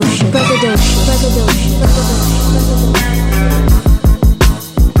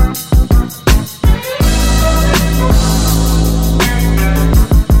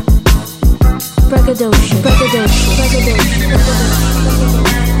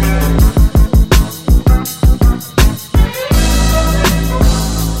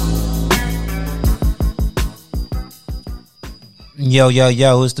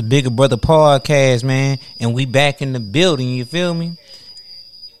Yo, it's the Bigger Brother Podcast, man. And we back in the building, you feel me?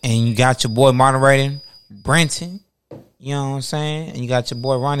 And you got your boy moderating, Brenton. You know what I'm saying? And you got your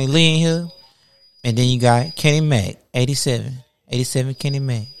boy Ronnie Lee in here. And then you got Kenny Mack, 87 Kenny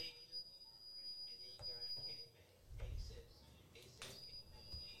Mack.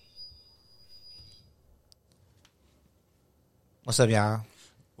 What's up, y'all?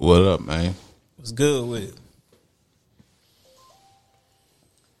 What up, man? What's good with it?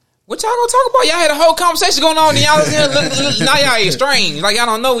 What y'all gonna talk about? Y'all had a whole conversation going on, and y'all now y'all ain't strange, like y'all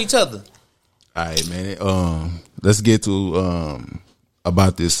don't know each other. All right, man. Let's get to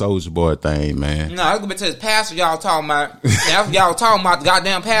about this Soulja Boy thing, man. No, let's go back to this pastor y'all talking about. Y'all talking about the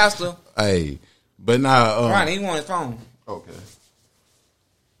goddamn pastor. Hey, but now, Ronnie, he want his phone. Okay,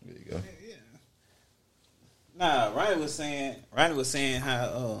 there you go. Yeah. Nah, Ronnie was saying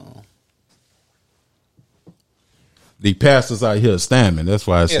how the pastors out here stamming. That's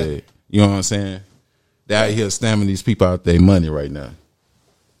why I said, you know what I'm saying? They're out here stamming these people out their money right now.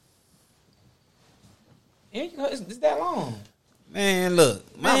 Yeah, it's that long. Man,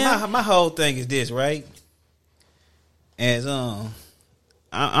 look, my whole thing is this, right? As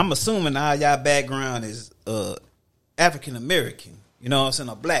I'm assuming all y'all background is African American, you know what I'm saying,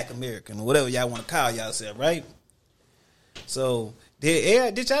 or Black American, or whatever y'all want to call yourself, right? So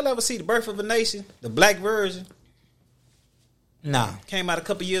did y'all ever see The Birth of a Nation, the black version? Nah, came out a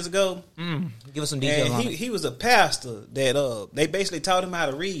couple years ago. Give us some details on it. He was a pastor that they basically taught him how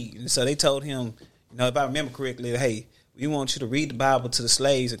to read, and so they told him, you know, if I remember correctly, hey, we want you to read the Bible to the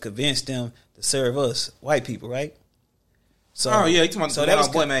slaves and convince them to serve us white people, right? So, you talking about so that was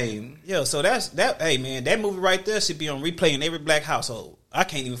boy made. Yeah, so that's that. Hey, man, that movie right there should be on replay in every black household. I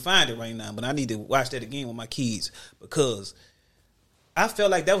can't even find it right now, but I need to watch that again with my kids because I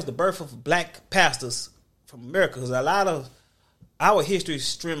felt like that was the birth of black pastors from America. Because a lot of our history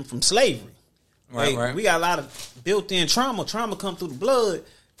stemmed from slavery. Right. We got a lot of built-in trauma. Trauma come through the blood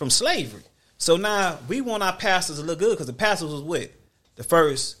from slavery. So now we want our pastors to look good because the pastors was what? The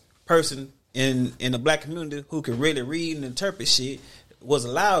first person in the black community who could really read and interpret shit was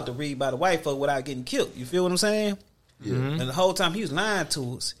allowed to read by the white folk without getting killed. You feel what I'm saying? Yeah. And the whole time he was lying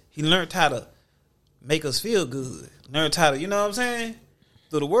to us, he learned how to make us feel good. Learned how to, you know what I'm saying?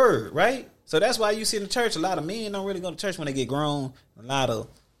 Through the word, right? So that's why you see in the church, a lot of men don't really go to church when they get grown. A lot of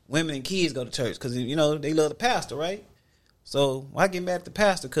women and kids go to church because, you know, they love the pastor, right? So why get mad at the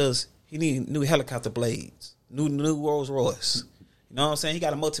pastor? Because he need new helicopter blades, new Rolls Royce. You know what I'm saying? He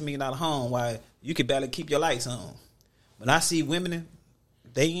got a multi-million-dollar home while you can barely keep your lights on. When I see women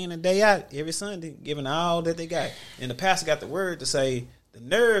day in and day out, every Sunday, giving all that they got, and the pastor got the word to say, the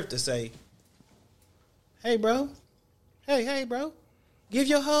nerve to say, hey, bro, give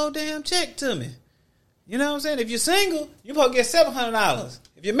your whole damn check to me. You know what I'm saying? If you're single, you're supposed to get $700.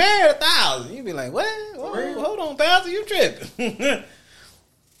 If you're married, $1,000. You be like, what? Hold on, pastor, you tripping.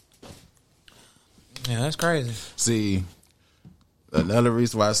 Yeah, that's crazy. See, another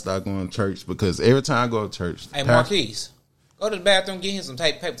reason why I stopped going to church, because every time I go to church... Hey, Marquise, go to the bathroom, get him some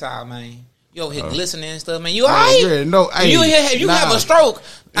paper towel, man. You over here glistening and stuff, man. You all right? Yeah, no, if you have a stroke,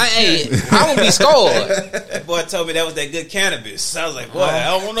 I won't be scored. That boy told me that was that good cannabis. So I was like, boy, I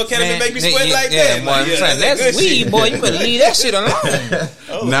don't want no cannabis make me sweat like that. Boy, that's weed, shit. Boy. You better leave that shit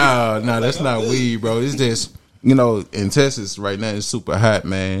alone. No, that's not weed, bro. It's just, you know, in Texas right now, it's super hot,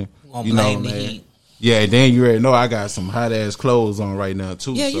 man. You know, man. Heat. Yeah, then you already know I got some hot ass clothes on right now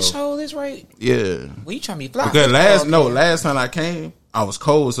too. Yeah, you showed this right. Yeah. Well, you trying to be fly? Because last time I came, I was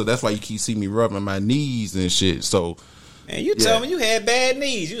cold, so that's why you keep seeing me rubbing my knees and shit. So, man, you told me you had bad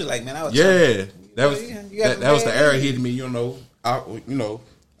knees. You was like, man, I was that was the air hitting me. You know, I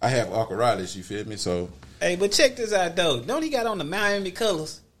have arthritis. You feel me? So, hey, but check this out though. Don't he got on the Miami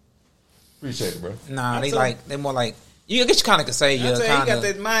colors? Appreciate it, bro. Nah, they more like. I guess you kind of could say he got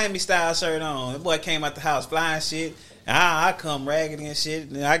that Miami style shirt on. That boy came out the house flying shit. I come raggedy and shit.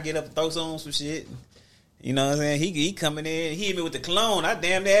 And I get up and throw on some shit. You know what I'm saying? He coming in. He hit me with the cologne. I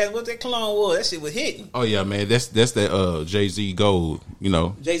damn near asked what that cologne was. That shit was hitting. Oh yeah, man. That's that Jay-Z gold. You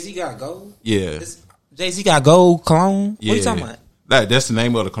know. Jay-Z got gold. Yeah. Jay-Z got gold cologne. Yeah. What are you talking about? That's the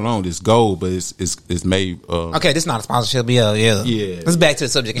name of the cologne. It's gold, but it's made. Okay, this is not a sponsorship. Yeah. Let's back to the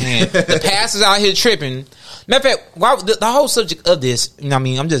subject at hand. The pastors out here tripping. Matter of fact, the whole subject of this, you know what I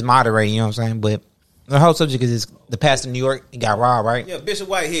mean, I'm just moderating, you know what I'm saying? But The whole subject is the pastor in New York, he got robbed, right? Yeah, Bishop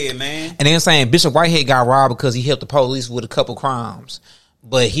Whitehead, man. And they're saying Bishop Whitehead got robbed because he helped the police with a couple crimes.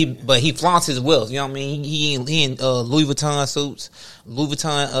 But he flaunts his wealth. You know what I mean? He in Louis Vuitton suits, Louis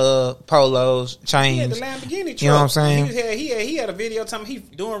Vuitton polos, chains. He had the Lamborghini truck. You know what I'm saying? He had a video telling he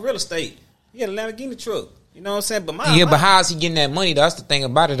doing real estate. He had a Lamborghini truck. You know what I'm saying? But but how is he getting that money? That's the thing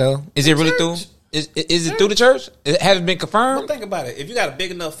about it, though. Is it really through? Is it through the church? It hasn't been confirmed. But think about it. If you got a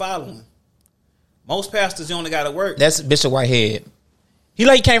big enough following, most pastors you only got to work. That's Bishop Whitehead. He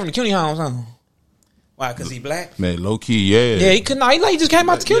came from the CUNY homes, huh? Why? Because he black? Man, low key, yeah. Yeah, he couldn't. He just came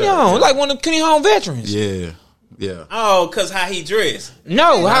out the CUNY home. Like one of the CUNY home veterans. Yeah. Yeah. Oh, because how he dressed.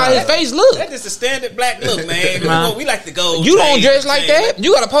 No, how his face look. That's just a standard black look, man. We like the gold. You don't dress like that.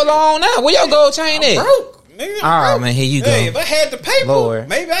 You got a polo on now. Where your gold chain at? Broke. Nigga, I'm broke. Man, here you go. Hey, if I had the paper, Lord.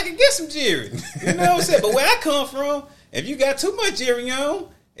 maybe I could get some jewelry. You know what I'm saying? But where I come from, if you got too much jewelry on,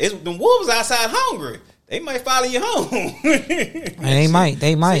 it's the wolves outside hungry. They might follow you home. And they might.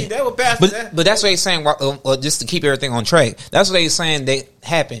 See, that would pass. But that's what they're saying. Just to keep everything on track, that's what they're saying that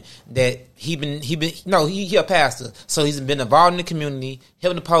happened. That he a pastor, so he's been involved in the community,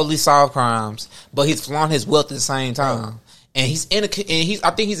 helping the police solve crimes, but he's flaunting his wealth at the same time. And I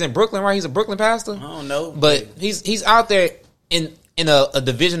think he's in Brooklyn, right? He's a Brooklyn pastor. I don't know, but he's out there in a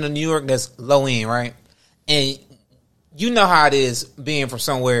division of New York that's low end, right? And you know how it is being from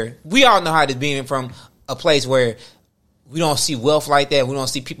somewhere. We all know how it is being from a place where we don't see wealth like that. We don't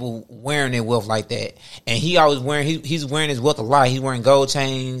see people wearing their wealth like that. And he always he's wearing his wealth a lot. He's wearing gold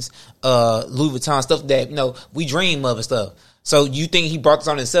chains, Louis Vuitton, stuff that we dream of and stuff. So you think he brought this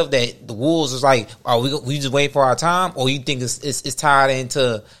on himself that the wolves was like, oh, we just wait for our time, or you think it's tied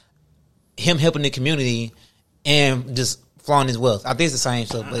into him helping the community and just flaunting his wealth? I think it's the same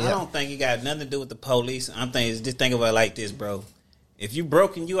stuff. But I don't think it got nothing to do with the police. I'm thinking, just think about it like this, bro. If you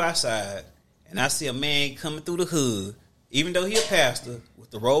broke and you outside, and I see a man coming through the hood, even though he a pastor,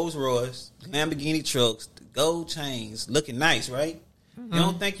 with the Rolls Royce, Lamborghini trucks, the gold chains, looking nice, right? Mm-hmm. You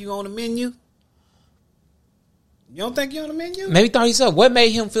don't think you on the menu? You don't think you on the menu? Maybe he thought himself. What made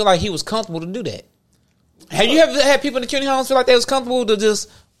him feel like he was comfortable to do that? Have you ever had people in the CUNY homes feel like they was comfortable to just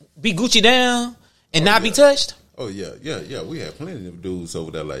be Gucci down and not be touched? Oh, yeah. We had plenty of dudes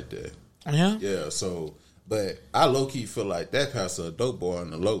over there like that. Yeah? Yeah, so, but I low-key feel like that pastor a dope boy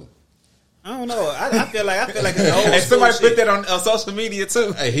on the low. I don't know. I feel like it's old and somebody shit. put that on social media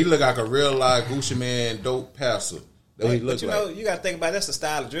too. Hey, he look like a real live Gucci man, dope pastor. But you know, you got to think about that's the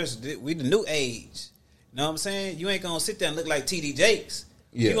style of dress. We the new age. You know what I'm saying? You ain't gonna sit there and look like T.D. Jakes.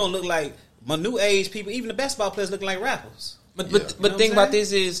 Yeah. You gonna look like my new age people. Even the basketball players looking like rappers. But the thing about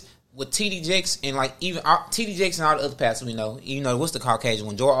this is with T.D. Jakes and like even T.D. Jakes and all the other pastors we know. You know what's the Caucasian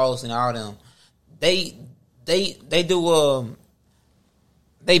one? Joel Osteen and all them. They do.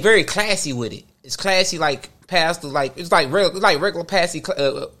 They very classy with it. It's classy like pastor, like it's like regular classy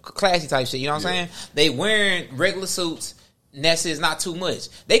type shit. You know what I'm saying? They wearing regular suits, and that's it. It's not too much.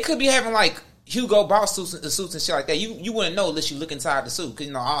 They could be having like Hugo Boss suits and shit like that. You wouldn't know unless you look inside the suit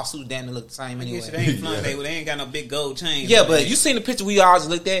because all suits damn near look the same anyway. They ain't flying. They ain't got no big gold chains. Yeah, but you seen the picture we all just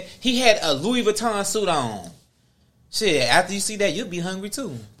looked at? He had a Louis Vuitton suit on. Shit, after you see that, you'll be hungry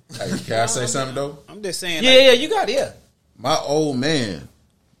too. Hey, can I say something though? I'm just saying. Yeah, you got it. Yeah. My old man.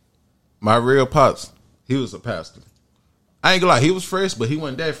 My real pops, he was a pastor. I ain't gonna lie, he was fresh, but he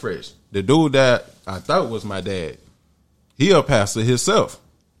wasn't that fresh. The dude that I thought was my dad, he a pastor himself.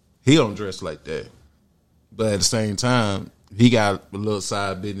 He don't dress like that. But at the same time, he got a little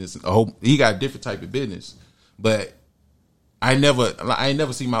side business. He got a different type of business. But I ain't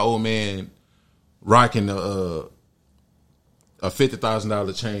never see my old man rocking a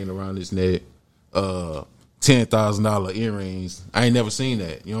 $50,000 chain around his neck, $10,000 earrings. I ain't never seen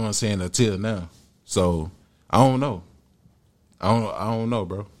that. You know what I'm saying? Until now. So I don't know. I don't know,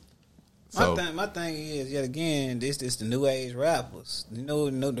 bro. So my thing is yet again, this the new age rappers. You know,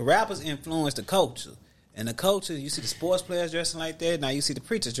 the rappers influence the culture. And the culture, you see the sports players dressing like that. Now you see the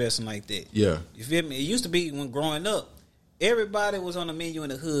preachers dressing like that. Yeah. You feel me? It used to be when growing up, everybody was on the menu in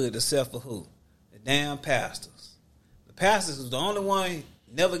the hood except for who? The damn pastors. The pastors was the only one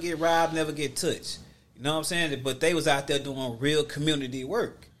never get robbed, never get touched. You know what I'm saying? But they was out there doing real community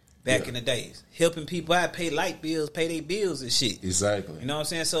work back in the days. Helping people out, pay light bills, pay their bills and shit. Exactly. You know what I'm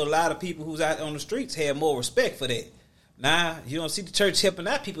saying? So a lot of people who's out on the streets had more respect for that. Now, you don't see the church helping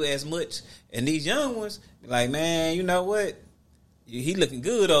out people as much. And these young ones, like, man, you know what? He looking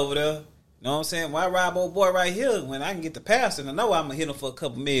good over there. You know what I'm saying? Why rob old boy right here when I can get the pastor and I know I'm going to hit him for a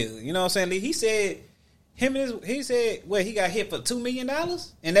couple million? You know what I'm saying? He said, he got hit for $2 million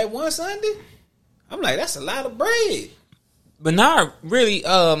in that one Sunday? I'm like, that's a lot of bread. But now, really,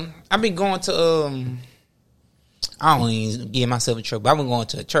 I I've been going to I don't even get myself in trouble. I've been going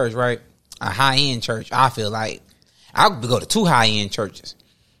to a church, right? A high end church. I feel like I'll go to 2 high end churches,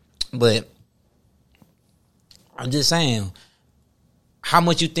 but I'm just saying, how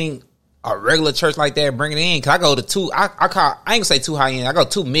much you think a regular church like that bringing it in? Because I go to 2. I ain't gonna say 2 high end. I go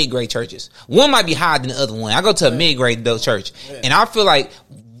 2 mid grade churches. One might be higher than the other one. I go to a mid grade church, and I feel like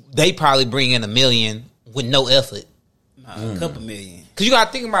they probably bring in $1 million with no effort. A couple million. Because you got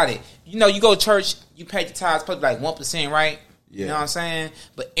to think about it. You know, you go to church, you pay the tithes, probably like 1%, right? Yeah. You know what I'm saying?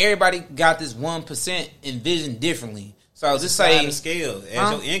 But everybody got this 1% envisioned differently. So just Slide say the scale.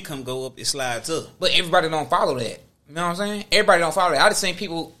 As your income go up, it slides up. but everybody don't follow that. You know what I'm saying? Everybody don't follow that. I just seen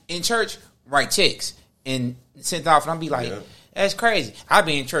people in church write checks and send off, and I'll be like, that's crazy. I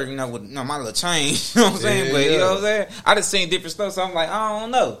be in church, you know, with my little change. You know what I'm saying? But you know what I'm saying? I just seen different stuff, so I'm like, I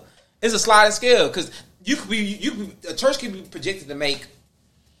don't know. It's a sliding scale because a church can be projected to make.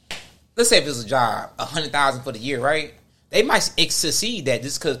 Let's say if it's a job, $100,000 for the year, right? They might succeed that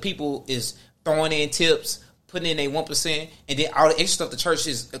just because people is throwing in tips, putting in their 1%, and then all the extra stuff the church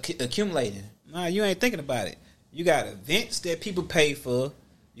is accumulating. Nah, you ain't thinking about it. You got events that people pay for.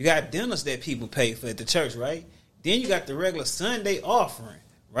 You got dinners that people pay for at the church, right? Then you got the regular Sunday offering,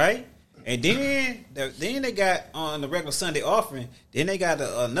 right? And then they got on the regular Sunday offering. Then they got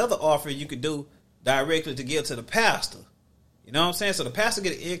another offering you could do directly to give to the pastor. You know what I'm saying? So the pastor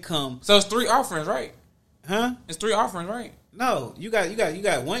get an income. So it's 3 offerings, right? Huh? It's 3 offerings, right? No, you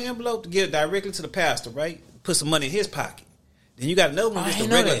got one envelope to give directly to the pastor, right? Put some money in his pocket. Then you got another one just the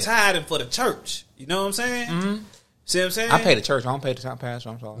regular tithing for the church. You know what I'm saying? Mm-hmm. See what I'm saying? I pay the church. I don't pay the top pastor.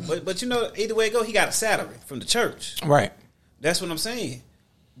 I'm sorry. But you know, either way it go, he got a salary from the church. Right. That's what I'm saying.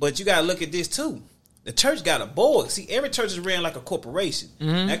 But you got to look at this too. The church got a board. See, every church is ran like a corporation.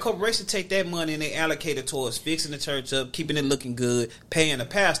 Mm-hmm. That corporation take that money and they allocate it towards fixing the church up, keeping it looking good, paying the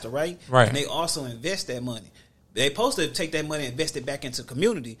pastor, right? Right. And they also invest that money. They supposed to take that money and invest it back into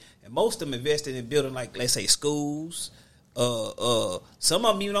community. And most of them invested in building, like, let's say, schools. Some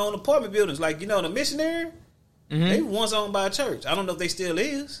of them even own apartment buildings. Like, you know, the missionary, they once owned by a church. I don't know if they still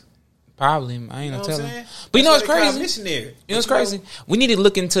is. Probably. I ain't gonna tell them. But you know what's crazy? Missionary. You know what's crazy? We need to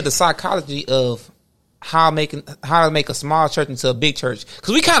look into the psychology of how to make a small church into a big church.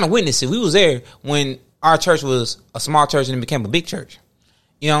 Because we kind of witnessed it. We was there when our church was a small church and it became a big church.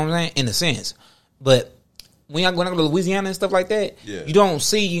 You know what I'm saying? In a sense. But when I go to Louisiana and stuff like that, you don't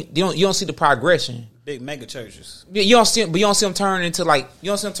see the progression. Big mega churches. You don't see them turn into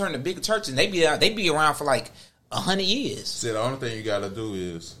to bigger churches. And they be around for like 100 years. See, the only thing you got to do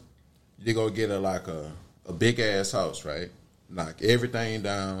is you go get a big ass house, right? Knock everything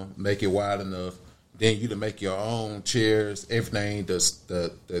down, make it wide enough. Then you to make your own chairs, everything, the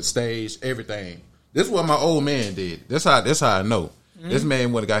stage, everything. This is what my old man did. That's how I know. Mm-hmm. This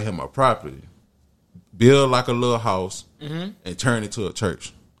man would have got him a property, build like a little house, and turn it to a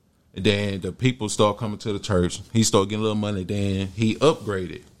church. And then the people start coming to the church. He started getting a little money. Then he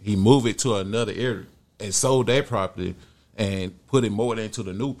upgraded. He moved it to another area and sold that property and put it more into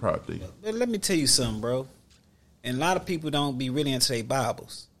the new property. But let me tell you something, bro. And a lot of people don't be really into their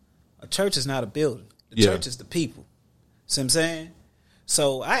Bibles. A church is not a building. The church is the people. See what I'm saying?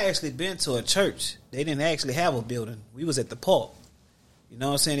 So I actually been to a church. They didn't actually have a building. We was at the park. You know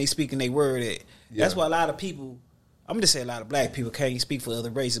what I'm saying? They speaking their word. That's why a lot of people, I'm just saying a lot of black people, can't speak for other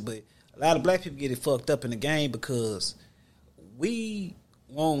races, but a lot of black people get it fucked up in the game because we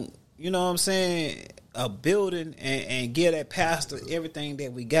want, you know what I'm saying, a building and give that pastor everything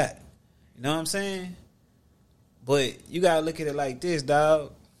that we got. You know what I'm saying? But you got to look at it like this,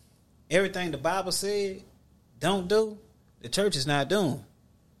 dog. Everything the Bible said don't do, the church is not doing.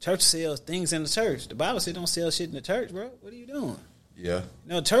 Church sells things in the church. The Bible said don't sell shit in the church, bro. What are you doing? Yeah. You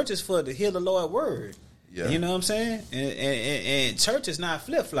know, church is for to hear the Lord's word. Yeah. You know what I'm saying? And church is not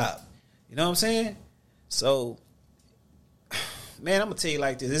flip-flop. You know what I'm saying? So, man, I'm going to tell you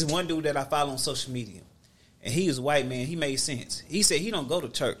like this. This one dude that I follow on social media, and he was a white man. He made sense. He said he don't go to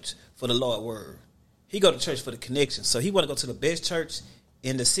church for the Lord's word. He go to church for the connection. So he want to go to the best church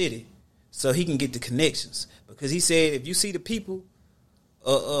in the city so he can get the connections. Because he said if you see the people,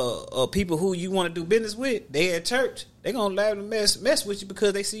 people who you want to do business with, they at church, they gonna laugh and mess with you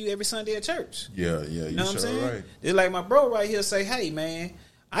because they see you every Sunday at church. Yeah, you know what I'm saying? Right. It's like my bro right here say, hey man,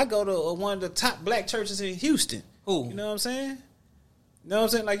 I go to one of the top black churches in Houston. Who? You know what I'm saying? You know what I'm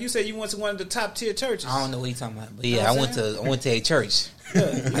saying? Like you said, you went to one of the top tier churches. I don't know what you're talking about, but yeah, I went to a church.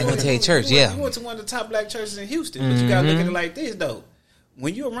 Yeah, I went to a church. You went to one of the top black churches in Houston, but you gotta look at it like this though.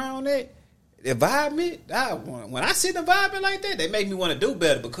 When you around that, the environment, when I see the environment like that, they make me want to do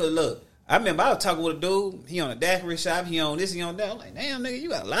better because look, I remember I was talking with a dude. He on a daiquiri shop. He on this. He on that. I'm like, damn, nigga, you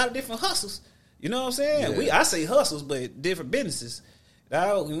got a lot of different hustles. You know what I'm saying? Yeah. I say hustles, but different businesses.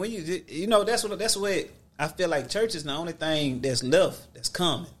 When you know, that's what I feel like. Church is the only thing that's left that's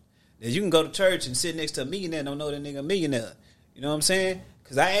common. That you can go to church and sit next to a millionaire and don't know that nigga a millionaire. You know what I'm saying?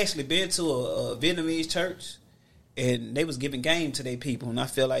 Because I actually been to a Vietnamese church and they was giving game to their people, and I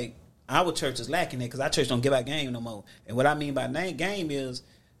feel like our church is lacking that because our church don't give out game no more. And what I mean by game is,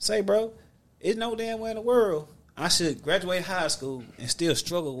 say, bro, it's no damn way in the world I should graduate high school and still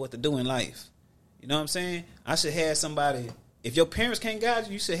struggle what to do in life. You know what I'm saying? I should have somebody. If your parents can't guide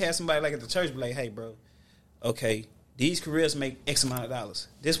you, you should have somebody like at the church be like, hey, bro, okay, these careers make X amount of dollars.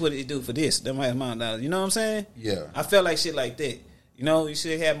 This what it do for this, that amount of dollars. You know what I'm saying? Yeah. I feel like shit like that. You know, you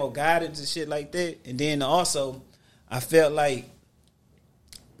should have more guidance and shit like that. And then also, I felt like,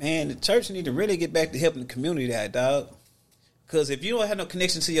 man, the church need to really get back to helping the community out, dog. Because if you don't have no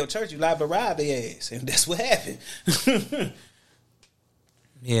connection to your church, you liable to rob their ass. And that's what happened.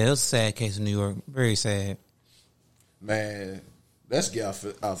 Yeah, it was a sad case in New York. Very sad. Man, let's get off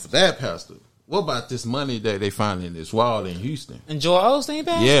of that, Pastor. What about this money that they found in this wall in Houston? And Joel Osteen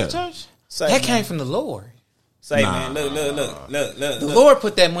passed Yeah. the church? Say, That man. came from the Lord. Say, Nah. man, look. The Lord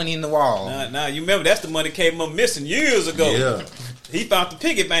put that money in the wall. Nah, you remember that's the money came up missing years ago. Yeah. He found the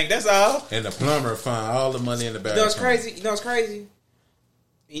piggy bank, that's all. And the plumber found all the money in the You bathroom. know what's crazy? You know that's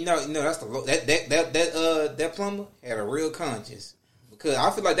that plumber had a real conscience. Because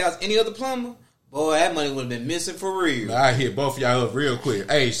I feel like that was any other plumber, boy, that money would have been missing for real. Man, I hit both of y'all up real quick.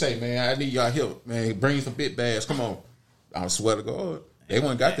 Hey, say, man, I need y'all help. Man, bring some big bags. Come on. I swear to God. They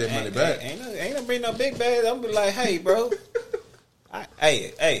wouldn't got that money back. Ain't no bring no big bag. I'm be like, hey, bro. I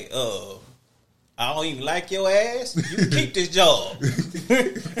don't even like your ass. You can keep this job.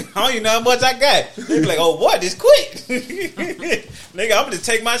 I don't even know how much I got. They be like, oh, boy, this quick. Nigga, I'm gonna just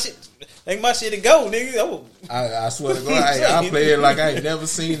take my shit and go, nigga. I swear to God, I play it like I ain't never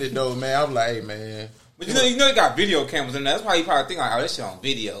seen it, though, man. I'm like, hey, man. But you know they got video cameras in there. That's why you probably think like, oh, this shit on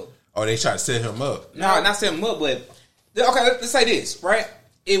video. Oh, they try to set him up. No, not set him up, but okay, let's say this, right?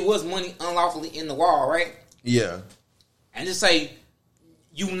 It was money unlawfully in the wall, right? Yeah. And just say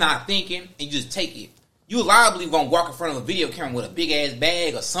you not thinking and you just take it. You liably gonna walk in front of a video camera with a big ass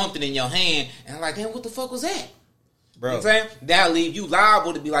bag or something in your hand and like, damn, what the fuck was that? Bro. You know what I'm saying? That'll leave you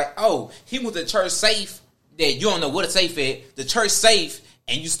liable to be like, oh, he went to the church safe that you don't know what a safe at, the church safe,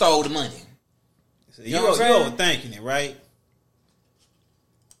 and you stole the money. So You know what I'm saying? overthinking it, right?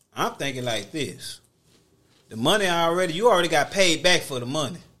 I'm thinking like this. The money you already got paid back for the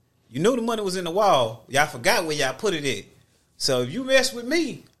money. You knew the money was in the wall. Y'all forgot where y'all put it at. So if you mess with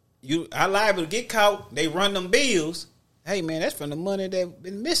me, I liable to get caught. They run them bills. Hey, man, that's from the money that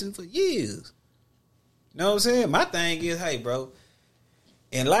been missing for years. You know what I'm saying? My thing is, hey, bro,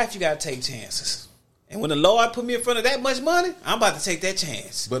 in life you got to take chances. And when the Lord put me in front of that much money, I'm about to take that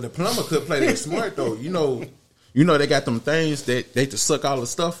chance. But the plumber could play that smart, though. You know they got them things that they just suck all the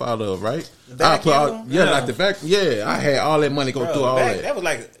stuff out of, right? Like the vacuum. Yeah, I had all that money go through all that. That was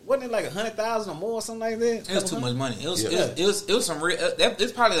like, wasn't it like 100,000 or more or something like that? It was too much money. It Yeah. was some real.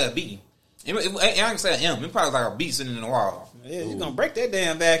 It's probably a B. I can say an M. It probably like a B sitting in the wall. Yeah, you're gonna break that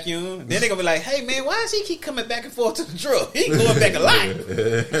damn vacuum. Then they're gonna be like, hey man, why does he keep coming back and forth to the truck? He going back a lot.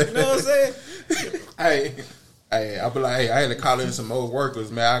 You know what I'm saying? Hey, I be like, hey, I had to call in some old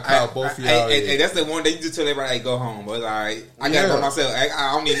workers, man. I called both of y'all. Hey, that's the one that you just tell everybody, hey, go home. But like, I got it for myself.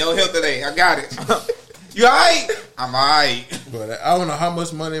 I don't need no help today. I got it. You all right? I'm all right. But I don't know how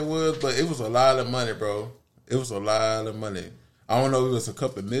much money it was, but it was a lot of money, bro. It was a lot of money. I don't know if it was a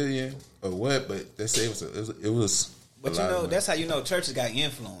couple million or what, but they say it was. But you know, that's how you know churches got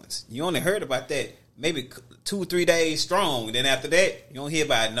influence. You only heard about that maybe 2 or 3 days strong. Then after that, you don't hear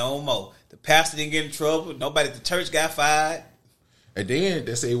about it no more. The pastor didn't get in trouble. Nobody at the church got fired. And then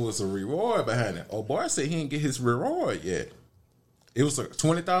they say it was a reward behind it. Oh, boy, said he didn't get his reward yet. It was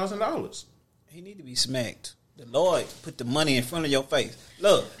 $20,000. He need to be smacked. The Lord put the money in front of your face.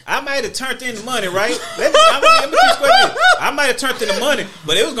 Look, I might have turned in the money, right? Let me I might have turned in the money,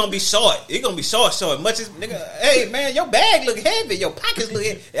 but it was gonna be short. It's gonna be short. Much as nigga, hey man, your bag look heavy, your pockets look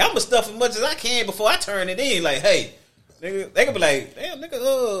heavy. I'm gonna stuff as much as I can before I turn it in. Like, hey, nigga, they gonna be like, damn,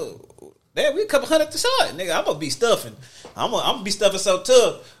 nigga, damn, we a couple hundred to short, nigga. I'm gonna be stuffing. I'm gonna be stuffing so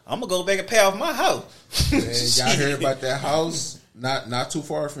tough. I'm gonna go back and pay off my house. Man, y'all heard about that house? Not too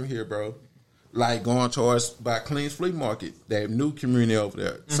far from here, bro. Like going towards by Clean's Flea Market, that new community over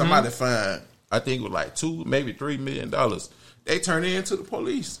there. Mm-hmm. Somebody fined, I think it was like $2, maybe $3 million. They turned it into the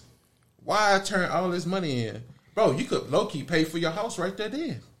police. Why turn all this money in? Bro, you could low-key pay for your house right there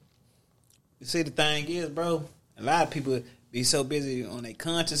then. You see, the thing is, bro, a lot of people be so busy on their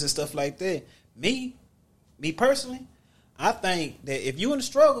conscience and stuff like that. Me personally, I think that if you in the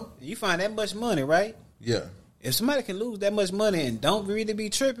struggle, you find that much money, right? Yeah. If somebody can lose that much money and don't really be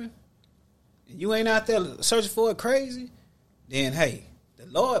tripping, you ain't out there searching for it crazy, then hey, the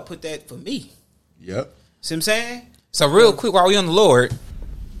Lord put that for me. Yep. See what I'm saying? So real quick, while we on the Lord,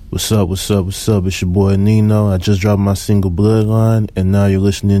 What's up? It's your boy Nino. I just dropped my single Bloodline, and now you're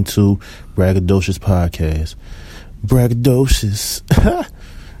listening to Braggadocious Podcast. Braggadocious.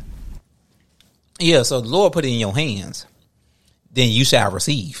 yeah. So the Lord put it in your hands, then you shall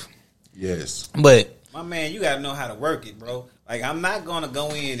receive. Yes. But My man, you gotta know how to work it, bro. Like, I'm not gonna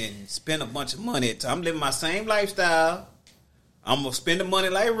go in and spend a bunch of money. I'm living my same lifestyle. I'm gonna spend the money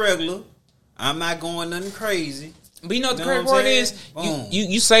like regular. I'm not going nothing crazy. But you know what the You know crazy what part I'm is? saying?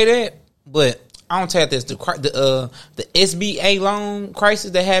 You say that, but I don't tell this. The SBA loan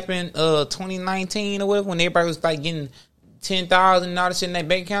crisis that happened 2019 or whatever, when everybody was like getting 10,000 and all that shit in their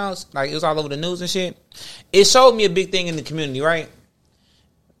bank accounts, like it was all over the news and shit. It showed me a big thing in the community, right?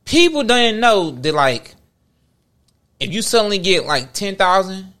 People didn't know that, like, if you suddenly get like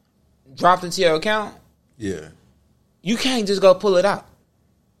 10,000 dropped into your account, Yeah. you can't just go pull it out.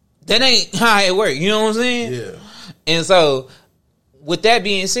 That ain't how it works. You know what I'm saying? Yeah. And so, with that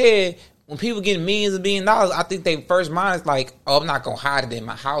being said, when people get millions and billions of dollars, I think they first mind is like, oh, I'm not going to hide it in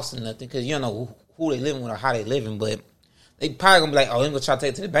my house or nothing, because you don't know who they living with or how they living, but they probably going to be like, oh, let me go try to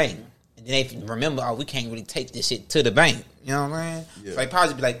take it to the bank. And then they remember, oh, we can't really take this shit to the bank. You know what I'm saying? Yeah. So they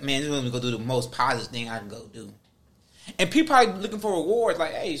probably be like, man, this is going to go do the most positive thing I can go do. And people probably looking for rewards,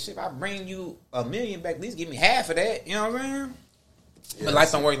 like, hey, shit, if I bring you $1 million back, at least give me half of that. You know what I'm saying? Yeah, But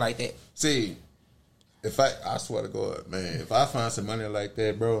life don't work like that. See, I swear to God, man, if I find some money like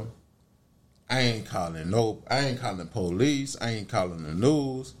that, bro, I ain't calling the police, I ain't calling the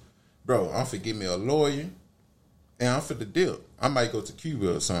news. Bro, I'm finna get me a lawyer, and I'm finna dip. I might go to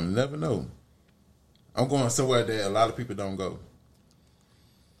Cuba or something, never know. I'm going somewhere that a lot of people don't go.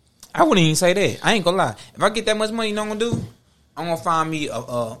 I wouldn't even say that. I ain't gonna lie. If I get that much money, you know what I'm gonna do? I'm gonna find me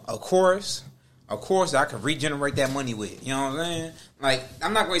a course that I can regenerate that money with. You know what I'm saying? Like,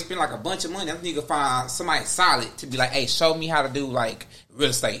 I'm not gonna spend like a bunch of money. I need to find somebody solid to be like, hey, show me how to do like real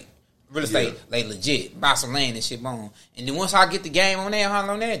estate, like legit, buy some land and shit, boom. And then once I get the game on there,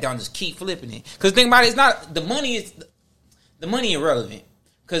 handle on that, then I'll just keep flipping it. Cause think about it, it's not the money irrelevant.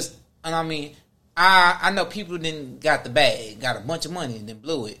 Cause I mean, I know people didn't got the bag, got a bunch of money and then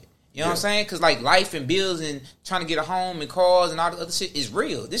blew it. You know what I'm saying? Because, like, life and bills and trying to get a home and cars and all the other shit is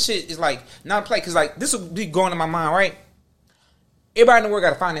real. This shit is, like, not a play. Because, like, this will be going in my mind, right? Everybody in the world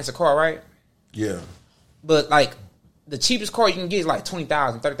got to finance a car, right? Yeah. But, like, the cheapest car you can get is, like,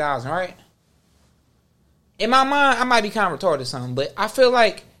 $20,000, $30,000, right? In my mind, I might be kind of retarded or something, but I feel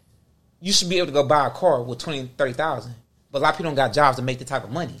like you should be able to go buy a car with $20,000, $30,000. But a lot of people don't got jobs to make the type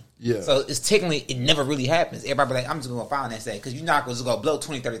of money. Yeah. So it's technically, it never really happens. Everybody be like, I'm just going to finance that, because you're not going to go blow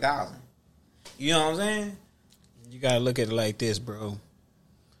 $20,000, $30,000. You know what I'm saying? You gotta look at it like this, bro.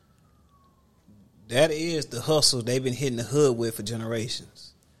 That is the hustle they've been hitting the hood with for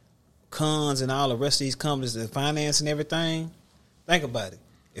generations. Cons and all the rest of these companies that finance and everything. Think about it.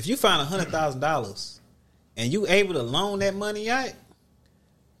 If you find $100,000 and you able to loan that money out,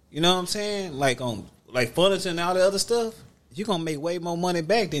 you know what I'm saying? Like on furniture and all the other stuff, you're gonna make way more money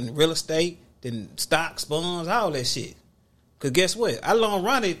back than real estate, than stocks, bonds, all that shit. Cause guess what? I loaned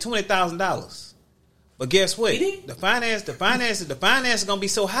Ronnie $20,000. But guess what? The finance is gonna be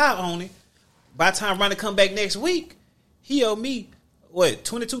so high on it. By the time Ronnie come back next week, he owe me what,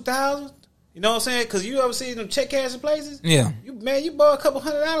 $22,000? You know what I'm saying? Cause you ever see them check cashing places? Yeah. You borrow a couple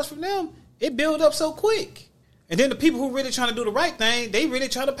 $100 from them, it build up so quick. And then the people who really trying to do the right thing, they really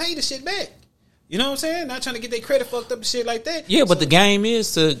trying to pay the shit back. You know what I'm saying? Not trying to get their credit fucked up and shit like that. Yeah, but the game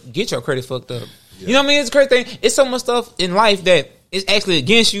is to get your credit fucked up. Yeah. You know what I mean? It's a crazy thing. It's so much stuff in life that is actually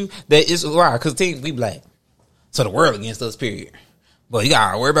against you that is why. Because we black. So the world against us, period. But you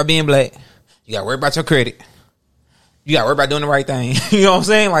got to worry about being black. You got to worry about your credit. You got to worry about doing the right thing. You know what I'm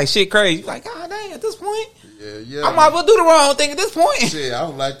saying? Like, shit crazy. You like, God dang, at this point. Yeah. I might as well do the wrong thing at this point. Shit, I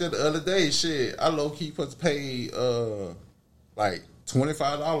was like that the other day. Shit, I low-key supposed to pay, like,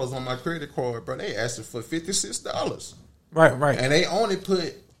 $25 on my credit card, bro. They asked for $56. Right. And they only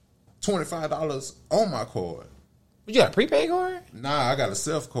put $25 on my card. You got a prepaid card? Nah, I got a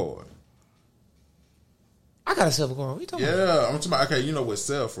self card. I got a silver card. What you talking about? Yeah, I'm talking about, okay, you know what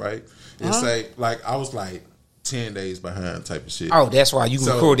self, right? It's like I was like 10 days behind type of shit. Oh, that's why you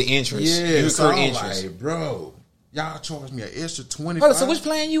record the interest. Yeah, you record so I'm interest. like, bro, y'all charge me an extra $25. Hold on, so which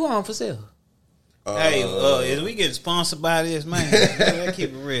plan you on for sale? Hey, is we getting sponsored by this, man? Let's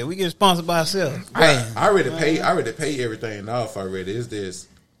keep it real. We getting sponsored by ourselves. I already pay everything off already. Is this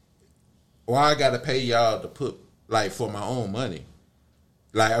why I gotta pay y'all to put like for my own money?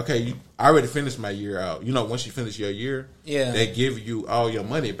 Like, okay, I already finished my year out. You know, once you finish your year, they give you all your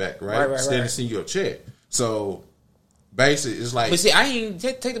money back, right? Instead of send you a check. So basically, it's like. But see, I ain't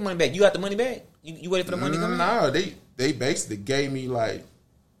take the money back. You got the money back? You waited for the money to come in? No, they basically gave me like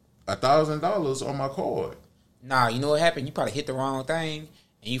 $1,000 on my card. Nah, you know what happened? You probably hit the wrong thing,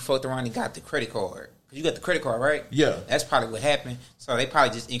 and you fucked around and got the credit card. Cause you got the credit card, right? Yeah. That's probably what happened. So they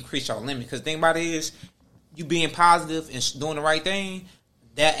probably just increased your limit. Because the thing about it is, you being positive and doing the right thing,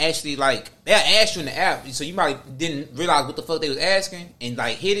 they'll ask you in the app. So you probably didn't realize what the fuck they was asking and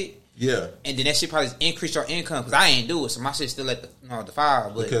like hit it. Yeah. And then that shit probably increased your income. Because I ain't do it. So my shit's still at the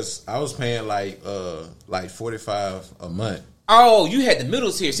 5. But because I was paying like $45 a month. Oh, you had the middle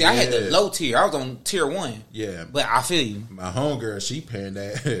tier. See, I had the low tier. I was on tier 1. Yeah. But I feel you. My homegirl, she paying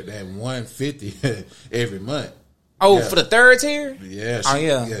that $150 every month. Oh, for the third tier? Yeah.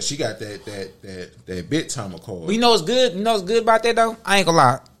 Yeah, she got that big timer card. Well, you know what's good? You know what's good about that though? I ain't gonna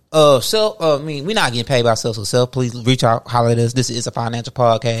lie. We're not getting paid by self, so self, please reach out, holler at us. This is a financial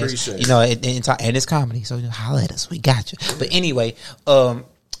podcast. Appreciate it. You know, and it's comedy, so holler at us. We got you. But anyway,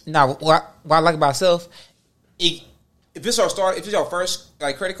 now what I like about self, if it's your first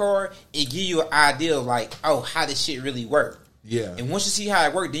like credit card, it give you an idea of like, oh, how this shit really work. Yeah. And once you see how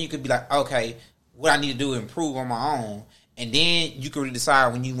it work, then you could be like, okay, what I need to do to improve on my own, and then you can really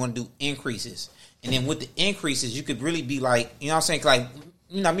decide when you want to do increases. And then with the increases, you could really be like, you know what I'm saying? Like,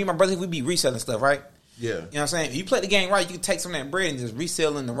 you know, me and my brother, we be reselling stuff, right? Yeah. You know what I'm saying? If you play the game right, you can take some of that bread and just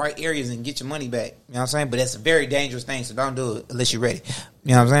resell in the right areas and get your money back. You know what I'm saying? But that's a very dangerous thing, so don't do it unless you're ready.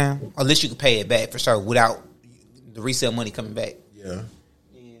 You know what I'm saying? Unless you can pay it back for sure without the resale money coming back. Yeah.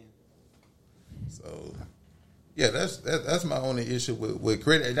 So, yeah, that's my only issue with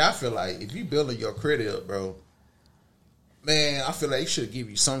credit. And I feel like if you building your credit up, bro, man, I feel like they should give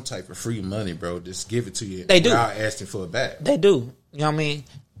you some type of free money, bro. Just give it to you. They do. Without asking for it back. They do. You know what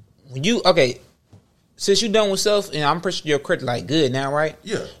I mean? Since you're done with self, and I'm pretty sure your credit like good now, right?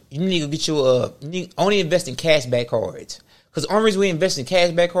 Yeah. You need to get only invest in cashback cards. Because the only reason we invest in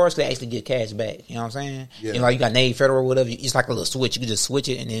cashback cards is to actually get cash back. You know what I'm saying? Yeah. You know, like you got Navy Federal or whatever. It's like a little switch. You can just switch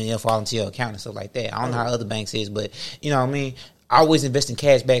it and then it'll fall into your account and stuff like that. I don't know how other banks is, but you know what I mean? I always invest in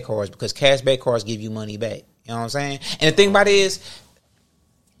cashback cards because cashback cards give you money back. You know what I'm saying? And the thing about it is,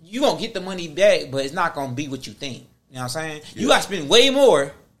 you won't get the money back, but it's not going to be what you think. You know what I'm saying? Yeah. You got to spend way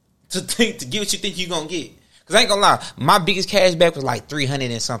more to get what you think you're going to get. Because I ain't going to lie, my biggest cashback was like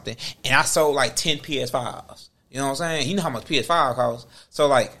 $300 and something. And I sold like 10 PS5s. You know what I'm saying? You know how much PS5 costs. So,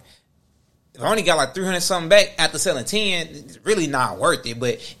 like, if I only got like 300 something back after selling 10, it's really not worth it.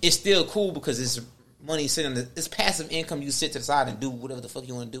 But it's still cool because it's money sitting, it's passive income. You sit to the side and do whatever the fuck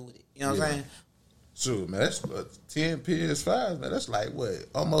you want to do with it. You know what I'm saying? Sure, man. That's 10 PS5s, man. That's like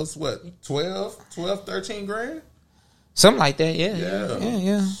almost 12, 13 grand? Something like that, yeah.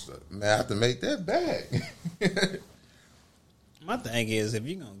 So, man, I have to make that back. My thing is, if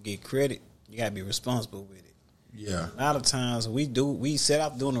you're going to get credit, you got to be responsible with it. Yeah. A lot of times we set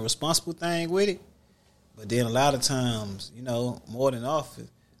out doing a responsible thing with it, but then a lot of times, you know, more than often,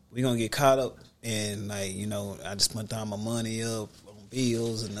 we're going to get caught up in, like, you know, I just spent all my money up on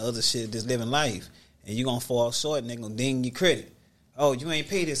bills and the other shit, just living life. And you're going to fall short and they're going to ding your credit. Oh, you ain't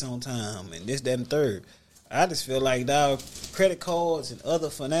paid this on time and this, that, and third. I just feel like, dog, credit cards and other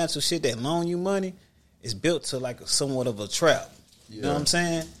financial shit that loan you money is built to like somewhat of a trap. You know what I'm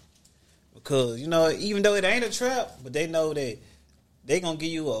saying? Because, you know, even though it ain't a trap, but they know that they going to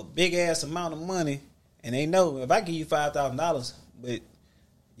give you a big-ass amount of money, and they know if I give you $5,000, but,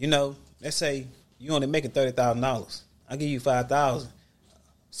 you know, let's say you only making $30,000. I give you $5,000.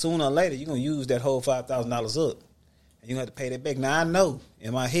 Sooner or later, you're going to use that whole $5,000 up, and you're going to have to pay that back. Now, I know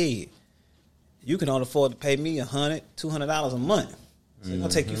in my head, you can only afford to pay me $100, $200 a month. So it's going to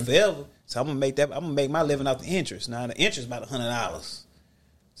take you forever. So I'm going to make my living off the interest. Now, the interest is about $100.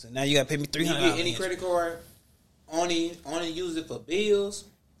 So now you got to pay me $300. You get any credit card, only use it for bills,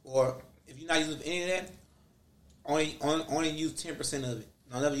 or if you're not using it for any of that, only use 10% of it.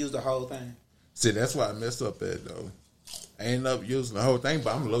 Don't never use the whole thing. See, that's why I messed up at, though. I ended up using the whole thing,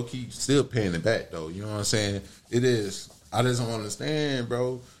 but I'm low-key still paying it back, though. You know what I'm saying? It is. I just don't understand,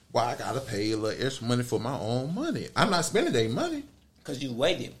 bro, why I got to pay a little extra money for my own money. I'm not spending their money. Because you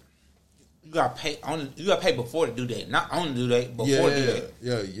waited. You got to pay before the due date. Not on the due date, before the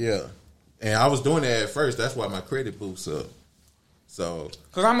due date. Yeah. And I was doing that at first. That's why my credit boosts up. So,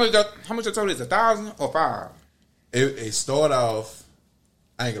 because how much I told you is $1,000 or $500? It started off.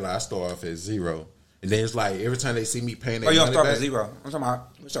 I ain't gonna lie, I start off at 0. And then it's like every time they see me paying Oh, their you don't money start back, at 0. I'm talking about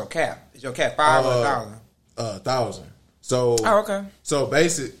what's your cap? Is your cap 5 or 1,000? 1,000. So Oh, okay. So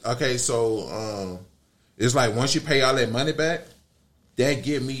so it's like once you pay all that money back, that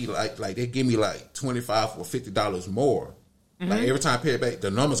give me like they give me like $25 or $50 more. Like every time I pay it back,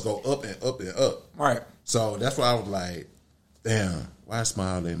 the numbers go up and up and up. Right. So that's why I was like, damn, why spend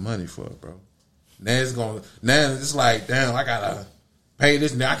all that money for it, bro? Now it's like, damn, I gotta pay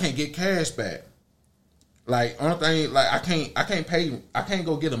this. Now I can't get cash back. Like only thing, like I can't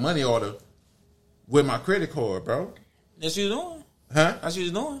go get a money order with my credit card, bro. That's what you doing? Huh? That's what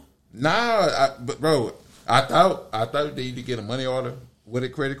you doing? Nah, but bro, I thought that you could get a money order with a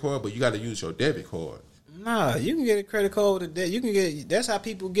credit card, but you got to use your debit card. Nah, you can get a credit card with a debt. You can get. That's how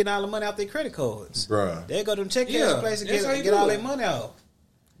people get all the money out their credit cards, Bruh. They go to them check Yeah, place and that's how you get do all it. their money out.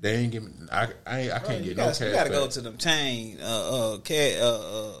 They ain't give me. I can't get no cash. You gotta back. go to them chain. You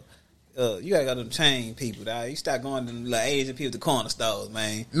gotta go to them chain people. Dog. You start going to them like Asian people at the corner stores,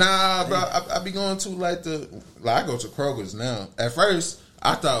 man. Nah, bro. I be going to I go to Kroger's now. At first,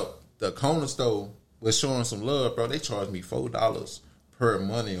 I thought the corner store was showing some love, bro. They charged me $4 per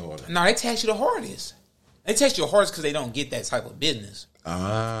money order. No, they tax you the hardest. They tax you the hardest because they don't get that type of business.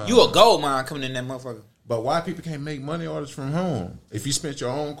 Ah, You a gold mine coming in that motherfucker. But why people can't make money orders from home? If you spent your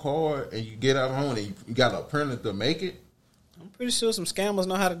own card and you get out of home and you got a printer to make it. I'm pretty sure some scammers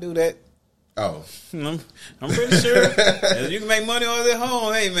know how to do that. Oh, I'm pretty sure if you can make money on at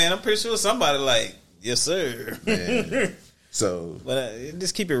home. Hey man, I'm pretty sure somebody like yes sir. man. So, But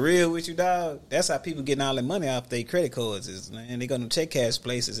just keep it real with you, dog. That's how people getting all their money off their credit cards. Man, they go to check cash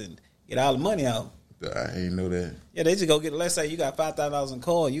places and get all the money out. I ain't know that. Yeah, they just go get. Let's say you got $5,000 in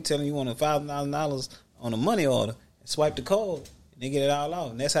card. You tell them you want $5,000 on a money order. Swipe the card. And they get it all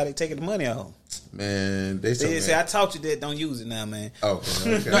out. And that's how they take the money out. Man, they Say I taught you that. Don't use it now, man.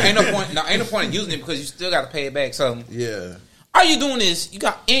 Okay. No, ain't no point. No, ain't no point in using it because you still got to pay it back. So Yeah. all you doing is when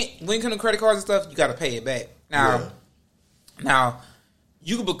it comes to credit cards and stuff, you got to pay it back. Now,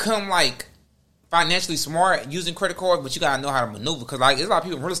 you can become like financially smart using credit cards, but you gotta know how to maneuver. Because like there's a lot of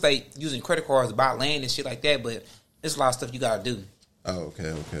people in real estate using credit cards to buy land and shit like that. But there's a lot of stuff you gotta do. Oh, okay. You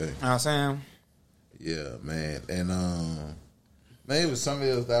know what I'm saying? Yeah, man. And man, it was something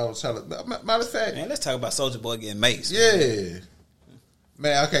else that I was trying to. Matter of fact, Man, let's talk about Soulja Boy getting maced. yeah,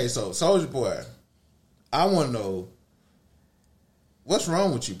 man. Okay, so Soulja Boy, I want to know what's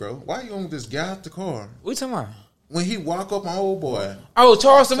wrong with you, bro. Why you on this guy out the car What you talking about? when he walk up on old boy, Oh,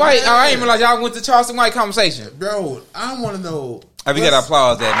 Charleston White. Oh, I didn't realize y'all went to Charleston White conversation. bro? I want to know. We gotta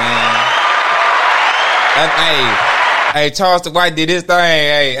applaud that, man. Hey, Charleston White did his thing.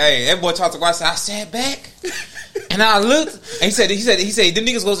 Hey, that boy Charleston White said, I sat back and I looked. And he said, the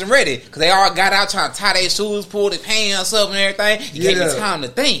niggas wasn't ready because they all got out trying to tie their shoes, pull their pants up and everything. He gave me time to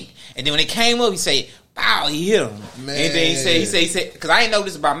think. And then when it came up, he said, "Wow, he hit him." Man. And then he said, because I didn't know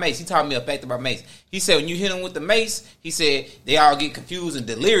this about Mace. He taught me a fact about Mace. He said when you hit him with the mace, he said they all get confused and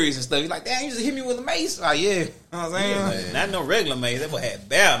delirious and stuff. He's like, damn, you just hit me with a mace. Like, yeah. You know what I'm saying? Yeah, not no regular mace. That boy had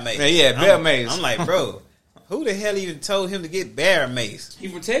bear mace. Yeah, bear mace. I'm like, bro, who the hell even told him to get bear mace? He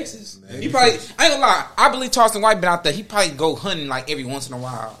from Texas. Man, He probably, I ain't gonna lie, I believe Charleston White been out there. He probably go hunting like every once in a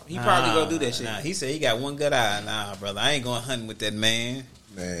while. He probably go do that shit. Nah, he said he got one good eye. Nah, brother, I ain't going hunting with that man.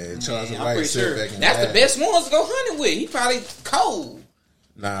 Man, Charles I'm White pretty sit sure back and that's the laugh. best ones to go hunting with. He probably cold.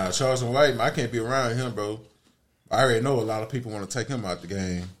 Nah, Charles White, I can't be around him, bro. I already know a lot of people want to take him out the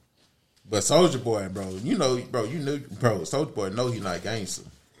game. But Soulja Boy, bro, Soulja Boy know he not gangster.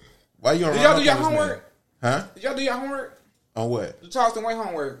 Why you? Did y'all do your homework? Huh? Did y'all do your homework? On what? The Charleston White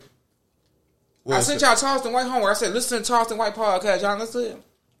homework. What I sent y'all Charleston White homework. I said, listen to the Charleston White podcast. Y'all listen to it.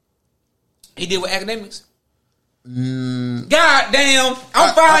 He did with academics. God damn.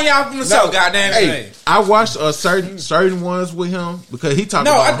 I'm firing y'all from the show, goddamn. Hey, I watched certain ones with him because he talked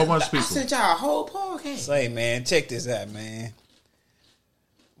about a whole bunch of I people. sent y'all a whole podcast. Say, man, check this out, man.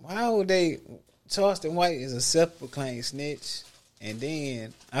 Why would they? Charleston White is a self-proclaimed snitch, and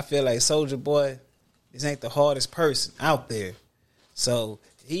then I feel like Soulja Boy, this ain't the hardest person out there. So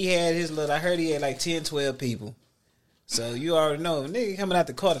he had his little. I heard he had like 10, 12 people. So you already know, if a nigga coming out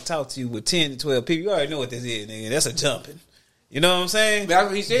the car to talk to you with 10 to 12 people, you already know what this is, nigga. That's a jumping. You know what I'm saying? That's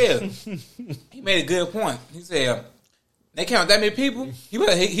what he said. He made a good point. He said, they count that many people?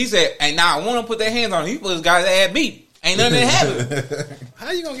 He said, and now I want to put their hands on him. He put his guy's ass beat. Ain't nothing that happened.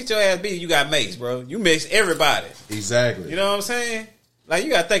 How you gonna get your ass beat if you got mace, bro? You mix everybody. Exactly. You know what I'm saying? Like,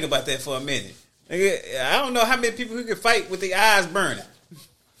 you gotta think about that for a minute. Nigga, I don't know how many people who could fight with their eyes burning.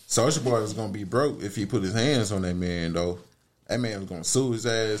 Soulja Boy was gonna be broke if he put his hands on that man, though. That man was gonna sue his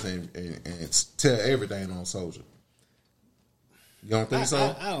ass and tell everything on Soulja. You don't think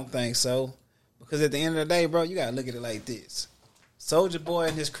so? I don't think so. Because at the end of the day, bro, you gotta look at it like this. Soulja Boy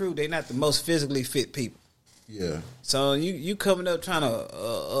and his crew, they not the most physically fit people. Yeah. So you coming up trying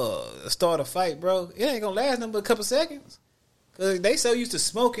to start a fight, bro, it ain't gonna last nothing but a couple seconds. Because they so used to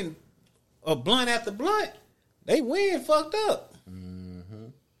smoking a blunt after blunt, they win fucked up. Mm-hmm.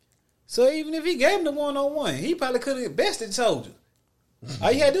 So even if he gave him the 1-on-1, he probably could have bested Soulja.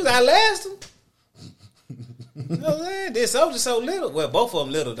 All you had to do is outlast him. You know what I'm saying? This Soulja so little. Well, both of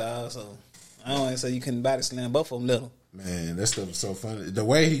them little, dog. So I don't want to say you couldn't body slam. Both of them little. Man, that stuff is so funny. The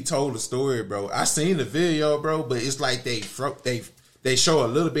way he told the story, bro. I seen the video, bro, but it's like they show a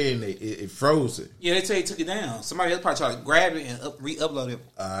little bit and it froze it. Yeah, they tell you took it down. Somebody else probably tried to grab it and re-upload it.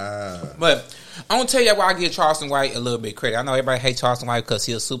 But I'm gonna tell you why I give Charleston White a little bit of credit. I know everybody hates Charleston White because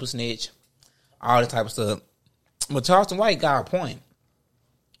he's a super snitch, all that type of stuff. But Charleston White got a point.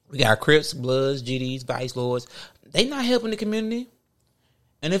 We got Crips, Bloods, GDs, Vice Lords. They not helping the community.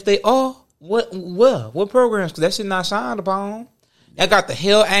 And if they are, what programs? Because that shit not shined upon. I got the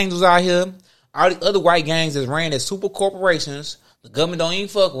Hell Angels out here. All the other white gangs that's ran as super corporations. The government don't even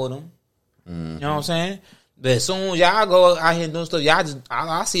fuck with them. Mm-hmm. You know what I'm saying? But as soon as y'all go out here and doing stuff, y'all just all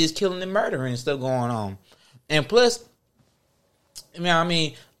I see is killing and murdering and stuff going on. And plus, I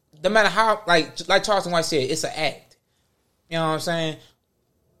mean, no matter how, like Charleston White said, it's an act. You know what I'm saying?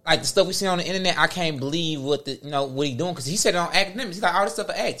 Like the stuff we see on the internet, I can't believe what he doing because he said it on academics. He's like, all this stuff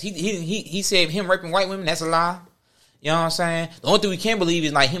an act. He said him raping white women, that's a lie. You know what I'm saying? The only thing we can't believe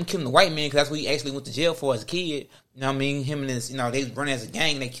is like him killing the white man because that's what he actually went to jail for as a kid. You know what I mean? Him and his, they was running as a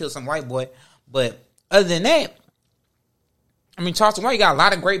gang and they killed some white boy. But other than that, I mean, Charleston White got a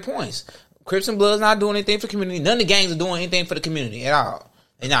lot of great points. Crips and Bloods not doing anything for the community. None of the gangs are doing anything for the community at all.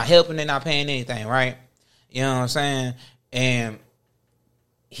 They're not helping. They're not paying anything, right? You know what I'm saying? And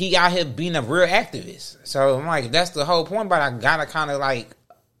he out here being a real activist. So I'm like, that's the whole point. But I gotta kind of like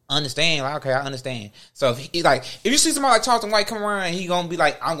understand. Like, okay, I understand. So if you see somebody like Charleston White come around and he gonna be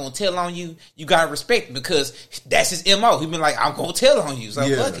like, I'm gonna tell on you, you gotta respect it because that's his MO. He been like, I'm gonna tell on you. So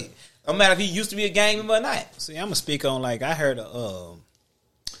fuck it. No matter if he used to be a gang member or not. See, I'm gonna speak on like I heard a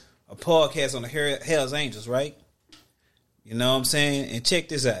podcast on the Hell's Angels, right? You know what I'm saying? And check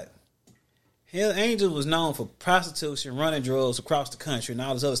this out. Hell's Angels was known for prostitution, running drugs across the country, and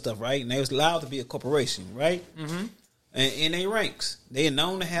all this other stuff, right? And they was allowed to be a corporation, right? Mm-hmm. And in their ranks, they are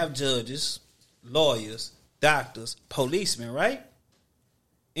known to have judges, lawyers, doctors, policemen, right?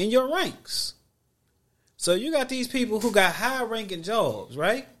 In your ranks. So you got these people who got high-ranking jobs,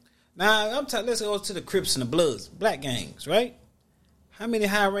 right? Now, let's go to the Crips and the Bloods, black gangs, right? How many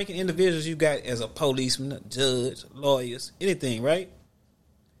high-ranking individuals you got as a policeman, a judge, lawyers, anything, right?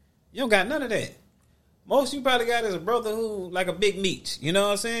 You don't got none of that. Most you probably got is a brother who, like a Big Meech, you know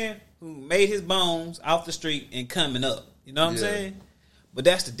what I'm saying? Who made his bones off the street and coming up. You know what I'm saying? But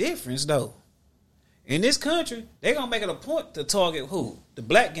that's the difference, though. In this country, they going to make it a point to target who? The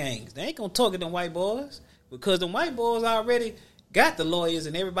black gangs. They ain't going to target them white boys because the white boys already got the lawyers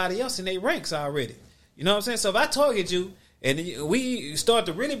and everybody else in their ranks already. You know what I'm saying? So if I target you and we start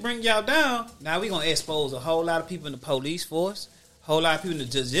to really bring y'all down, now we going to expose a whole lot of people in the police force, a whole lot of people in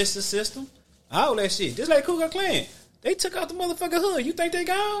the justice system, all that shit. Just like Ku Klux Klan. They took out the motherfucking hood. You think they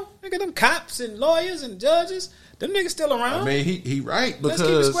gone? Look at them cops and lawyers and judges. Them niggas still around. I mean, he right because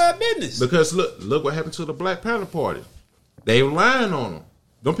let's keep it square business. Because look what happened to the Black Panther Party. They were lying on them.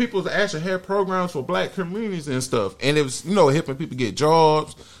 Them people actually had programs for black communities and stuff, and it was helping people get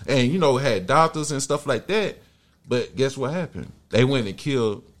jobs and had doctors and stuff like that. But guess what happened? They went and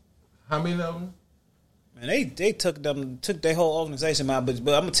killed how many of them? Man, they took their whole organization out. But I'm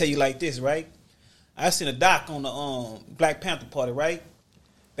gonna tell you like this, right? I seen a doc on the Black Panther Party, right?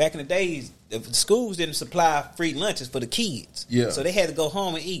 Back in the days, the schools didn't supply free lunches for the kids. Yeah. So they had to go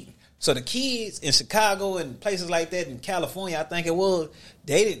home and eat. So the kids in Chicago and places like that in California, I think it was,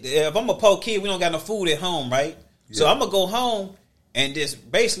 if I'm a poor kid, we don't got no food at home, right? Yeah. So I'm going to go home and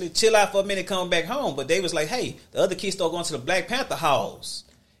just basically chill out for a minute, come back home. But they was like, hey, the other kids start going to the Black Panther halls.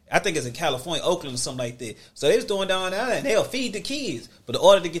 I think it's in California, Oakland or something like that. So they was doing down there and they'll feed the kids. But in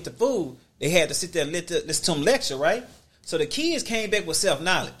order to get the food, they had to sit there and listen to them lecture, right? So the kids came back with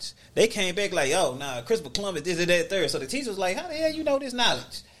self-knowledge. They came back like, oh, nah, Christopher Columbus, this and that, third. So the teacher was like, how the hell you know this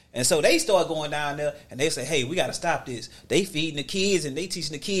knowledge? And so they started going down there and they say, hey, we got to stop this. They feeding the kids and they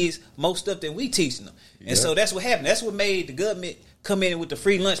teaching the kids more stuff than we teaching them. And so that's what happened. That's what made the government come in with the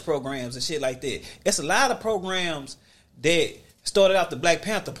free lunch programs and shit like that. It's a lot of programs that started out the Black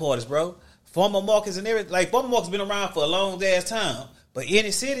Panther parties, bro. Former markets and everything. Like, former markets been around for a long ass time. But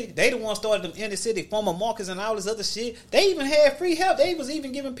inner city, they the ones started them inner city former markets and all this other shit. They even had free help. They was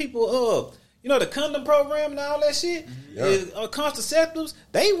even giving people You know, the condom program and all that shit, contraceptives,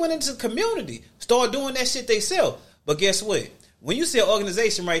 they went into the community, started doing that shit themselves. But guess what? When you see an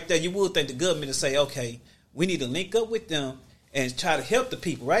organization right there, you would think the government would say, okay, we need to link up with them and try to help the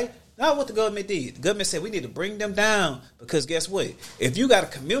people, right? Not what the government did. The government said we need to bring them down because guess what? If you got a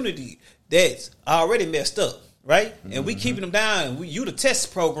community that's already messed up, right? And we keeping them down, and you the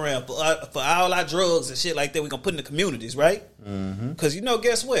test program for all our drugs and shit like that, we're going to put in the communities, right? Because, you know,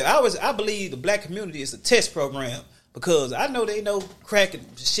 guess what? I believe the black community is a test program because I know they know crack and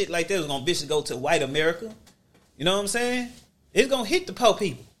shit like that is going to go to white America. You know what I'm saying? It's going to hit the poor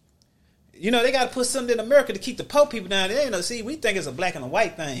people. You know, they got to put something in America to keep the poor people down. They ain't no, see, we think it's a black and a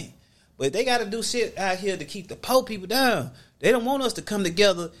white thing. But they got to do shit out here to keep the poor people down. They don't want us to come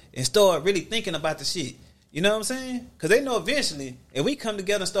together and start really thinking about the shit. You know what I'm saying? Because they know eventually, if we come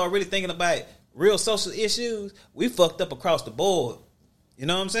together and start really thinking about real social issues, we fucked up across the board. You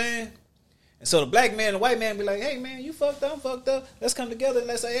know what I'm saying? And so the black man and the white man be like, hey, man, you fucked up, I'm fucked up. Let's come together and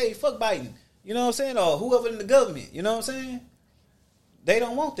let's say, hey, fuck Biden. You know what I'm saying? Or whoever in the government. You know what I'm saying? They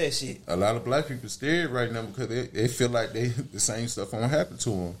don't want that shit. A lot of black people scared right now because they feel like the same stuff won't happen to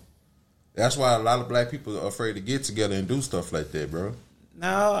them. That's why a lot of black people are afraid to get together and do stuff like that, bro.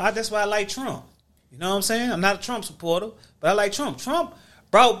 No, that's why I like Trump. You know what I'm saying? I'm not a Trump supporter, but I like Trump. Trump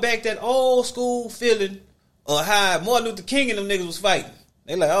brought back that old school feeling of how Martin Luther King and them niggas was fighting.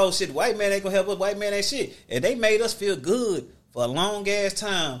 They like, oh shit, white man ain't gonna help us, white man ain't shit. And they made us feel good for a long ass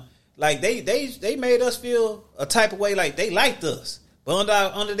time. Like they made us feel a type of way like they liked us. But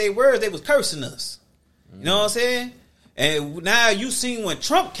under their words, they was cursing us. You know what I'm saying? And now you seen when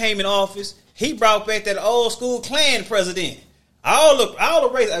Trump came in office, he brought back that old school Klan president. All the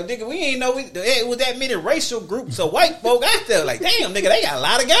race, nigga, we ain't know it was that many racial groups of white folk out there. Like, damn, nigga, they got a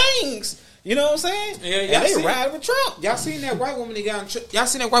lot of gangs. You know what I'm saying? Yeah, and they ride with Trump. Y'all seen that white woman that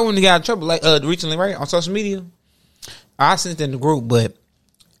got in trouble like recently, right, on social media? I sent it in the group, but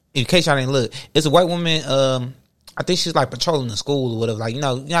in case y'all didn't look, it's a white woman. I think she's like patrolling the school or whatever. Like, you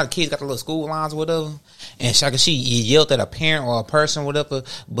know how the kids got the little school lines or whatever, and she yelled at a parent or a person or whatever.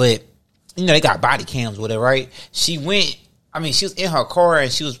 But you know they got body cams or whatever, right? She went. I mean, she was in her car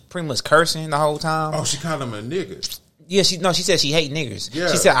and she was pretty much cursing the whole time. Oh, she called him a nigga. Yeah, she said she hate niggers. Yeah.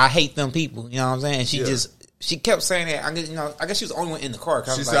 She said I hate them people. You know what I'm saying? She kept saying that. I guess she was the only one in the car.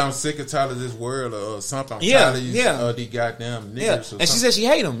 She said, I'm sick and tired of this world or something. I'm tired of these goddamn niggers. And she said she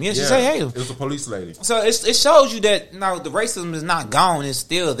hate them. Yeah, she said hate them. It was a police lady. So it shows you that the racism is not gone. It's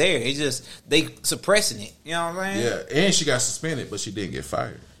still there. It's just they suppressing it. You know what I'm saying? Yeah, and she got suspended, but she didn't get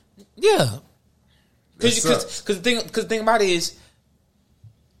fired. Yeah. Because the thing about it is,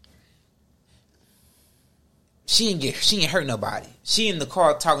 she ain't hurt nobody. She in the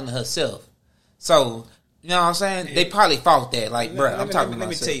car talking to herself. So you know what I'm saying? They probably thought that. Like, bro, I'm talking to myself. Let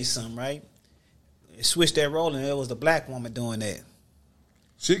me tell you something, right? Switch that role, and it was the black woman doing that.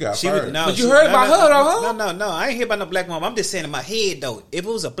 She got fired. But you heard about her though, huh? No. I ain't hear about no black woman. I'm just saying in my head though. If it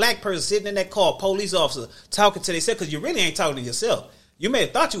was a black person sitting in that car, police officer talking to themselves, because you really ain't talking to yourself. You may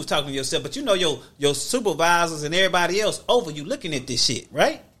have thought you was talking to yourself, but you know your supervisors and everybody else over you looking at this shit,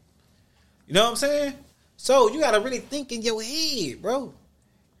 right? You know what I'm saying? So you got to really think in your head, bro.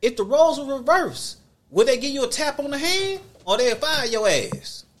 If the roles were reversed, would they give you a tap on the hand or they'll fire your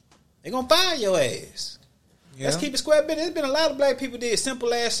ass? They gonna fire your ass. Yeah. Let's keep it square. There's been a lot of black people did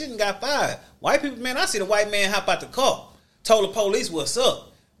simple ass shit and got fired. White people, man, I see the white man hop out the car, told the police what's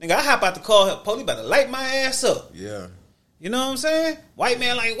up. Nigga, I hop out the car, police about to light my ass up. Yeah. You know what I'm saying? White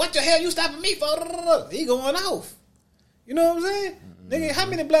man like, what the hell you stopping me for? He going off. You know what I'm saying? Nigga, how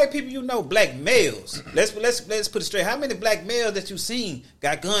many black people you know, black males? Let's put it straight. How many black males that you seen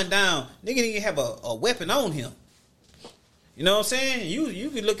got gunned down? Nigga didn't have a weapon on him. You know what I'm saying?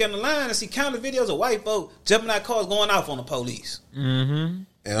 You can look on the line and see countless videos of white folk jumping out cars going off on the police. Mm-hmm.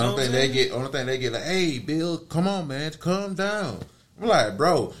 And only thing they get like, hey, Bill, come on, man, calm down. I'm like,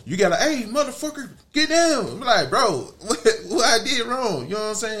 bro, you gotta, hey, motherfucker, get down. I'm like, bro, what I did wrong? You know what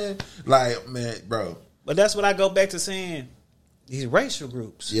I'm saying? Like, man, bro. But that's what I go back to saying. These racial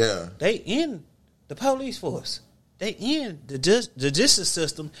groups, they in the police force. They in the justice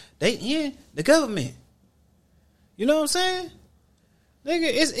system. They in the government. You know what I'm saying? Nigga,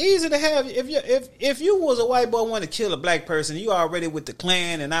 it's easy to have if you was a white boy want to kill a black person, you already with the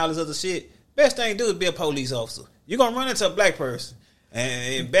Klan and all this other shit. Best thing to do is be a police officer. You're gonna run into a black person.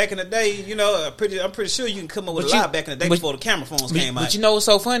 And back in the day, you know, I'm pretty sure you can come up with a lot back in the day before the camera phones came out. But you know what's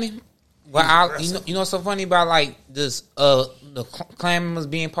so funny? Well, you know what's so funny about like this the Klan members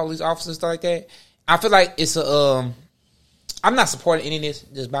being police officers and stuff like that? I feel like it's a I'm not supporting any of this,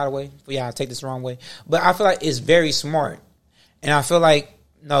 just by the way, for y'all to take this the wrong way. But I feel like it's very smart. And I feel like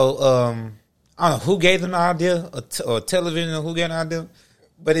I don't know who gave them the idea or television or who gave them the idea,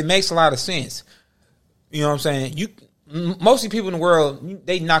 but it makes a lot of sense. You know what I'm saying? Most of the people in the world,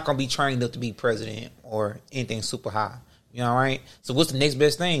 they not going to be trained up to be president or anything super high. You know, right? So what's the next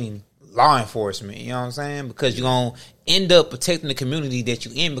best thing? Law enforcement. You know what I'm saying? Because you're going to end up protecting the community that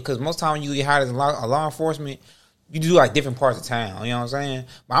you in, because most time when you get hired as a law enforcement, you do like different parts of town. You know what I'm saying?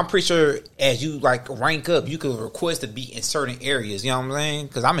 But I'm pretty sure as you like rank up, you could request to be in certain areas. You know what I'm saying?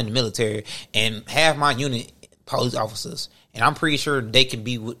 Because I'm in the military and half my unit police officers, and I'm pretty sure they can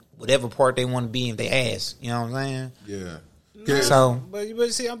be whatever part they want to be if they ask. You know what I'm saying? Yeah. So,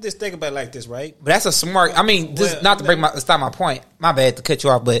 but see, I'm just thinking about it like this, right? But that's a smart. I mean, not to stop my point. My bad to cut you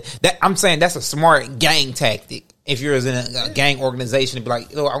off, but I'm saying that's a smart gang tactic. If you're in a gang organization, to be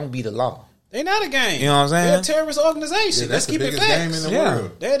like, I'm gonna be the law. They not a gang. You know what I'm saying? They're a terrorist organization. Yeah, Let's keep it facts. Game in the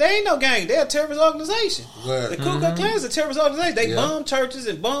world. They ain't no gang. They're a terrorist organization. Well, The Ku Klux Klan is a terrorist organization. They bomb churches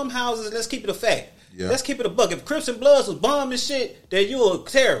and bomb houses. Let's keep it a fact. Yeah. Let's keep it a buck. If Crips and Bloods was bombing shit, then you're a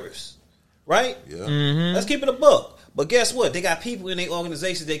terrorist, right? Yeah. Let's keep it a buck. But guess what? They got people in their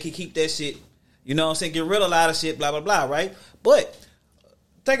organizations that can keep that shit. You know what I'm saying? Get rid of a lot of shit. Blah blah blah. Right? But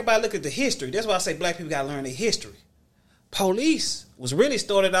think about it, look at the history. That's why I say black people got to learn their history. Police was really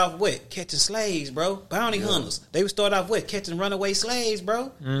started off with catching slaves, bro. Bounty hunters. They would start off with catching runaway slaves,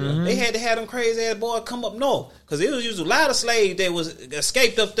 bro. They had to have them crazy ass boys come up north because it was usually a lot of slaves that was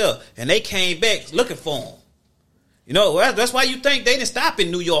escaped up there, and they came back looking for them. You know, that's why you think they didn't stop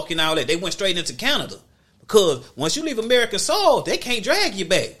in New York and all that. They went straight into Canada because once you leave American soil, they can't drag you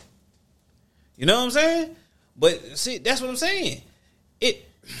back. You know what I'm saying? But see, that's what I'm saying.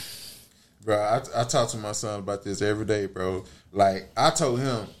 Bro, I talk to my son about this every day, bro. Like, I told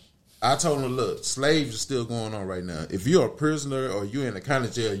him, look, slaves are still going on right now. If you're a prisoner or you're in the county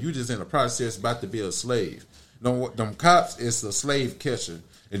jail, you just in the process about to be a slave. Them cops is the slave catcher.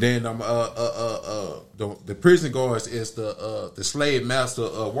 And then the prison guards is the slave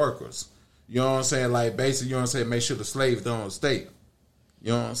master workers. You know what I'm saying? Like, basically, you know what I'm saying? Make sure the slaves don't escape.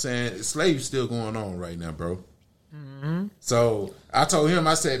 You know what I'm saying? Slavery still going on right now, bro. Mm-hmm. So I told him,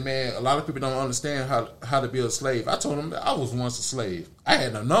 I said, man, a lot of people don't understand how to be a slave. I told him that I was once a slave. I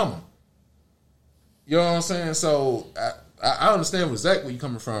had no number. You know what I'm saying? So I understand exactly where you're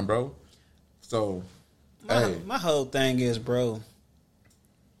coming from, bro. So my whole thing is, bro,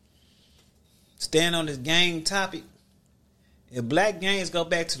 staying on this gang topic, if black gangs go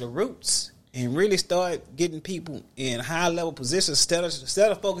back to the roots and really start getting people in high level positions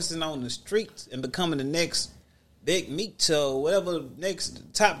instead of focusing on the streets and becoming the next big meat show, whatever the next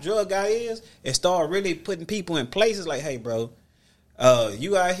top drug guy is, and start really putting people in places like, hey, bro,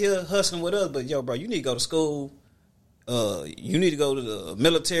 you out here hustling with us, but yo, bro, you need to go to school. You need to go to the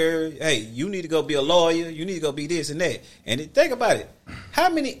military. Hey, you need to go be a lawyer. You need to go be this and that. And think about it. How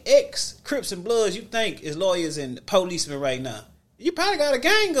many ex-Crips and Bloods you think is lawyers and policemen right now? You probably got a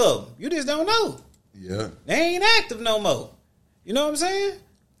gang of them. You just don't know. Yeah. They ain't active no more. You know what I'm saying?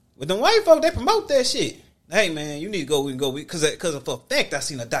 But them white folk, they promote that shit. Hey, man, you need to go and go. Because of a fact, I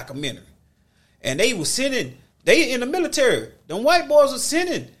seen a documentary. And they was sending, they in the military. Them white boys was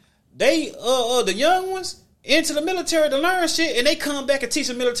sending, the young ones, into the military to learn shit, and they come back and teach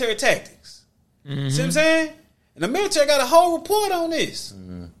them military tactics. Mm-hmm. See what I'm saying? And the military got a whole report on this.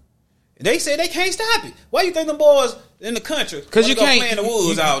 Mm-hmm. They say they can't stop it. Why you think them boys in the country? Because you can't play in the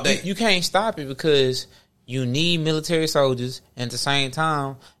woods all day. You can't stop it because you need military soldiers, and at the same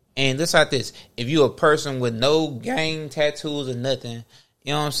time, and let's like this: if you're a person with no gang tattoos or nothing,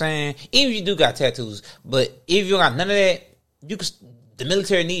 you know what I'm saying? Even if you do got tattoos, but if you got none of that, you can. The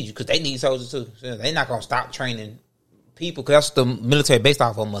military needs you because they need soldiers too. So they're not gonna stop training people because that's the military based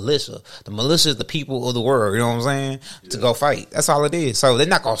off of militia. The militia is the people of the world. You know what I'm saying? Yeah. To go fight. That's all it is. So they're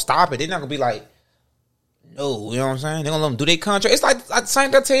not gonna stop it. They're not gonna be like, no. You know what I'm saying? They're gonna let them do their contract. It's like the same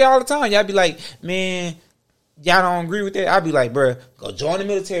thing I tell you all the time. Y'all be like, man, y'all don't agree with that. I'll be like, bro, go join the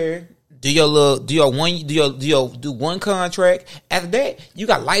military. Do one contract. After that, you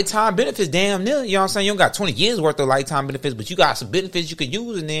got lifetime benefits damn near. You know what I'm saying? You don't got 20 years worth of lifetime benefits, but you got some benefits you could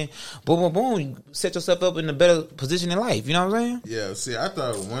use, and then boom, boom, boom, you set yourself up in a better position in life. You know what I'm saying? Yeah, see, I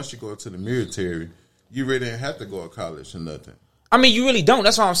thought once you go to the military, you really didn't have to go to college or nothing. I mean, you really don't.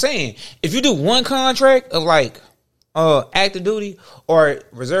 That's what I'm saying. If you do one contract of like active duty or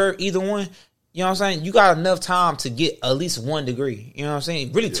reserve, either one, you know what I'm saying? You got enough time to get at least 1 degree. You know what I'm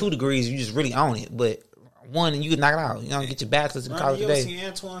saying? Really 2 degrees, you just really own it. But 1, and you can knock it out. You know, get your bachelor's in college today. You ever seen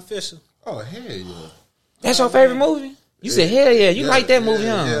Antoine Fisher? Oh, hell yeah. That's your favorite movie? You said, hell yeah. You like that movie,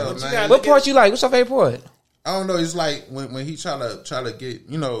 huh? Yeah, what part you like? What's your favorite part? I don't know. It's like when he try to get,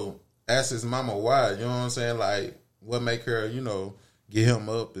 ask his mama why. You know what I'm saying? Like, what make her, get him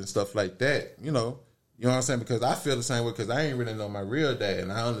up and stuff like that. You know what I'm saying? Because I feel the same way because I ain't really know my real dad,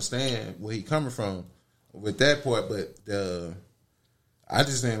 and I understand where he coming from with that part, but I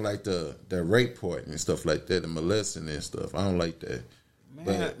just didn't like the rape part and stuff like that, the molesting and stuff. I don't like that.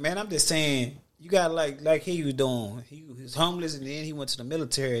 Man, I'm just saying, you got like he was doing. He was homeless, and then he went to the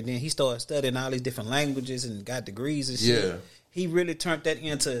military, and then he started studying all these different languages and got degrees and shit. Yeah. He really turned that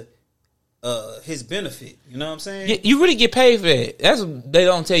into his benefit. You know what I'm saying? Yeah, you really get paid for that. That's what they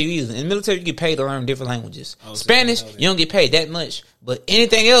don't tell you either. In the military, you get paid to learn different languages. Spanish, you don't get paid that much. But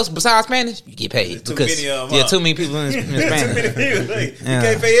anything else besides Spanish, you get paid. Too many people in Spanish. Too many people. You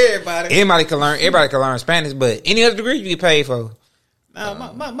can't pay everybody. Everybody can learn Spanish, but any other degree you get paid for. Now,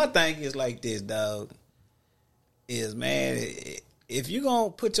 my thing is like this, dog. Is, man, if you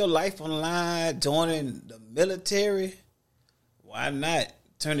gonna put your life on the line joining the military, why not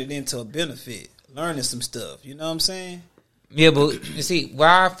turn it into a benefit? Learning some stuff. You know what I'm saying? Yeah, but you see, what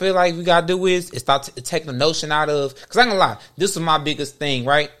I feel like we gotta do is start taking the notion out of, because I ain't gonna lie, this is my biggest thing,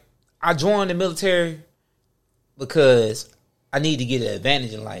 right? I joined the military because I need to get an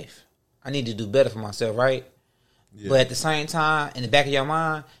advantage in life. I need to do better for myself, right? Yeah. But at the same time, in the back of your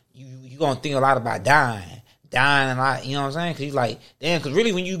mind, you gonna think a lot about dying a lot. You know what I'm saying? Because you like, damn. Because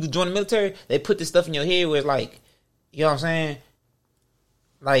really, when you join the military, they put this stuff in your head where it's like, you know what I'm saying?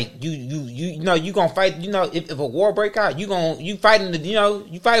 Like you know you gonna fight. You know, if a war break out, you fighting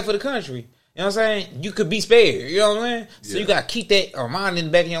you fight for the country. You know what I'm saying? You could be spared. You know what I'm saying? So you gotta keep that mind in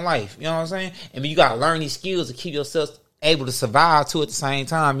the back of your life. You know what I'm saying? And you gotta learn these skills to keep yourself able to survive too at the same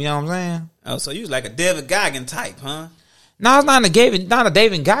time. You know what I'm saying? Oh, so you was like a David Goggins type, huh? No, it's not a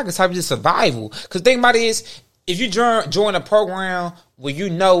David Goggins type. It's just survival. Because think about it is, if you join a program where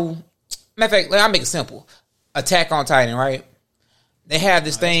matter of fact, I'll make it simple. Attack on Titan, right? They have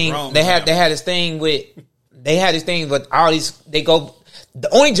this thing. They had this thing with all these. They go. The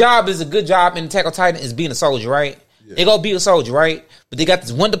only job is a good job in Attack on Titan is being a soldier, right? Yeah. They go be a soldier, right? But they got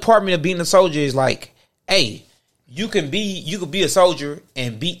this one department of being a soldier is like, hey, you could be a soldier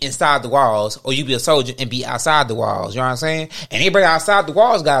and be inside the walls, or you be a soldier and be outside the walls. You know what I'm saying? And everybody outside the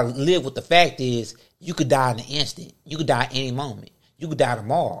walls gotta live with the fact is you could die in an instant. You could die any moment. You could die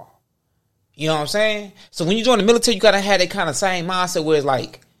tomorrow. You know what I'm saying? So when you join the military, you gotta have that kind of same mindset where it's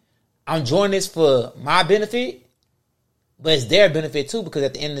like, I'm joining this for my benefit, but it's their benefit too, because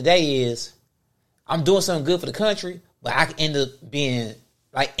at the end of the day is I'm doing something good for the country, but I can end up being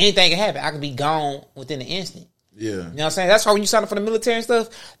like anything can happen. I can be gone within an instant. Yeah, you know what I'm saying? That's why when you sign up for the military and stuff,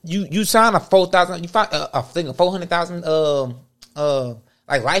 you sign a 4,000, you find I think a 400,000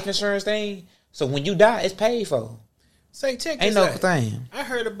 like life insurance thing. So when you die, it's paid for. Say, check ain't this no out. thing. I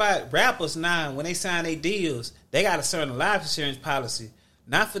heard about rappers now when they sign their deals, they got a certain life insurance policy,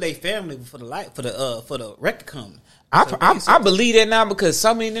 not for their family, but for the record company. I believe that now because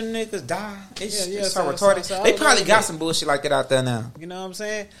so many of them niggas die. It's so retarded. So they probably got some bullshit like that out there now. You know what I'm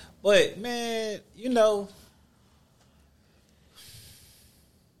saying? But man, I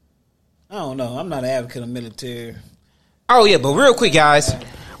don't know. I'm not an advocate of military. Oh yeah, but real quick, guys.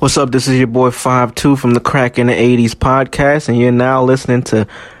 What's up? This is your boy 5'2" from the Crack in the 80s podcast, and you're now listening to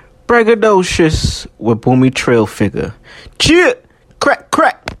Braggadocious with Boomy Trail Figure. Cheer! Crack!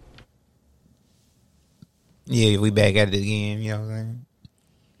 Yeah, we back at it again, you know what I'm saying?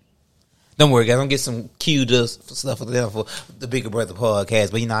 Don't worry, guys. I'm going to get some queued up stuff for the Bigger Brother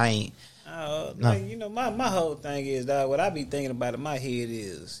podcast, but I ain't. My whole thing is, dog, what I be thinking about in my head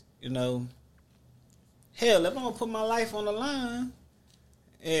is, hell, if I'm going to put my life on the line,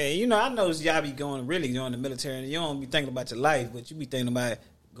 yeah, I know y'all be really going to the military, and you don't be thinking about your life, but you be thinking about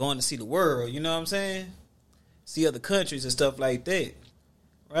going to see the world, you know what I'm saying? See other countries and stuff like that,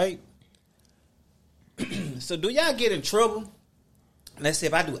 right? So do y'all get in trouble? Let's say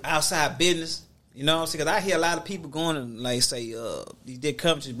if I do outside business, you know what I'm saying? Because I hear a lot of people going to, like, say, these big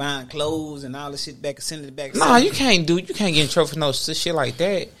companies buying clothes and all this shit back and sending it back. Nah, you can't get in trouble for no shit like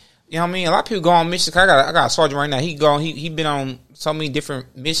that. You know what I mean? A lot of people go on missions. I got a sergeant right now. He been on so many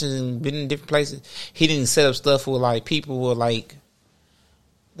different missions and been in different places. He didn't set up stuff with like people with like,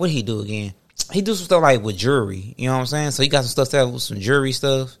 what did he do again? He do some stuff like with jewelry. You know what I'm saying? So he got some stuff set up with some jewelry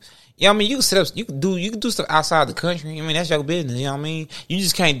stuff. Yeah, I mean, you can set up, you can do stuff outside the country. I mean, that's your business. You know what I mean? You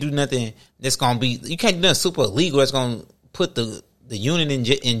just can't do nothing that's gonna be. You can't do nothing super illegal that's gonna put the unit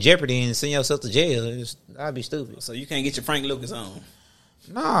in jeopardy and send yourself to jail. That'd be stupid. So you can't get your Frank Lucas on.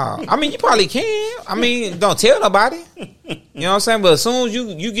 Nah, I mean, you probably can. I mean, don't tell nobody. You know what I'm saying? But as soon as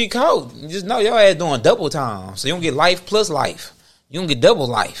you get caught, you just know your ass doing double time. So you don't get life plus life. You don't get double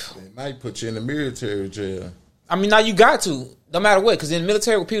life. They might put you in the military jail. I mean, now you got to, no matter what. Because in the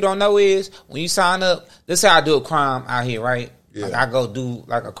military, what people don't know is, when you sign up, let's say I do a crime out here, right? Yeah. Like I go do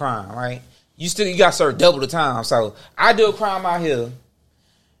like a crime, right? You got to serve double the time. So I do a crime out here,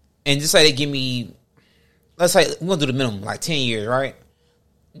 and just say they give me, let's say we're gonna do the minimum, like 10 years, right?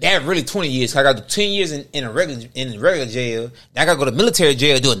 That really 20 years. I got to do 10 years in a regular jail. Then I got to go to military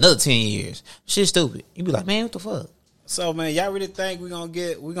jail and do another 10 years. Shit stupid. You be like, man, what the fuck? So man, y'all really think we gonna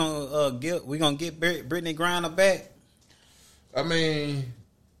get Brittany Griner back? I mean,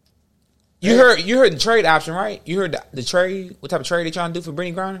 You heard the trade option, right? You heard the trade. What type of trade they trying to do for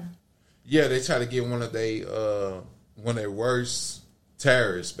Brittany Griner? yeah, they try to get one of their worst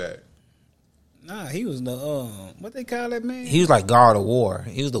terrorists back. Nah, he was the what they call that man? He was like God of War.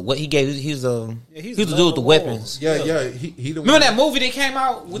 He was the what he gave. He was the he's he was the the dude Lord with the of weapons. War. Yeah. He the Remember one that movie that came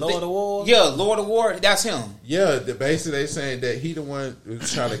out with Lord of War? Yeah, Lord of War. That's him. Yeah, basically they saying that he the one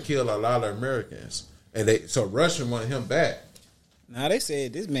who's trying to kill a lot of Americans, and so Russia wanted him back. Now they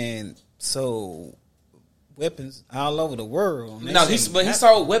said this man sold weapons all over the world. No, he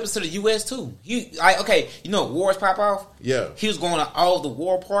sold weapons to the U.S. too. Wars pop off. Yeah. He was going to all the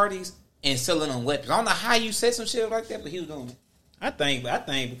war parties and selling them weapons. I don't know how you said some shit like that, but he was doing it. I think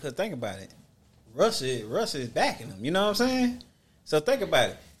because think about it, Russia is backing him. You know what I'm saying? So think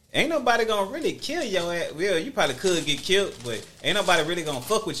about it. Ain't nobody gonna really kill your ass. Well, you probably could get killed, but ain't nobody really gonna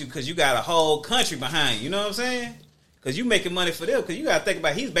fuck with you because you got a whole country behind you. You know what I'm saying? Because you making money for them. Because you gotta think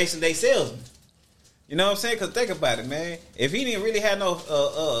about he's basically their salesman. You know what I'm saying? Because think about it, man. If he didn't really have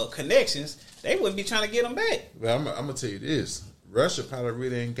no connections, they wouldn't be trying to get him back. Well, I'm gonna tell you this: Russia probably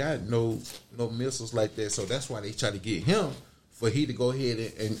really ain't got no missiles like that, so that's why they try to get him for he to go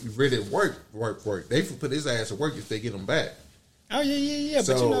ahead and really work. They put his ass to work if they get him back. Oh yeah.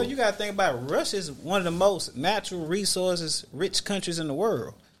 So, but you got to think about it. Russia's one of the most natural resources rich countries in the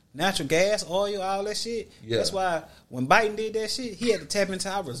world. Natural gas, oil, all that shit. Yeah. That's why when Biden did that shit, he had to tap into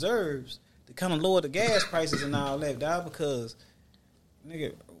our reserves to kind of lower the gas prices and all that, dog. Because,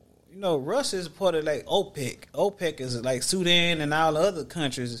 nigga, Russia is part of like OPEC. OPEC is like Sudan and all the other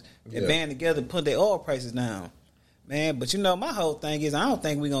countries that band together and put their oil prices down. Man, but my whole thing is I don't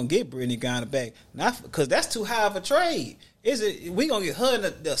think we're going to get Brittany Griner back. Not because that's too high of a trade. We going to get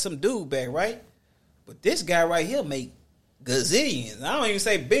her and some dude back, right? But this guy right here make gazillions. I don't even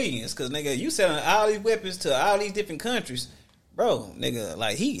say billions because, nigga, you selling all these weapons to all these different countries. Bro, nigga,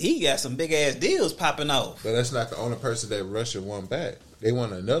 like he got some big-ass deals popping off. But that's not the only person that Russia want back. They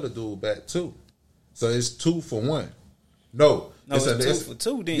want another dude back, too. So it's 2 for 1. No, it's 2 for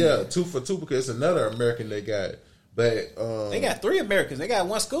 2 then. Yeah, 2 for 2 because it's another American they got. But they got 3 Americans. They got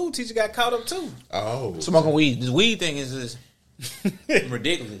one school teacher got caught up too. Oh, Smoking weed. This weed thing is just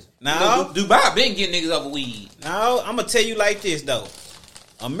ridiculous. No, Dubai been getting niggas off of weed. No, I'm gonna tell you like this though.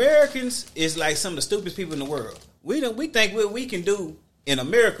 Americans is like some of the stupidest people in the world. We think what we can do in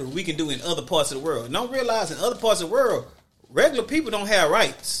America, we can do in other parts of the world. Don't realize in other parts of the world, regular people don't have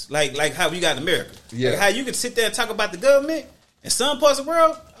rights like how we got in America. Yeah. Like how you can sit there and talk about the government. In some parts of the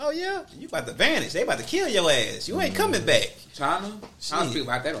world, oh yeah, you about to vanish. They about to kill your ass. You ain't coming back. China? I speak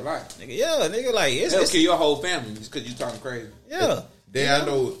about that a lot. Nigga, like they'll kill your whole family just because you talking crazy. Yeah. I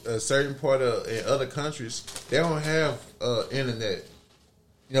know a certain part of in other countries they don't have internet.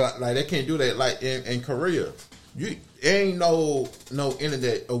 Like they can't do that. Like in Korea, ain't no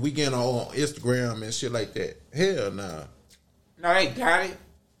internet. Or we getting on Instagram and shit like that. Hell nah. No, they got it.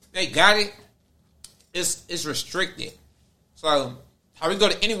 They got it. It's restricted. So how we go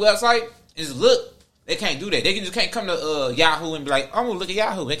to any website and just look, they can't do that. They just can't come to Yahoo and be like, I'm gonna look at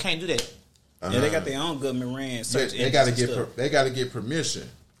Yahoo. They can't do that. Yeah, they got their own government ran search. They got to get they got to get permission.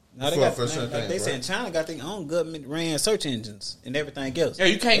 No, they said China got their own government ran search engines and everything else. Yeah,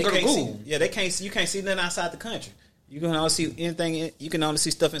 you can't go to Google. You can't see nothing outside the country. You can only see anything. You can only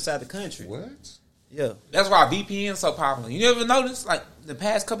see stuff inside the country. What? Yeah, that's why VPN's so popular. You never noticed, like the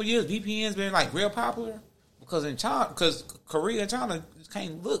past couple of years, VPN's been like real popular because in China, because Korea and China just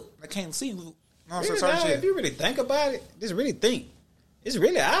can't look, they can't see. If you really think about it, just really think. It's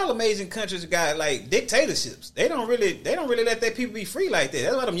really all amazing countries got like dictatorships. They don't really let their people be free like that.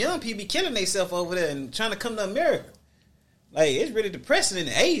 That's why them young people be killing themselves over there and trying to come to America. Like it's really depressing in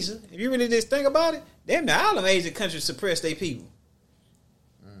Asia. If you really just think about it, damn, all them Asian countries suppress their people.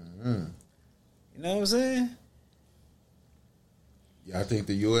 Mm-hmm. You know what I'm saying? Y'all think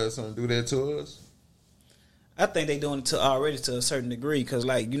the U.S. gonna do that to us? I think they doing it already to a certain degree. Cause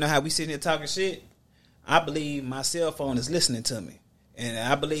like you know how we sitting here talking shit. I believe my cell phone is listening to me. And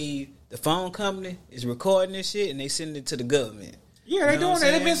I believe the phone company is recording this shit and they sending it to the government. Yeah, they doing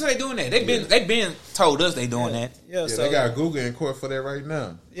that. They doing that. They been told us they doing that. Yeah, so they got Google in court for that right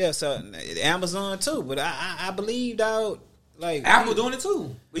now. Yeah, so Amazon too. But I believe out like Apple doing it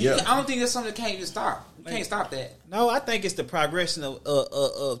too. But yeah. I don't think that's something that can't even stop. You can't stop that. No, I think it's the progression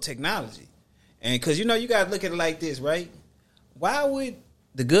of technology. And because, you got to look at it like this, right? Why would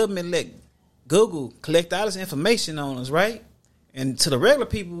the government let Google collect all this information on us, right? And to the regular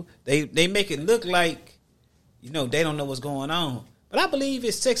people, they make it look like, they don't know what's going on. But I believe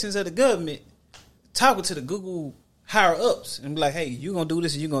it's sections of the government talking to the Google higher-ups and be like, hey, you're going to do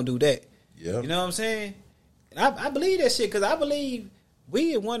this and you're going to do that. Yep. You know what I'm saying? And I believe that shit because I believe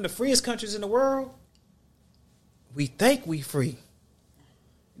we are one of the freest countries in the world. We think we free.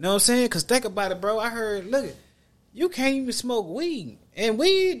 You know what I'm saying? Because think about it, bro. I heard, look, you can't even smoke weed. And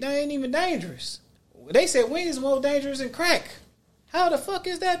weed, they ain't even dangerous. They said weed is more dangerous than crack. How the fuck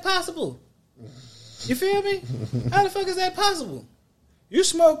is that possible? You feel me? How the fuck is that possible? You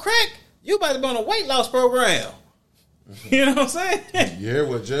smoke crack, you about to be on a weight loss program. You know what I'm saying? You hear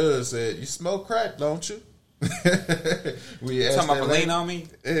what Judge said? You smoke crack, don't you? We asked Talking about lean on me?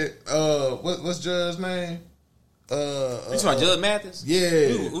 What's Judge's name? You talking about Judge Mathis? Yeah.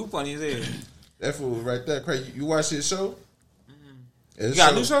 Who funny as hell? That fool right there, crazy. You watch his show? You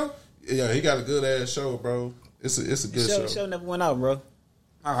got a new show? Yeah, he got a good ass show, bro. It's a good show. The show never went out, bro.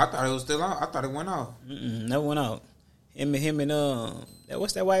 Oh, I thought it was still on. I thought it went off. Never went out. Him and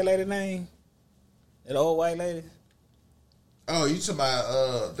what's that white lady name? That old white lady? Oh, you talking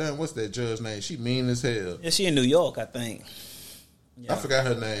about damn? What's that Judge's name? She mean as hell. Yeah, she in New York, I think. Yeah. I forgot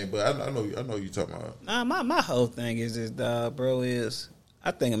her name, but I know you talking about. Nah, my whole thing is this, bro. Is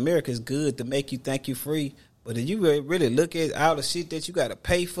I think America's good to make you think you free, but if you really look at all the shit that you got to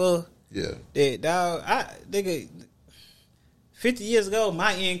pay for, yeah, that dog, nigga, 50 years ago,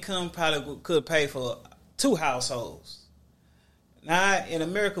 my income probably could pay for 2 households. Now in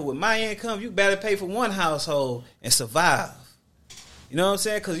America, with my income, you better pay for 1 household and survive. You know what I'm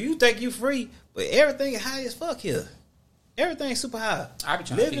saying? Because you think you free, but everything is high as fuck here. Everything's super high. I be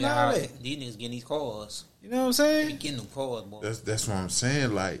trying to figure out these niggas getting these cars. You know what I'm saying? They be getting them cars, boy. That's what I'm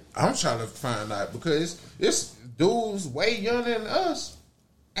saying. Like, I'm trying to find out because it's dudes way younger than us.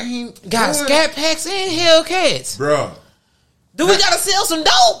 Ain't got scat packs and Hellcats, bro. Do we gotta sell some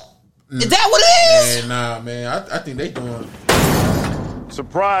dope? Is that what it is? Man, nah, man. I think they doing.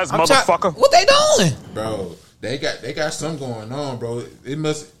 Surprise, motherfucker! What they doing, bro? They got something going on, bro.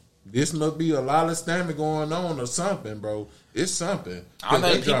 This must be a lot of stamina going on or something, bro. It's something. I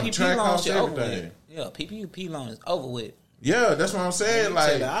know the PPP PPP loan shit over everything. with. Yeah, PPP loan is over with. Yeah, that's what I'm saying.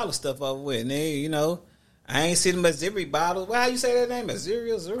 Like all the stuff over with, and then, I ain't seen them Azuri bottles. Well, how you say that name?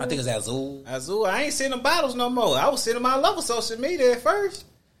 Azuri? I think it's Azul. Azul. I ain't seen them bottles no more. I was seeing them all over social media at first.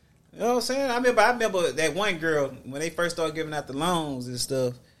 You know what I'm saying? I remember that one girl when they first started giving out the loans and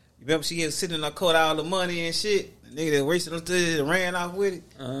stuff. You remember she was sitting in her court all the money and shit. Nigga that reached into it and ran off with it.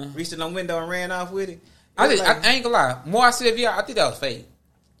 Reached in the window and ran off with it. I ain't gonna lie. More I see the video, I think that was fake.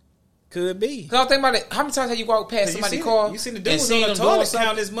 Could be. Cause I think about it. How many times have you walked past somebody's car? You seen the dude was on the toilet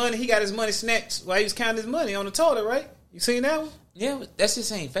counting his money. He got his money snatched while he was counting his money on the toilet, right? You seen that one? Yeah, that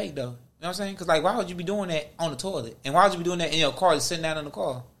shit ain't fake though. You know what I'm saying? Cause like, why would you be doing that on the toilet? And why would you be doing that in your car, just sitting down in the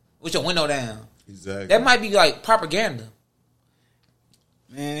car with your window down? Exactly. That might be like propaganda.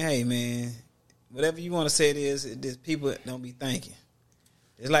 Man, hey man, whatever you want to say it is people don't be thinking.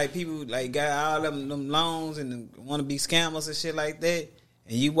 It's like people like got all them loans and want to be scammers and shit like that.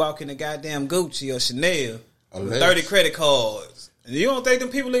 And you walk in the goddamn Gucci or Chanel with 30 credit cards. And you don't think them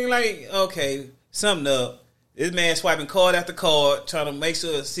people looking like, okay, something up. This man swiping card after card, trying to make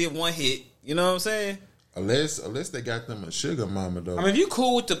sure to see if one hit. You know what I'm saying? Unless they got them a sugar mama, though. I mean, if you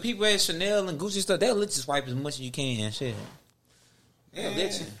cool with the people at Chanel and Gucci stuff, they'll let you swipe as much as you can. Shit. They'll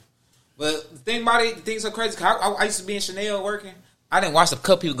let you. But the thing about it, the thing's so crazy. I used to be in Chanel working. I didn't watch a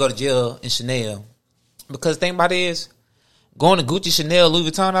couple people go to jail in Chanel. Because the thing about it is, going to Gucci, Chanel,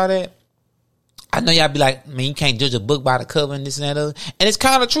 Louis Vuitton, all that, I know y'all be like, man, you can't judge a book by the cover and this and that other. And it's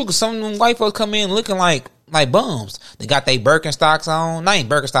kind of true because some of them white folks come in looking like bums. They got their Birkenstocks on. Not even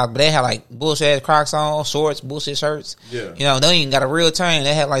Birkenstocks, but they had like bullshit ass Crocs on, shorts, bullshit shirts. Yeah. You know, they ain't got a real chain.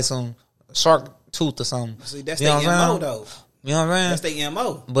 They had like some shark tooth or something. See, that's their MO though. You know what I'm saying? That's their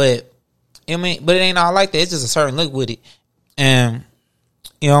MO. But it ain't all like that. It's just a certain look with it. And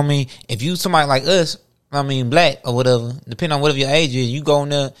you know what I mean? If you somebody like us, I mean black or whatever, depending on whatever your age is, you go in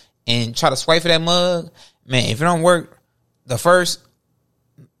there and try to swipe for that mug, man, if it don't work the first,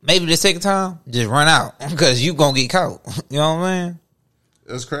 maybe the second time, just run out because you gonna get caught. You know what I'm saying?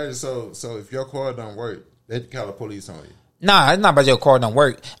 That's crazy. So if your card don't work, they call the police on you. Nah, it's not about your card don't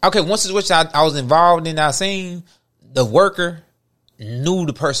work. Okay, once it's which I was involved in, I seen the worker knew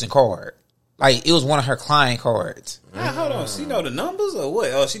the person card. Like it was one of her client cards. Hold on, she know the numbers or what?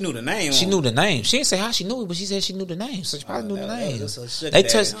 Oh, she knew the name. She knew the name. She didn't say how she knew it, but she said she knew the name. So she probably knew the name.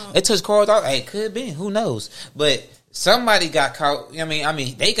 They touched cards off. Hey, it could have been. Who knows? But somebody got caught. I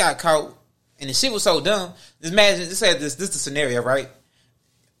mean, they got caught, and the shit was so dumb. Just imagine this is the scenario, right?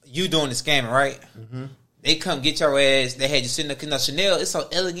 You doing the scamming, right? Mm-hmm. They come get your ass. They had you sitting there. Now Chanel, it's so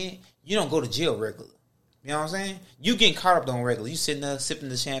elegant. You don't go to jail regular. You know what I'm saying? You getting caught up on regular. You sitting there sipping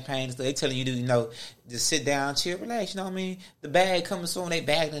the champagne and stuff. They telling you to, just sit down, chill, relax. You know what I mean? The bag coming soon. They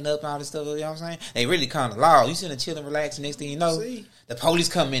bagging it up and all this stuff. You know what I'm saying? They really kind of law. You sitting there chilling, relaxing. Next thing you know, the police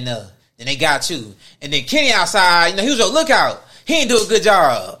come in there. Then they got you. And then Kenny outside, he was your lookout. He didn't do a good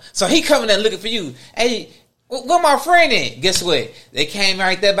job. So he coming there looking for you. Hey, where my friend in? Guess what? They came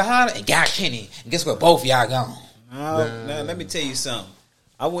right there behind him and got Kenny. And guess what? Both of y'all gone. Now, let me tell you something.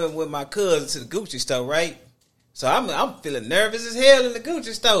 I went with my cousin to the Gucci store, right? So I'm feeling nervous as hell in the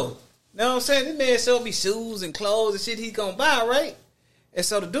Gucci store. You know what I'm saying? This man showed me shoes and clothes and shit he gonna buy, right? And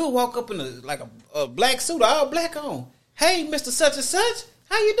so the dude walk up in a black suit, all black on. Hey, Mr. Such and Such,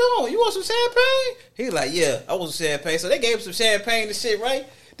 how you doing? You want some champagne? He like, yeah, I want some champagne. So they gave him some champagne and shit, right?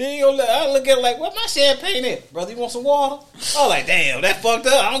 Then I look at him like, where my champagne at? Brother, you want some water? I was like, damn, that fucked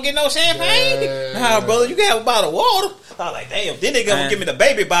up. I don't get no champagne. Yeah. Nah, brother, you can have a bottle of water. I was like, damn. Then they gonna give me the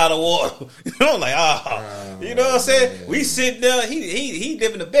baby bottle of water. I'm like, you know what I'm saying? We sitting there. He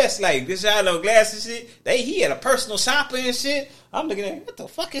living the best life. This y'all know glasses and shit. He had a personal shopper and shit. I'm looking at, what the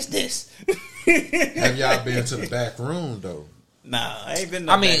fuck is this? Have y'all been to the back room though? Nah, I ain't been.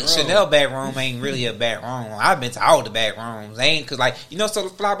 No Chanel back room ain't really a back room. I've been to all the back rooms. Ain't cause so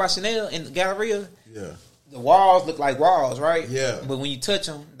Fly by Chanel in the Galleria. Yeah. The walls look like walls, right? Yeah. But when you touch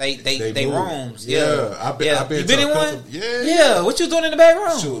them, they rooms. Yeah. I've been you been in one? Yeah. What you doing in the back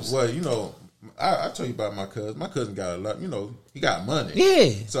room? Sure. Well, I told you about my cousin. My cousin got a lot. He got money.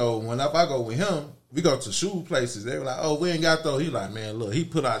 Yeah. So whenever I go with him, we go to shoe places. They were like, "Oh, we ain't got those." He like, "Man, look, he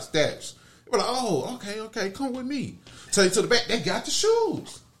put out stacks." We're like, "Oh, okay, come with me." Take it to the back. They got the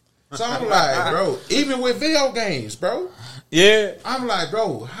shoes. So I'm like, bro, even with video games, bro. Yeah. I'm like,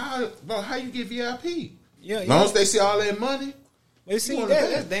 bro, how you get VIP? Yeah. As long as they see all that money. But see,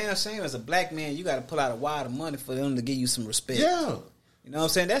 that's damn shame. As a black man, you got to pull out a wad of money for them to give you some respect. Yeah. You know what I'm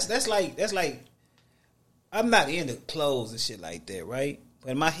saying? That's like, I'm not into clothes and shit like that, right?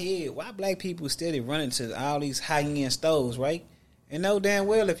 But in my head, why black people steady running to all these high-end stores, right? And know damn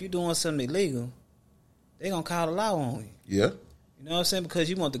well if you're doing something illegal, they gonna call the law on you. Yeah. You know what I'm saying? Because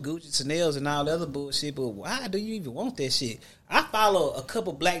you want the Gucci, Chanel's, and all the other bullshit, but why do you even want that shit? I follow a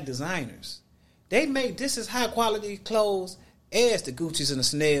couple black designers. They make just as high quality clothes as the Gucci's and the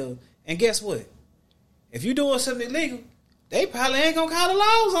Chanel. And guess what? If you doing something illegal, they probably ain't gonna call the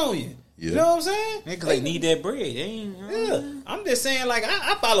laws on you. Yeah. You know what I'm saying? Because they need that bread. Yeah. I'm just saying, like,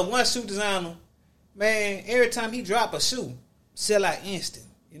 I follow one shoe designer. Man, every time he drop a shoe, sell out instant.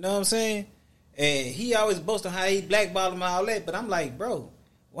 You know what I'm saying? And he always boasts on how he blackballed him and all that. But I'm like, bro,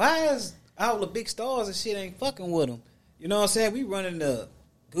 why is all the big stars and shit ain't fucking with him? You know what I'm saying? We running the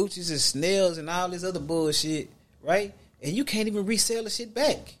Gucci's and Snells and all this other bullshit, right? And you can't even resell the shit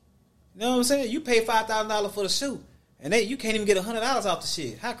back. You know what I'm saying? You pay $5,000 for the shoe, and you can't even get $100 off the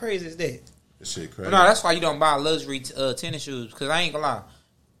shit. How crazy is that? That shit crazy. No, that's why you don't buy luxury tennis shoes. Because I ain't gonna lie,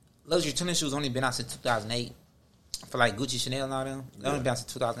 luxury tennis shoes only been out since 2008. For like Gucci, Chanel, and all them. They only been out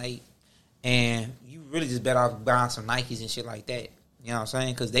since 2008. And you really just better off buying some Nikes and shit like that. You know what I'm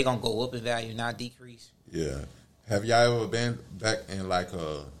saying? Because they gonna go up in value, not decrease. Yeah. Have y'all ever been back in like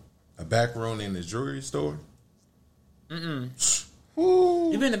a back room in the jewelry store? You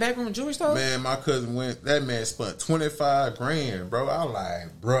been in the back room of the jewelry store? Man, my cousin went. That man spent $25,000, bro. I was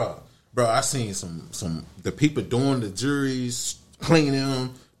like, bro, I seen some the people doing the jewelries, cleaning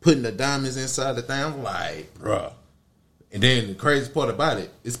them, putting the diamonds inside the thing. I'm like, bro. And then the crazy part about it,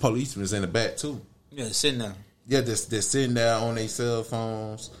 it's policemen in the back too. Yeah, sitting there. Yeah, they're sitting there on their cell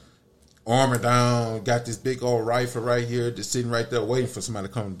phones, armor down, got this big old rifle right here, just sitting right there waiting for somebody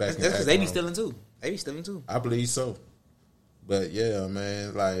to come back. That's because they be stealing too. They be stealing too. I believe so. But yeah,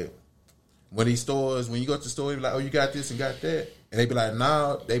 man, like when you go to the store, you be like, oh, you got this and got that, and they be like,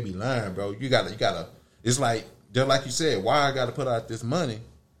 nah, they be lying, bro. You gotta. It's like just like you said, why I gotta put out this money,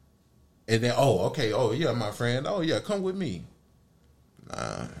 and then oh yeah, my friend, oh yeah, come with me.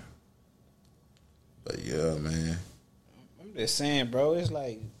 Nah, but yeah, man. I'm just saying, bro. It's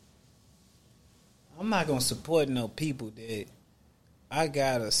like I'm not gonna support no people that I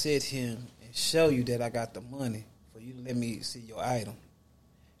gotta sit here and show you that I got the money for you to let me see your item.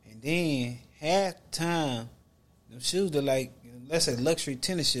 And then half the time, them shoes look like, let's say luxury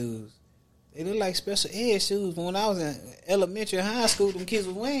tennis shoes. They look like special ed shoes when I was in elementary and high school, them kids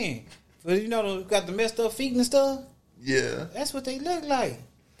was wearing. But you know, those got the messed up feet and stuff. Yeah. That's what they look like.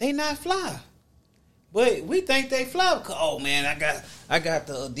 They not fly. But we think they fly because, oh man, I got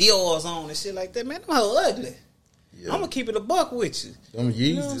the Dior's on and shit like that. Man, them hoes ugly. Yeah. I'm gonna keep it a buck with you. Them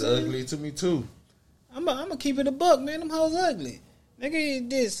You know what I'm Yeezys saying? ugly to me too. I'm gonna keep it a buck, man. Them hoes ugly. Nigga,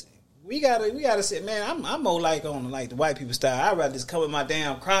 this we gotta say, man. I'm more like on like the white people style. I'd rather just come with my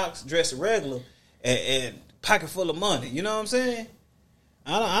damn Crocs, dress regular, and pocket full of money. You know what I'm saying?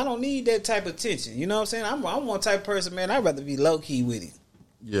 I don't need that type of attention. You know what I'm saying? I'm one type of person, man. I'd rather be low key with it.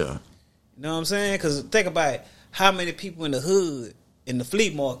 Yeah. You know what I'm saying? Because think about it. How many people in the hood, in the flea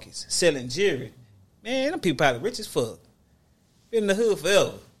markets, selling jewelry? Man, them people probably rich as fuck. Been in the hood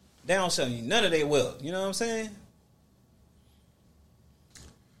forever. They don't show you none of their wealth. You know what I'm saying?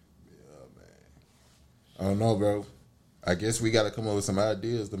 I don't know, bro. I guess we got to come up with some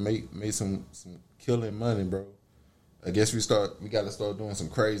ideas to make some killing money, bro. I guess we got to start doing some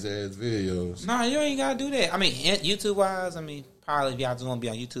crazy ass videos. Nah, you ain't gotta do that. I mean, YouTube wise, I mean, probably if y'all just want to be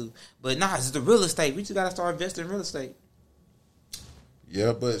on YouTube. But nah, it's the real estate. We just gotta start investing in real estate.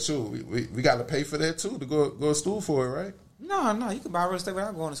 Yeah, but sure, we got to pay for that too to go to school for it, right? No, you can buy real estate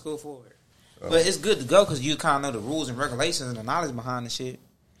without going to school for it. But it's good to go because you kind of know the rules and regulations and the knowledge behind the shit.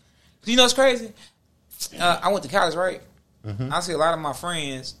 You know what's crazy? I went to college, right? Mm-hmm. I see a lot of my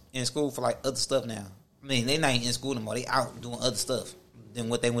friends in school for like other stuff now. I mean, they not in school anymore. They out doing other stuff than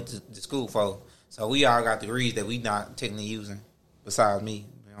what they went to school for. So we all got degrees that we not technically using, besides me.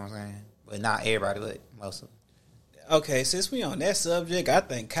 You know what I'm saying? But not everybody, but most of them. Okay, since we on that subject, I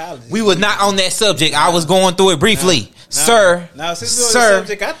think college. We was not on that subject. I was going through it briefly, sir. Now, since we're on that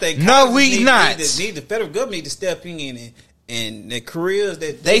subject, I think no, we need the federal government need to step in and the careers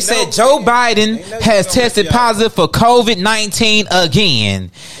that they said Joe Biden has tested positive for COVID-19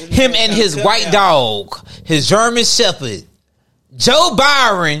 again. Him and his white dog, his German Shepherd, Joe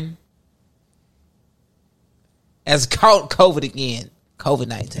Byron, has caught COVID again.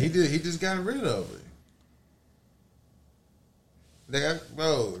 COVID-19. He just got rid of it.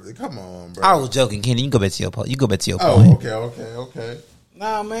 Bro, come on, bro. I was joking, Kenny. You go back to your point. Oh, okay.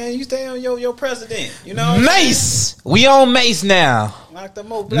 Nah, man, you stay on your president. You know, Mace. We on Mace now. Like the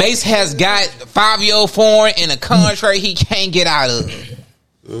more Mace has got 5-year foreign in a contract he can't get out of.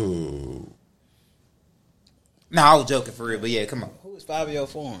 Ooh. Nah, I was joking for real, but yeah, come on. Who is 5-year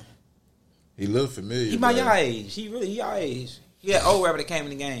foreign? He look familiar. He my y'all age. He y'all age. He had old rapper that came in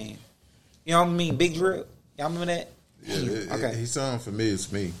the game. You know what I mean? Big Drip. Y'all remember that? Yeah, okay. He sound familiar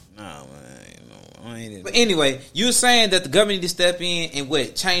to me. Nah, man. I ain't but anyway, you were saying that the government need to step in and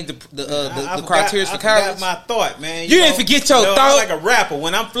what change the criteria for college. I forgot my thought, man. You didn't forget your thought. I'm like a rapper.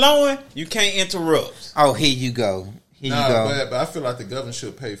 When I'm flowing, you can't interrupt. Oh, here you go. But I feel like the government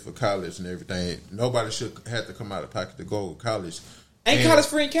should pay for college and everything. Nobody should have to come out of pocket to go to college. Ain't college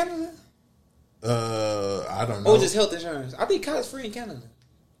free in Canada? I don't know. Or just health insurance? I think college free in Canada.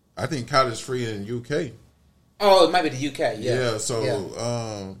 I think college free in the UK. Oh, it might be the UK. Yeah.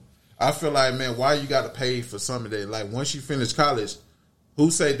 So I feel like, man, why you got to pay for some of that? Like, once you finish college,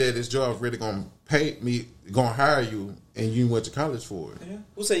 who say that this job really gonna pay me, gonna hire you, and you went to college for it? Yeah.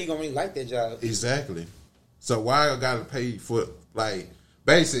 Who say you gonna really like that job? Exactly. So why I gotta pay for, like,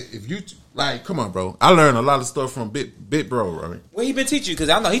 basic? If you like, come on, bro. I learned a lot of stuff from Big Bro, right? What he been teach you? Because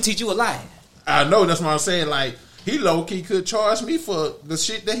I know he teach you a lot. I know, that's what I'm saying. Like, he low key could charge me for the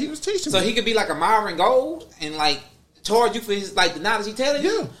shit that he was teaching me. So he could be like a Myron Gold and like charge you for his like the knowledge he telling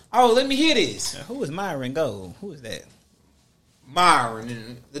you. Yeah. Oh, let me hear this. Who is Myron Gold? Who is that?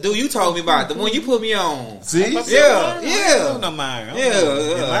 Myron, the dude you told me about, the one you put me on. See? Yeah. I don't know Myron.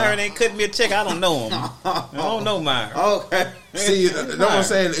 If Myron ain't cutting me a check, I don't know him. I don't know Myron. Okay. See, that's what I'm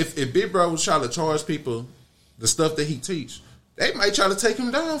saying. If Big Bro was trying to charge people the stuff that he teach, they might try to take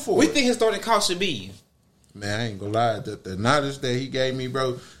him down for What it. you think his starting cost should be? Man, I ain't gonna lie. The knowledge that he gave me,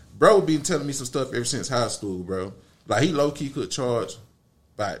 bro been telling me some stuff ever since high school, bro. Like, he low-key could charge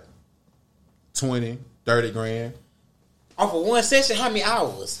about 20, 30 grand. Off of one session, how many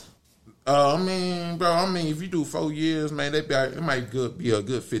hours? I mean, if you do 4 years, man, it might be a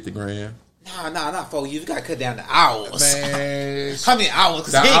good 50 grand. Nah, not 4 years. You gotta cut down the hours. Man, how many hours?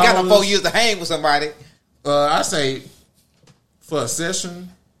 Because he ain't got no 4 years to hang with somebody. I say for a session,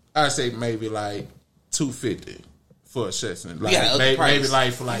 I say maybe like $250 for a session. Like, maybe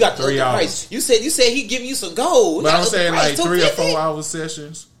like for like 3 hours. Price. You said he giving you some gold. But I'm saying like 3 or 4 hour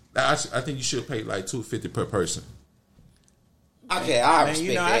sessions. I think you should pay like $250 per person. Okay, I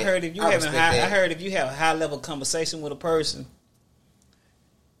respect that. I heard if you have a high level conversation with a person,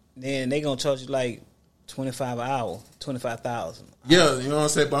 then they gonna charge you like $25 an hour, $25,000. Yeah, you know what I'm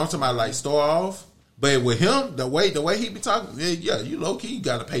saying. But I'm talking about like start off. But with him, the way he be talking, yeah, you low key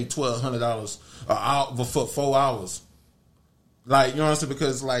got to pay $1,200 an hour for 4 hours. Like, you know what I'm saying?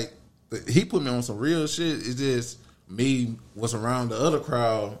 Because like he put me on some real shit. It's just me was around the other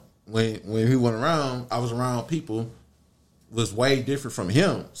crowd when he went around. I was around people was way different from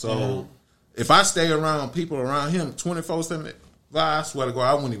him. So if I stay around people around him 24/7, I swear to God,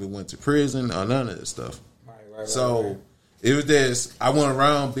 I wouldn't even went to prison or none of that stuff. Right. It was this. I went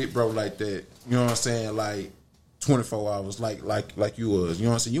around big bro like that. You know what I'm saying? Like 24 hours, like you was. You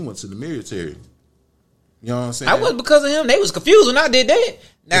know what I'm saying? You went to the military. You know what I'm saying? I was because of him. They was confused when I did that.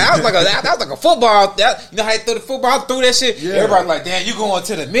 Now I was like a football. You know how they threw the football through that shit. Yeah. Everybody like, damn, you going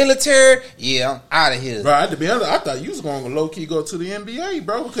to the military? Yeah, I'm out of here. Bro, to be honest, I thought you was going to low key go to the NBA,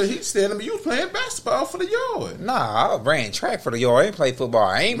 bro, because he's standing me. You was playing basketball for the yard. Nah, I ran track for the yard. I ain't play football.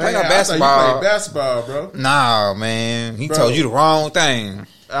 I ain't play no basketball. I thought you played basketball, bro. Nah, man, he told you the wrong thing.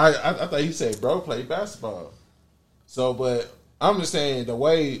 I thought he said, bro, play basketball. So, but I'm just saying the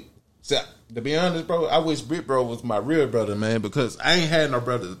way. To be honest, bro, I wish Big Bro was my real brother, man, because I ain't had no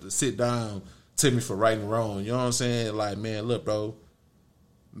brother to sit down to me for right and wrong. You know what I'm saying? Like, man, look, bro,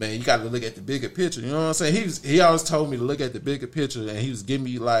 man, you got to look at the bigger picture. You know what I'm saying? He always told me to look at the bigger picture, and he was giving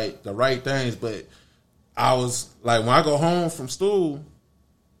me like the right things. But I was like, when I go home from school,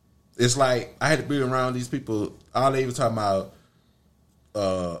 it's like I had to be around these people. All they were talking about,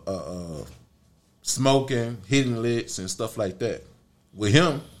 smoking, hitting licks, and stuff like that. With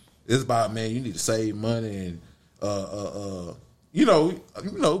him, it's about, man, you need to save money and you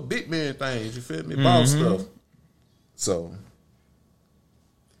know, big man things. You feel me? Boss stuff. So,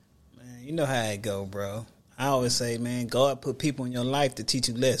 man, you know how it go, bro. I always say, man, God put people in your life to teach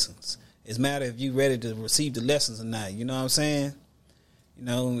you lessons. It's a matter if you ready to receive the lessons or not. You know what I'm saying? You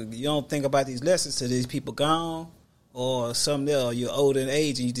know, you don't think about these lessons till these people gone or something else. You're older in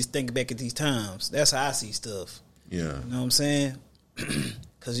age and you just think back at these times. That's how I see stuff. Yeah. You know what I'm saying?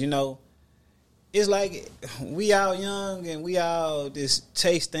 Because, you know, it's like we all young and we all just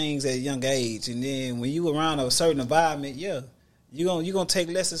chase things at a young age. And then when you around a certain environment, you're gonna take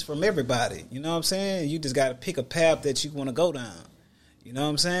lessons from everybody. You know what I'm saying? You just got to pick a path that you want to go down. You know what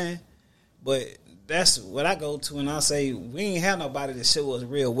I'm saying? But that's what I go to and I say, we ain't have nobody to show us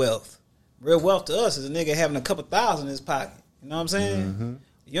real wealth. Real wealth to us is a nigga having a couple thousand in his pocket. You know what I'm saying? Mm-hmm.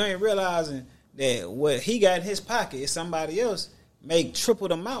 You ain't realizing that what he got in his pocket is somebody else make triple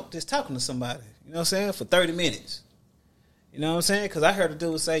the amount just talking to somebody. You know what I'm saying? For 30 minutes. You know what I'm saying? Because I heard a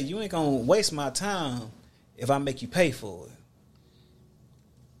dude say, you ain't going to waste my time if I make you pay for it.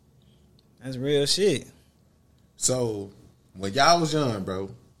 That's real shit. So, when y'all was young, bro,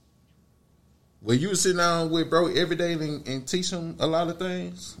 were you sitting down with bro every day and teach him a lot of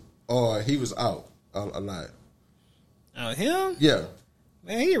things? Or he was out a lot? Oh, him? Yeah.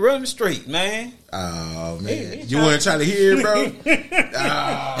 Man, he running the street, man. Oh, man. You weren't trying to hear it, bro?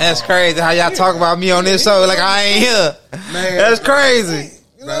 That's crazy how y'all talk about me on this show like I ain't here. Man, that's crazy.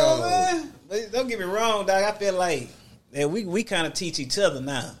 You know what, man? But don't get me wrong, dog. I feel like that we kind of teach each other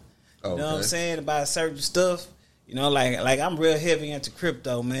now. You know what I'm saying? About certain stuff. You know, like I'm real heavy into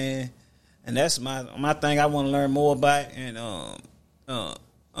crypto, man. And that's my thing I want to learn more about. And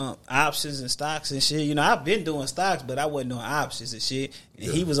options and stocks and shit. You know, I've been doing stocks, but I wasn't doing options and shit.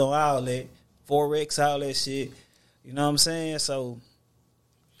 And he was on all that, Forex, all that shit. You know what I'm saying? So,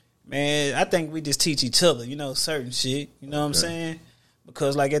 man, I think we just teach each other, you know, certain shit. You know what I'm saying?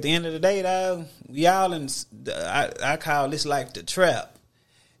 Because, like, at the end of the day, dog, we all in, I call this life the trap.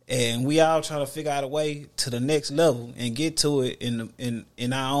 And we all trying to figure out a way to the next level and get to it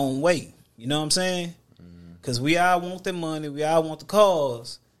in our own way. You know what I'm saying? Because we all want the money. We all want the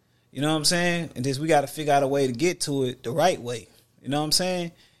cars. You know what I'm saying? And just we got to figure out a way to get to it the right way. You know what I'm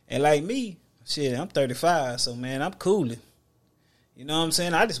saying? And like me, shit, I'm 35, so, man, I'm cooling. You know what I'm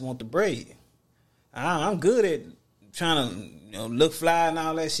saying? I just want the bread. I'm good at trying to, you know, look fly and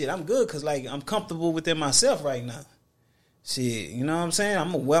all that shit. I'm good because, like, I'm comfortable within myself right now. Shit, you know what I'm saying?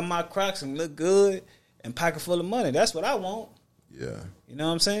 I'm going to wear my Crocs and look good and pocket full of money. That's what I want. Yeah. You know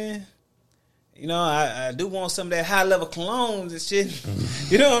what I'm saying? You know, I do want some of that high-level colognes and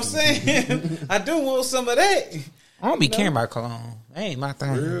shit. You know what I'm saying? I do want some of that. I don't be caring about cologne. That ain't my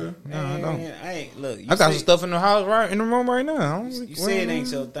thing. Really? No, I don't. I ain't, look, I got some stuff in the house in the room right now. You say it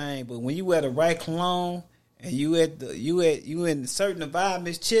ain't your thing, but when you wear the right cologne and you in certain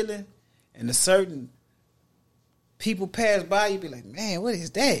environments chilling and a certain people pass by, you be like, man, what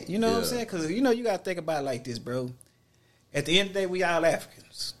is that? You know what I'm saying? Because, you know, you got to think about it like this, bro. At the end of the day, we all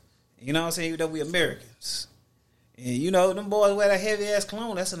Africans. You know what I'm saying? Even though we Americans. And, you know, them boys wear that heavy-ass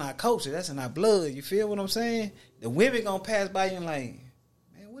cologne. That's in our culture. That's in our blood. You feel what I'm saying? The women going to pass by you and like,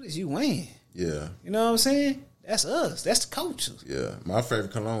 man, what is you wearing? Yeah. You know what I'm saying? That's us. That's the culture. Yeah. My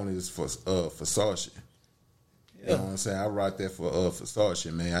favorite cologne is for Versace. You know what I'm saying? I rock that for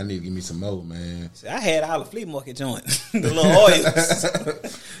Versace, man. I need to give me some more, man. See, I had all the flea market joints, the little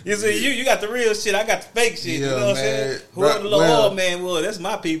oils. You see, you got the real shit. I got the fake shit. Yeah, you know what I'm saying? Whoever the little oil man was, that's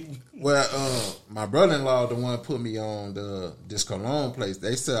my people. Well, my brother-in-law the one put me on this cologne place.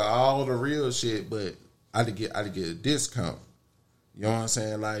 They sell all the real shit, but I had to get a discount. You know what I'm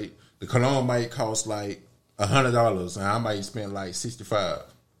saying? Like the cologne might cost like $100, and I might spend like $65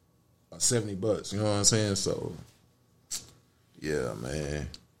 or $70. You know what I'm saying? So. Yeah, man.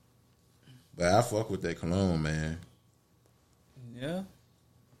 But I fuck with that cologne, man. Yeah.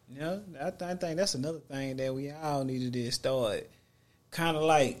 Yeah, I think that's another thing that we all need to start. Kind of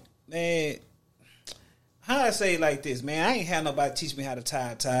like, man, how I say it like this, man, I ain't had nobody teach me how to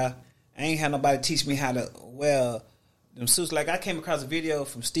tie a tie. I ain't had nobody teach me how to wear them suits. Like I came across a video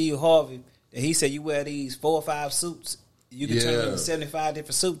from Steve Harvey that he said you wear these 4 or 5 suits. You can turn into 75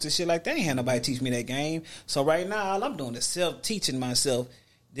 different suits and shit like that. Ain't had nobody teach me that game. So right now, all I'm doing is self-teaching myself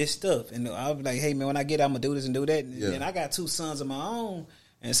this stuff. And I'll be like, hey, man, when I get out, I'm going to do this and do that. And I got 2 sons of my own.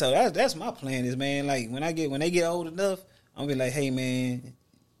 And so that's my plan is, man, like when they get old enough, I'm going to be like, hey, man,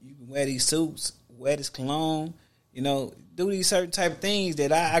 you can wear these suits, wear this cologne, you know, do these certain type of things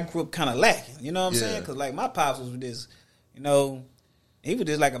that I grew up kind of lacking. You know what I'm saying? Because like my pops was with this, you know, he was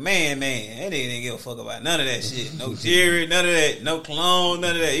just like a man. That nigga didn't give a fuck about none of that shit. No jewelry, none of that. No cologne,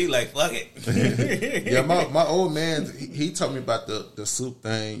 none of that. He like, fuck it. Yeah, my old man, he told me about the soup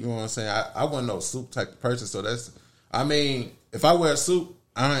thing. You know what I'm saying? I wasn't no soup type of person. So that's, I mean, if I wear a suit,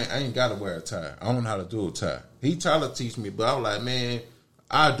 I ain't got to wear a tie. I don't know how to do a tie. He tried to teach me, but I was like, man,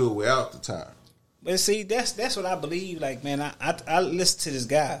 I do it without the tie. But see, that's what I believe. Like, man, I listen to this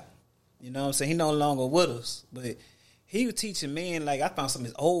guy. You know what I'm saying? He no longer with us, but he was teaching men, like I found some of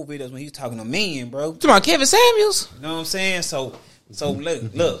his old videos when he was talking to men, bro. Talking about Kevin Samuels? You know what I'm saying? So look,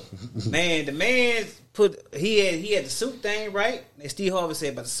 man, the man he had the suit thing, right? And Steve Harvey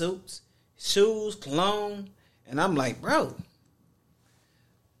said about the suits, shoes, cologne, and I'm like, bro,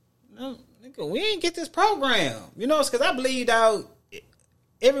 no, nigga, we ain't get this program. You know, it's because I believed out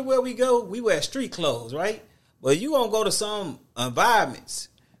everywhere we go, we wear street clothes, right? But you gonna go to some environments.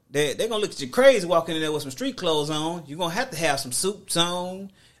 They're going to look at you crazy walking in there with some street clothes on. You're going to have some suits on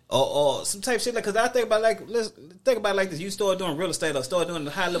or some type of shit. Because I think about let's think about it like this. You start doing real estate or start doing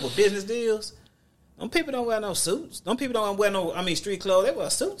the high-level business deals. Them people don't wear no suits. Them people don't wear street clothes. They wear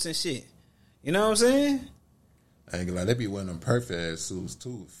suits and shit. You know what I'm saying? I ain't gonna lie. They be wearing them perfect-ass suits,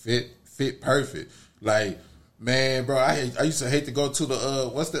 too. Fit perfect. Like, man, bro, I used to hate to go to the,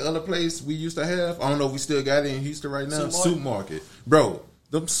 what's the other place we used to have? I don't know if we still got it in Houston right now. Suit Market. Bro.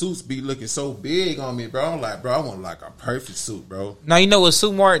 Them suits be looking so big on me, bro. I'm like, bro, I want like a perfect suit, bro. Now, you know what,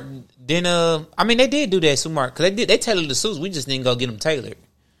 Suit Mart didn't, I mean, they did do that, Suit Mart, because they tailored the suits. We just didn't go get them tailored.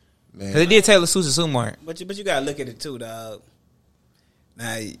 Man, they did tailor suits at Suit Mart. But you got to look at it too, dog.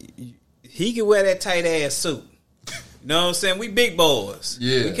 Now, he can wear that tight-ass suit. You know what I'm saying? We big boys.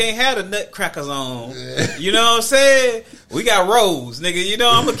 Yeah. We can't have the nutcrackers on. Yeah. You know what I'm saying? We got rolls, nigga. You know,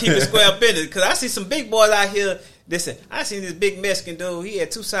 I'm going to keep it square business, because I see some big boys out here. Listen, I seen this big Mexican dude. He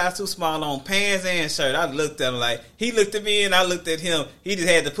had 2 sizes too small on pants and shirt. I looked at him like, he looked at me and I looked at him. He just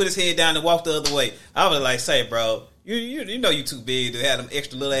had to put his head down and walk the other way. I was like, say, bro, you know you too big to have them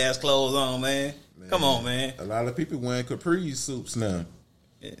extra little ass clothes on, man. Come on, man. A lot of people wearing capri suits now.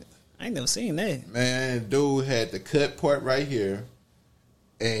 Yeah, I ain't never seen that. Man, dude had the cut part right here,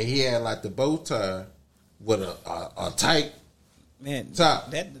 and he had like the bow tie with a tight. Man,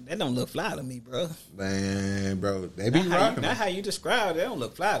 top. That don't look fly to me, bro. Man, bro, they be rocking. Not how you describe it. That don't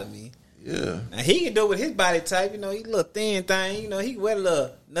look fly to me. Yeah. Now he can do it with his body type. You know, he little thin thing. You know, he can wear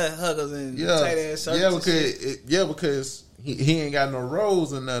little nut huggers and tight ass shirts. Because he ain't got no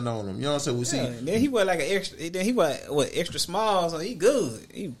rolls or nothing on him. You know what I'm saying? And then he wear like an extra. Then he wear extra small, so he good.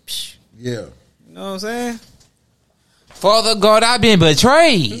 Yeah. You know what I'm saying? Father God, I've been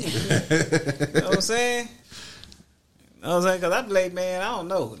betrayed. You know what I'm saying? You know what I'm saying? Because I be like, man, I don't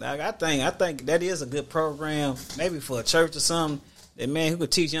know. Like, I think that is a good program, maybe for a church or something, that, man, who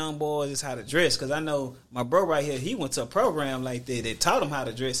could teach young boys just how to dress. Because I know my bro right here, he went to a program like that that taught him how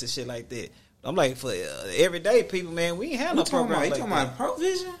to dress and shit like that. I'm like, for everyday people, man, we ain't have no program like that. You talking about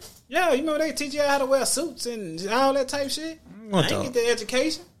Provision? Yeah, you remember they teach you how to wear suits and all that type shit? I ain't get that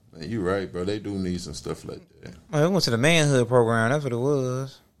education. Man, you right, bro. They do need some stuff like that. Well, we went to the manhood program. That's what it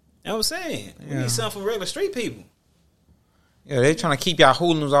was. That's what I'm saying. We need something for regular street people. Yeah, they trying to keep y'all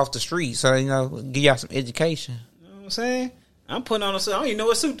hooligans off the street, so, you know, give y'all some education. You know what I'm saying? I'm putting on a suit. I don't even know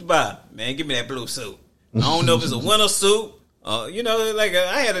what suit to buy. Man, give me that blue suit. I don't know if it's a winter suit You know, like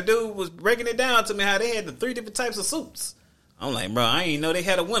I had a dude was breaking it down to me how they had the 3 different types of suits. I'm like, bro, I ain't know they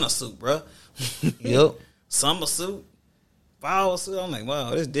had a winter suit, bro. Yep. Summer suit, fall suit. I'm like,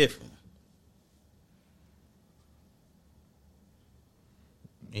 wow, it's different.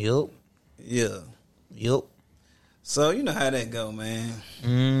 Yep. Yeah. Yep. So you know how that go, man.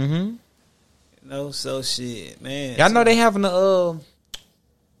 Mm-hmm. You know, so shit, man. Y'all know they having a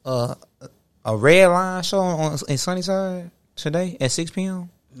red line show in Sunnyside today at 6 p.m.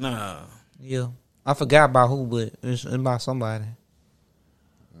 Nah, Yeah. I forgot about who, but it's about somebody.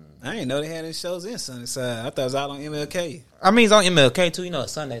 I didn't know they had any shows in Sunnyside. I thought it was out on MLK. I mean, it's on MLK too. You know,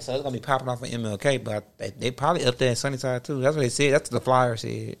 it's Sunday, so it's gonna be popping off on MLK. But they probably up there in Sunnyside too. That's what they said. That's what the flyer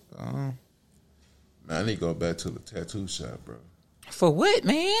said. Man, I need to go back to the tattoo shop, bro. For what,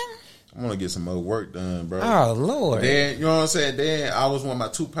 man? I want to get some more work done, bro. Oh Lord. Then you know what I'm saying. Then I was one of my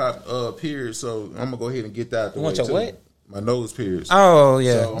Tupac periods, so I'm gonna go ahead and get that out the You way want your too. what? My nose pierced. Oh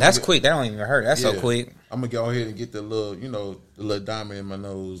yeah, So, that's I'm quick. That don't even hurt. That's so quick. I'm gonna go ahead and get the little, the little diamond in my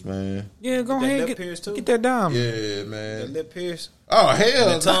nose, man. Yeah, go That ahead lip and pierce too? get that dime. Yeah, The man. lip pierce, Oh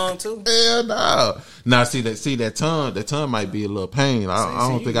hell, the tongue too. Hell no. Now see that tongue. That tongue might be a little pain. I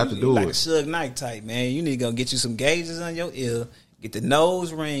don't think I can do like it. a Suge Knight type, man. You need to go get you some gauges on your ear, get the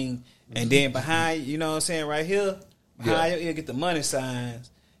nose ring, and then behind, you know what I'm saying, right here, behind your ear, get the money signs.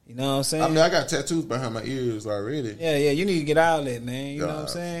 You know what I'm saying? I mean, I got tattoos behind my ears already. Yeah, you need to get out of that, man. You know what I'm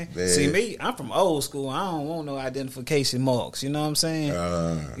saying? Man. See, me, I'm from old school. I don't want no identification marks. You know what I'm saying?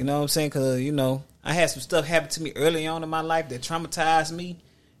 You know what I'm saying? Because, I had some stuff happen to me early on in my life that traumatized me.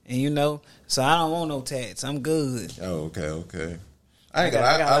 And, so I don't want no tats. I'm good. Oh, okay. I I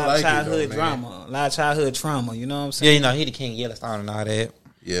got a lot like of childhood it though, man. drama. A lot of childhood trauma. You know what I'm Yeah, saying? he the king of Yellowstone and all that.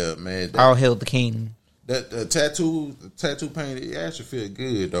 Yeah, man. All hail the king. The tattoo paint, it actually feel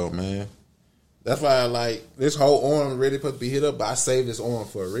good though, man. That's why I like this whole arm ready to be hit up, but I saved this arm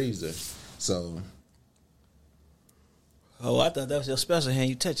for a reason. So Oh, I thought that was your special hand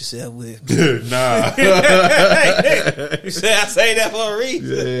you touch yourself with. nah. You said I say that for a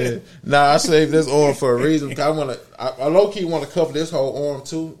reason. Yeah. Nah, I saved this arm for a reason. I low key want to cover this whole arm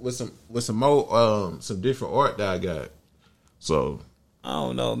too with some more some different art that I got. So I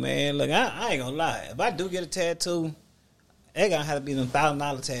don't know, man. Look, I ain't gonna lie. If I do get a tattoo, it gonna have to be them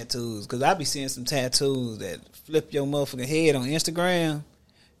 $1,000 tattoos. Cause I be seeing some tattoos that flip your motherfucking head on Instagram.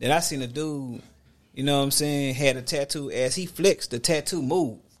 That I seen a dude, you know what I'm saying, had a tattoo. As he flexed, the tattoo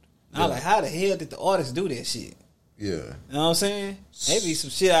moved. I was like, how the hell did the artist do that shit? yeah. You know what I'm saying? Maybe some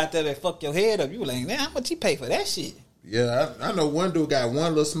shit out there that fuck your head up. You like, man, how much he pay for that shit? Yeah, I know one dude got one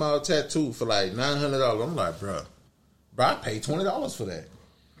little small tattoo for like $900. I'm like, bro, I paid $20 for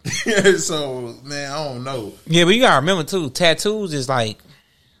that. So, man, I don't know. Yeah, but you gotta remember too, tattoos is like,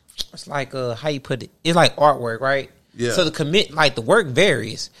 it's like how you put it? It's like artwork, right? Yeah. So the work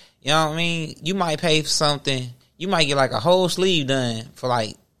varies. You know what I mean? You might pay for something. You might get like a whole sleeve done for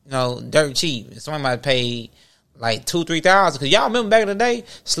like, dirt cheap. Somebody might pay like $2,000-$3,000. Cause y'all remember back in the day,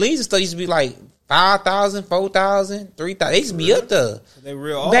 sleeves and stuff used to be like $5,000, $4,000, $3,000. They used to be up there. They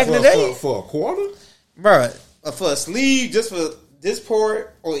real Back in the day, For a quarter? bruh, for a sleeve, just for this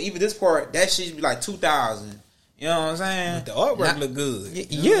part or even this part, that shit should be like $2,000. You know what I'm saying? The artwork look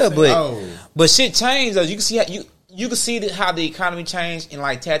good. Yeah, Oh. but shit changed though. You can see how you can see how the economy changed in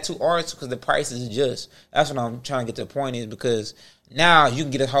like tattoo arts because the prices adjust. That's what I'm trying to get to the point is because now you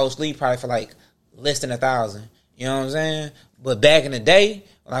can get a whole sleeve probably for like less than $1,000. You know what I'm saying? But back in the day,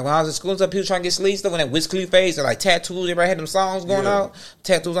 like when I was in school, people trying to get sleeve stuff when that Wiz Khalifa phase or like tattoos. Everybody had them songs going out,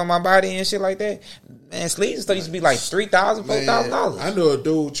 tattoos on my body and shit like that. Man, sleeves and stuff used to be like $3,000, $4,000. I know a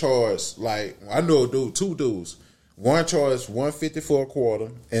dude charged two dudes. One charged $150 for a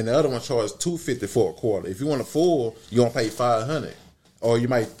quarter, and the other one charged $250 for a quarter. If you want a full, you gonna pay $500, or you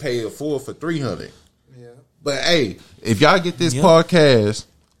might pay a full for $300. Yeah. But hey, if y'all get this podcast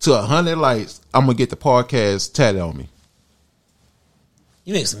to 100 likes, I'm gonna get the podcast tatted on me.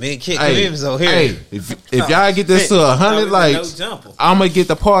 You make some big kick commitments over here. Hey, if y'all get this to 100 likes, I'm gonna get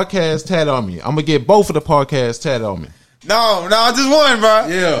the podcast tatted on me. I'm gonna get both of the podcasts tatted on me. No, just one, bro.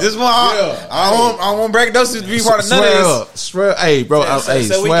 Yeah. Just one. Yeah. I want braggadocious to be part of none of this. Swear, hey, bro.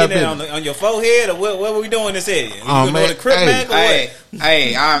 So we getting it on your forehead, or what we doing in this area? You Oh, going to the crib back or what?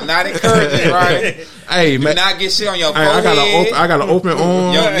 Hey, I'm not encouraging, right? Hey, Do man. not get shit on your Hey, forehead. I got an open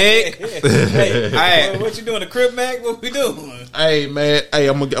arm. Your neck. Hey, what you doing? The crib back? What we doing? Hey, man. Hey,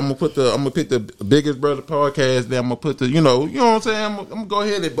 I'm gonna pick the Biggest Brother podcast. Then I'm gonna put the you know what I'm saying. I'm gonna go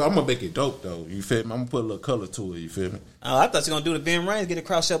ahead, but I'm gonna make it dope though. You feel me? I'm gonna put a little color to it. You feel me? Oh, I thought you were gonna do the Ben Reigns, get it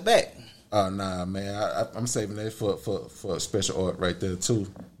across your back. Oh nah, man. I'm saving that for special art right there too.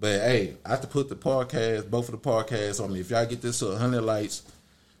 But hey, I have to put the podcast, both of the podcasts on me. If y'all get this to 100 likes,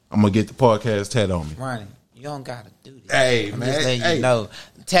 I'm gonna get the podcast tat on me. Ronnie, you don't gotta do this. Hey, I'm man, just letting hey. you know.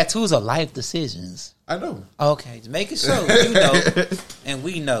 Tattoos are life decisions. I know. Okay, just make it so you know, and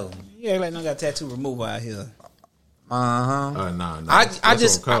we know. Yeah, like no got tattoo removal out here. Nah.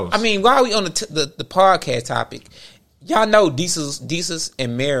 I mean, while we on the podcast topic, y'all know Desus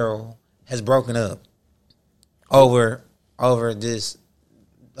and Meryl has broken up over this.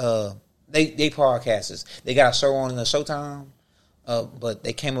 They podcasters. They got a show on the Showtime, but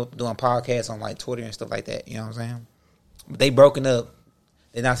they came up doing podcasts on like Twitter and stuff like that. You know what I'm saying? But they broken up.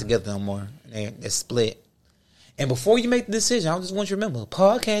 They're not together no more. They're split. And before you make the decision, I just want you to remember,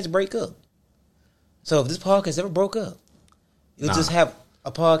 podcasts break up. So if this podcast ever broke up, you'll just have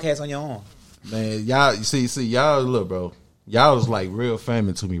a podcast on your own. Man, y'all, you see, y'all look, bro. Y'all was like real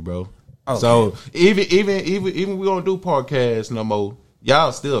family to me, bro. Okay. So even we don't do podcasts no more.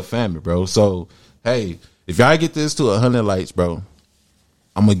 Y'all still family, bro. So hey, if y'all get this to 100 likes, bro,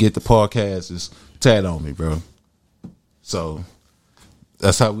 I'm gonna get the podcasters tat on me, bro. So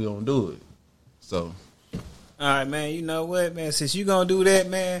that's how we gonna do it. So. All right, man. You know what, man? Since you gonna do that,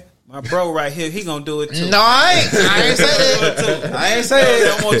 man, my bro right here, he gonna do it too. No, I ain't say that. I ain't say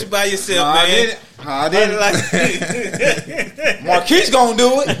that. I don't want you by yourself, man. I didn't. Marquise gonna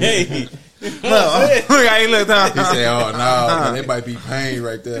do it. Hey, I ain't look down. He said, "Oh no, that might be pain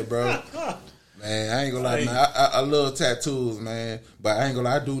right there, bro." Man, I ain't gonna lie, man. I love tattoos, man, but I ain't gonna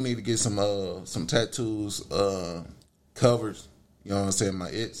lie. I do need to get some tattoos covers. You know what I'm saying? My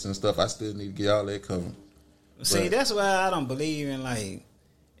its and stuff. I still need to get all that covered. See, that's why I don't believe in like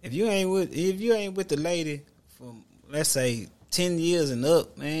if you ain't with the lady for let's say 10 years and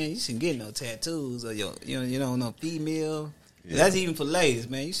up, man, you shouldn't get no tattoos or no female. Yeah. That's even for ladies,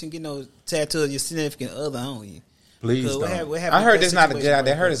 man. You shouldn't get no tattoo of your significant other on you. Please don't. I heard that's not a good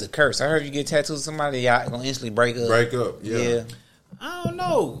idea. I heard it's a curse. I heard if you get tattoos of somebody, y'all gonna instantly break up. Break up, yeah. I don't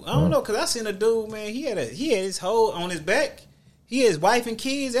know, cause I seen a dude, man. He had his whole on his back. He had his wife and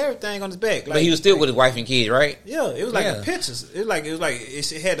kids, everything on his back. Like, but he was still with his wife and kids, right? Yeah, it was like the pictures.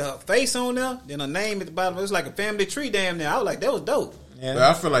 It had her face on there, then her name at the bottom. It was like a family tree damn near. I was like, that was dope. Yeah. But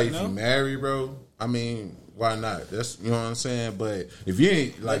I feel like if you marry, bro, I mean, why not? That's what I'm saying. But if you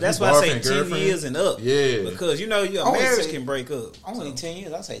ain't like, that's why I say 10 years and up. Yeah, because your marriage can break up. Only 10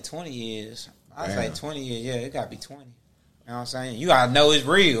 years. I say 20 years. I say 20 years. Yeah, it gotta be 20. You know what I'm saying? You gotta know it's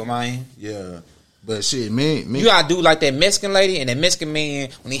real, man. Yeah. But shit, me. You gotta do like that Mexican lady and that Mexican man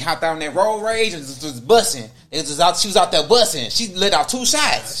when he hopped out on that road rage and was busting. She was out there busting. She let out 2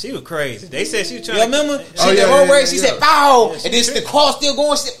 shots. She was crazy. They said she was trying. You remember? She did road rage. She said "Pow," and then the car still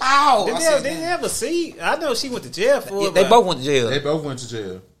going. She said "Pow." Did they ever see? I know she went to jail for it. They both went to jail. They both went to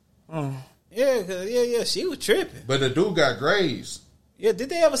jail. Yeah. She was tripping. But the dude got grazed. Yeah, did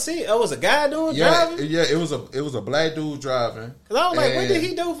they ever see? Oh, was a guy driving? Yeah, it was a black dude driving. Cause I was like, what did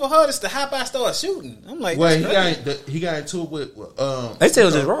he do for her to hop out and start shooting? I'm like, well, he got into it with they said it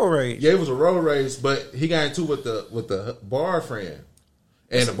was a road rage. Yeah, it was a road rage, but he got into it with the bar friend,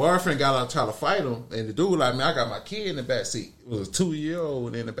 and the bar friend got out trying to fight him, and the dude like, man, I got my kid in the back seat. It was a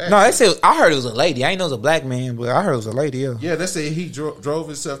 2-year-old in the back. No, they said I heard it was a lady. I didn't know it was a black man, but I heard it was a lady. Yeah, they said he drove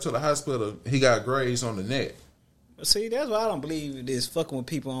himself to the hospital. He got grazed on the neck. See, that's why I don't believe this fucking with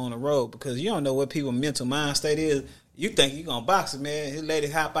people on the road, because you don't know what people's mental mind state is. You think you gonna box it, man. His lady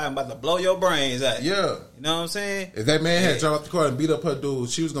hop out and about to blow your brains out. Yeah. You know what I'm saying? If that man had dropped off the car and beat up her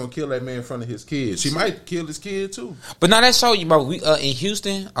dude, she was gonna kill that man in front of his kids. She might kill his kid too. But now that show you, bro, we in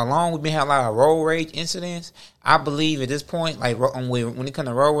Houston alone, we've been having a lot of road rage incidents. I believe at this point, like when it comes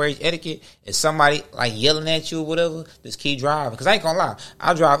to road rage etiquette, if somebody like yelling at you or whatever, just keep driving. Because I ain't gonna lie,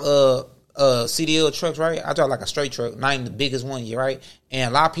 I drive CDL trucks, right? I drive like a straight truck, not even the biggest one yet, right?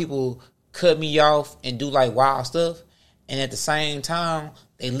 And a lot of people cut me off and do like wild stuff, and at the same time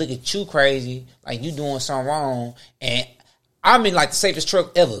they look at you crazy, like you doing something wrong. And I'm in like the safest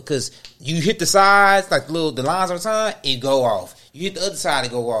truck ever, because you hit the sides, like the lines on the side, it go off. You hit the other side,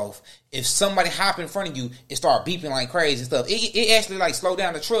 it go off. If somebody hop in front of you, it start beeping like crazy and stuff. It actually like slow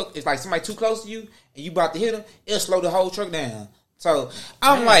down the truck. It's like somebody too close to you and you about to hit them, it'll slow the whole truck down. So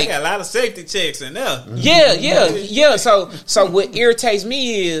I'm like, got a lot of safety checks in there. Yeah. So what irritates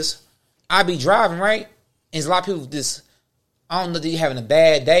me is I be driving, right, and there's a lot of people just, I don't know, they having a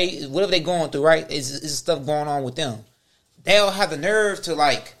bad day, whatever they going through, right? Is stuff going on with them. They'll have the nerve to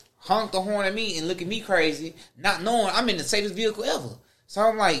like honk the horn at me and look at me crazy, not knowing I'm in the safest vehicle ever. So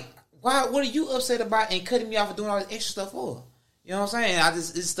I'm like, why? What are you upset about and cutting me off and doing all this extra stuff for? You know what I'm saying?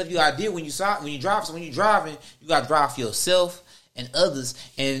 This stuff you gotta deal when you drive. So when you're driving, you gotta drive for yourself. and others,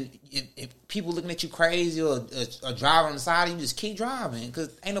 and if people looking at you crazy or driving on the side, you just keep driving because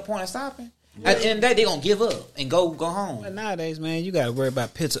ain't no point in stopping. At the end of the day, they gonna give up and go home. But nowadays, man, you gotta worry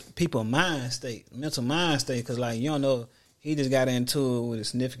about people's mind state, mental mind state, because like you don't know, he just got into it with a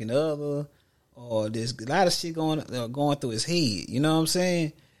significant other, or there's a lot of shit going through his head. You know what I'm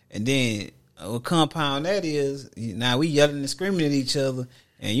saying? And then what compound that is, now we yelling and screaming at each other,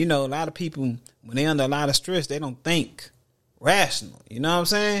 and you know a lot of people when they under a lot of stress, they don't think rational. You know what I'm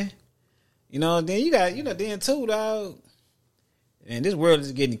saying? You know, then you got then too, dog. And this world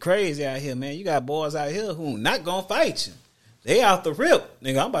is getting crazy out here, man. You got boys out here who not gonna fight you. They out the rip,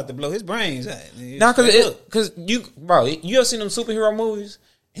 nigga. I'm about to blow his brains out. Nah, cause you ever seen them superhero movies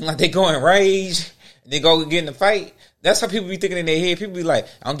and like they go in rage and they go get in the fight. That's how people be thinking in their head. People be like,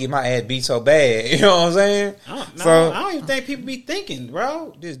 "I'm gonna get my ass beat so bad." You know what I'm saying? I don't even think people be thinking,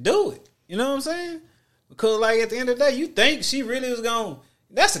 bro. Just do it. You know what I'm saying? Because like at the end of the day, you think she really was gonna.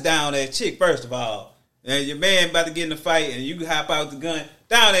 That's a down that chick first of all. And your man about to get in a fight, and you hop out the gun,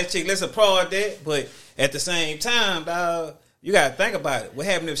 down that chick. Let's applaud that. But at the same time, dog, you gotta think about it. What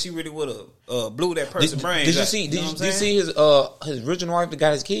happened if she really would have blew that person's brain? Did you see? Did you see his original wife that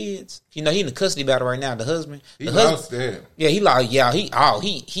got his kids? You know he in the custody battle right now. The husband, lost that. Yeah, he lost. Yeah, he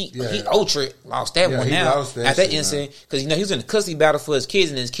ultra lost that one now lost that at that shit, incident because you know he was in the custody battle for his kids,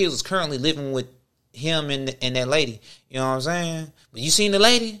 and his kids was currently living with him and that lady. You know what I'm saying? But you seen the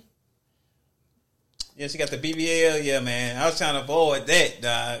lady? Yeah, she got the BBL. Yeah, man. I was trying to avoid that,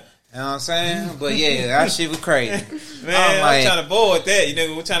 dog. You know what I'm saying? But yeah, that shit was crazy. Man, I'm trying to avoid that. You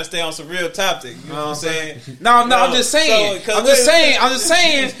know, we're trying to stay on some real topic. You know what I'm saying? No, I'm just saying. I'm just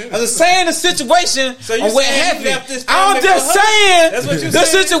saying the situation on what happened. I'm just saying the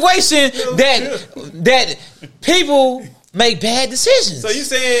situation that people make bad decisions. So you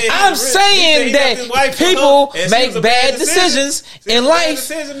saying I'm saying that people make bad decisions in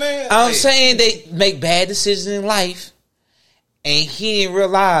life. I'm saying they make bad decisions in life, and he didn't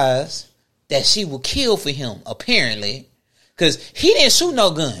realize that she would kill for him, apparently, because he didn't shoot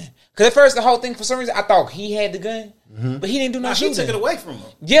no gun. Because at first the whole thing, for some reason, I thought he had the gun, but he didn't do no shooting. He took it away from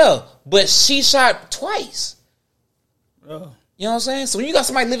him. Yeah, but she shot twice. Oh. You know what I'm saying? So when you got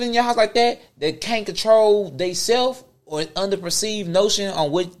somebody living in your house like that can't control themselves or under perceived notion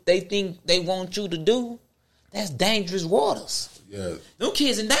on what they think they want you to do, that's dangerous waters. Yeah. Them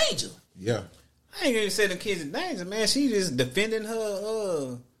kids in danger. Yeah. I ain't gonna say them kids in danger, man. She just defending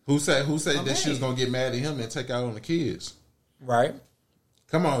her. Who said that she was gonna get mad at him and take out on the kids? Right.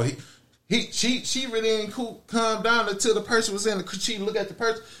 Come on, she really ain't calm down until the person was in the. She look at the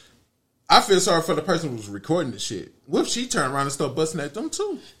person. I feel sorry for the person who was recording the shit. What if she turned around and started busting at them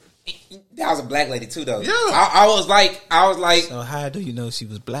too? That was a black lady too, though. Yeah, I was like. So how do you know she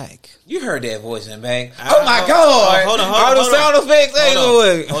was black? You heard that voice in the back. Oh my god! Hold on. All the sound effects.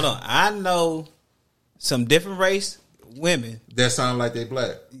 Hold on. I know some different race women that sound like they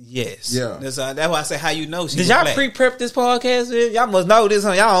black. Yes. Yeah. That's why I say how you know she. Did y'all black. pre-prep this podcast? Y'all must know this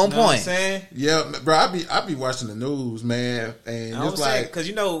on y'all own point. What I'm saying? Yeah, bro. I be watching the news, man, and it's like because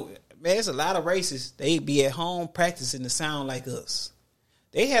you know, man, there's a lot of races. They be at home practicing to sound like us.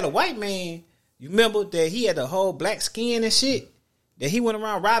 They had a white man. You remember that he had the whole black skin and shit? That he went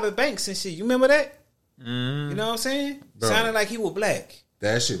around robbing banks and shit. You remember that? Mm. You know what I'm saying? Bro, sounded like he was black.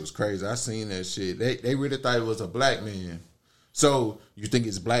 That shit was crazy. I seen that shit. They really thought it was a black man. So you think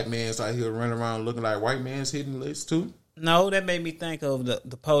it's black man's out here running around looking like white man's hitting lists too? No, that made me think of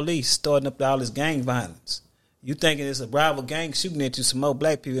the police starting up all this gang violence. You thinking it's a rival gang shooting at you, some more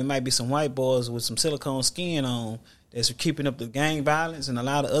black people. It might be some white boys with some silicone skin on that's keeping up the gang violence and a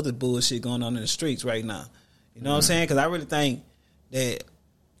lot of other bullshit going on in the streets right now. You know what I'm saying? Because I really think that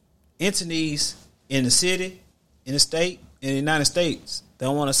entities in the city, in the state, in the United States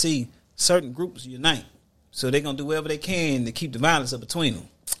don't want to see certain groups unite. So they're going to do whatever they can to keep the violence up between them.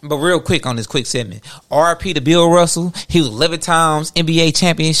 But real quick on this quick segment, RP to Bill Russell. He was 11 times NBA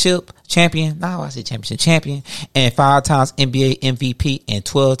champion, and 5 times NBA MVP, and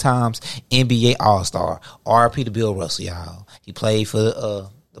 12 times NBA All-Star. RP to Bill Russell, y'all. He played for the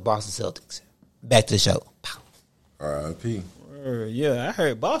Boston Celtics. Back to the show. RIP. Yeah, I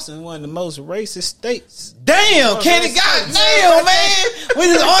heard Boston one of the most racist states. Damn, Kenny, goddamn, man. We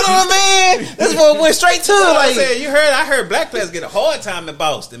just on him, man. This boy went straight to it. Like, I heard black players get a hard time in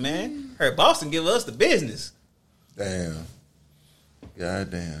Boston, man. Heard Boston give us the business. Damn.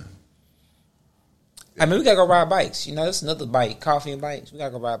 Goddamn. I mean, we gotta go ride bikes. You know, that's another bike. Coffee and bikes. We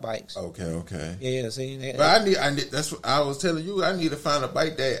gotta go ride bikes. Okay. Yeah, see. But I need. That's what I was telling you. I need to find a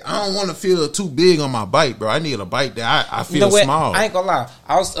bike that I don't want to feel too big on my bike, bro. I need a bike that I feel small. I ain't gonna lie.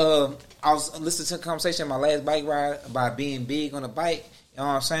 I I was listening to a conversation on my last bike ride about being big on a bike. You know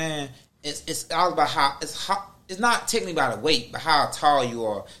what I'm saying? It's all about how it's not technically about the weight, but how tall you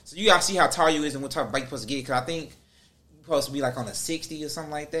are. So you gotta see how tall you is and what type of bike you're supposed to get. Because I think you're supposed to be like on a 60 or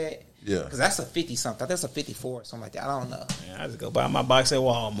something like that. Yeah. Because that's a 50 something. That's a 54 or something like that. I don't know. I just go buy my bikes at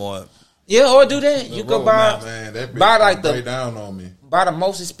Walmart. Yeah, or do that. You go buy man, that buy like break down on me. Buy the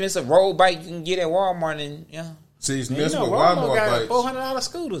most expensive road bike you can get at Walmart, and See, it's You messing know, with Walmart Walmart got bikes. $400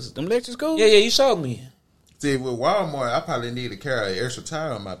 scooters. Them electric scooters. yeah, you showed me. See, with Walmart, I probably need to carry an extra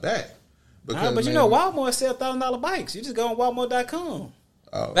tire on my back. Because, But you know, Walmart sell $1,000 bikes. You just go on Walmart.com.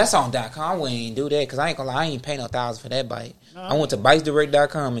 That's on .com. We ain't do that because I ain't gonna lie. I ain't paying no $1,000 for that bike. No. I went to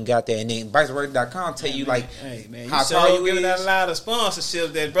BikesDirect.com and got that, and then BikesDirect.com tell you like, hey man, how you tall you giving is. out a lot of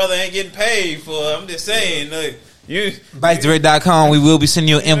sponsorships that brother ain't getting paid for. I'm just saying, look, you BikesDirect.com. We will be sending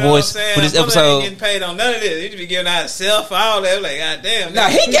you an invoice for this brother episode. Ain't getting paid on none of this. You should be giving out self, all that. Like, goddamn. Nah,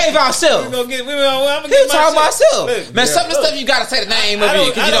 he gave out self. I'm gonna He get talking about self. Look, Man, some of the stuff you gotta say the name of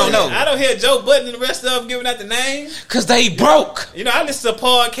it because you don't know. I don't hear Joe Budden and the rest of them giving out the name. Because they broke. You know, I listen to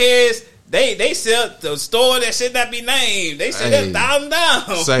podcasts. They sell the store that should not be named. They sell that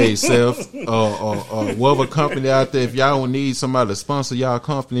 $1,000. Say self or whatever company out there. If y'all don't need somebody to sponsor y'all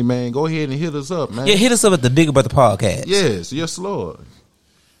company, man, go ahead and hit us up, man. Yeah, hit us up at the Bigger Brother Podcast. Yes, Lord.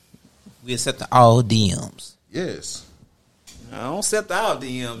 We accept all DMs. Yes. I don't accept all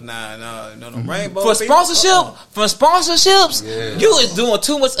DMs now. No, rainbow For people. sponsorships, you is doing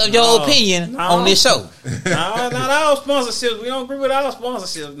too much of your opinion on this show. No, not all sponsorships. We don't agree with all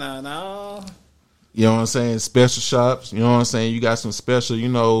sponsorships now. No. You know what I'm saying? Special shops. You know what I'm saying? You got some special,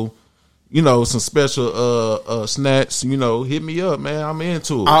 some special snacks. Hit me up, man. I'm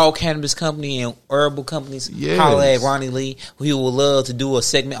into it. All cannabis company and herbal companies. Yes. Holla at Ronnie Lee. We would love to do a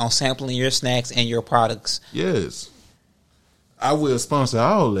segment on sampling your snacks and your products. Yes. I will sponsor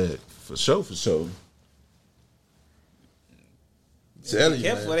all that for sure. Tell you,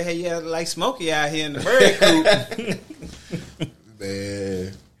 Careful, they had you like Smokey out here in the bird coop.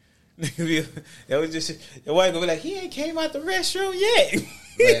 man. It was just your wife gonna be like, he ain't came out the restroom yet.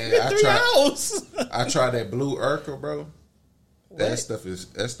 Man, 3 hours. I tried that blue Urkel, bro. That stuff is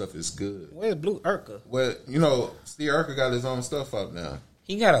good. Where's Blue Urkel? Well, Steve Urkel got his own stuff up now.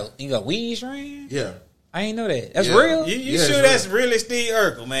 He got weed strain? Yeah. I ain't know that. That's Yeah. real? You Yeah, sure it's that's really Steve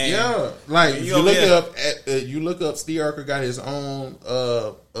Urkel, man? Yeah, like if You you gonna you look up Steve Urkel got his own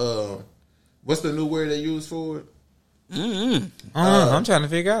what's the new word they use for it? I'm trying to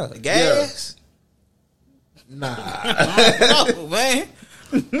figure out. Gas? Nah. No, man.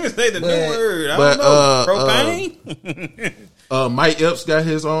 Say the new word. I don't know. Propane? Mike Epps got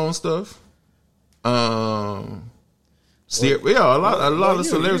his own stuff. A lot of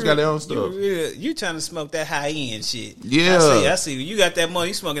celebrities got their own stuff. You trying to smoke that high end shit? Yeah, I see. You got that money.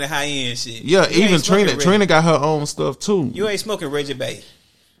 You smoking that high end shit. Yeah, You even ain't smoking Trina got her own stuff too. You ain't smoking Reggie Bay.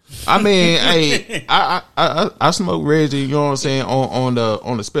 I mean, hey, I smoke Reggie. You know what I'm saying on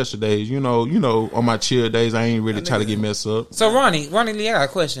the special days. You know, on my chill days, I ain't really try to get messed up. So Ronnie Lee, I got a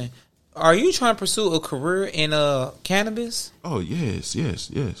question. Are you trying to pursue a career in cannabis? Oh yes.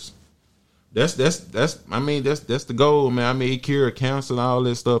 That's I mean that's the goal, man. I mean, cure cancer and all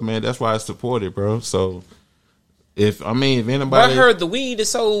this stuff, man. That's why I support it, bro. So if anybody, But I heard the weed is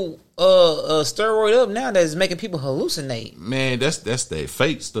so steroid up now that it's making people hallucinate. Man, that's that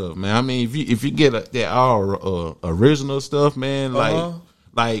fake stuff, man. I mean, if you get that all original stuff, man,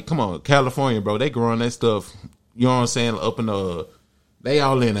 like come on, California, bro, they growing that stuff. You know what I'm saying? Up in they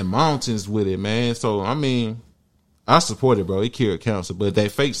all in the mountains with it, man. So I mean, I support it, bro. It cured cancer, but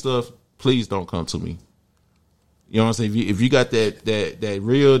that fake stuff, please don't come to me. You know what I'm saying? If you got that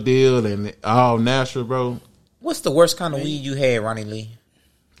real deal and all natural, bro. What's the worst kind of weed you had, Ronnie Lee?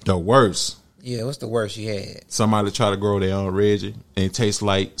 The worst. Yeah, what's the worst you had? Somebody try to grow their own Reggie and it tastes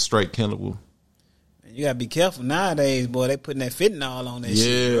like straight cannibal. You gotta be careful nowadays, boy. They putting that fentanyl on that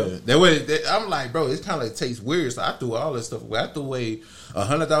shit, bro. I'm like, bro, it's kind of tastes weird. So I threw all that stuff away. I threw away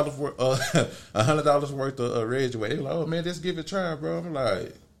 $100 worth, $100 worth of Reggie away. They were like, oh man, just give it a try, bro. I'm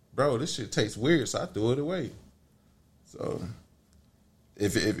like, bro, this shit tastes weird. So I threw it away. So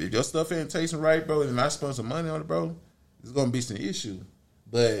if your stuff ain't tasting right, bro, and I spend some money on it, bro, it's gonna be some issue.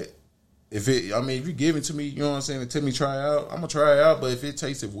 But if you give it to me, you know what I'm saying, and tell me try it out, I'm gonna try it out. But if it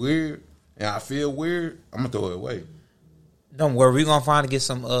tasted weird and I feel weird, I'm gonna throw it away. Don't worry, we're gonna find to get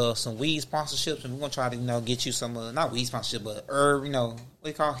some weed sponsorships, and we're gonna try to get you some not weed sponsorship, but herb, what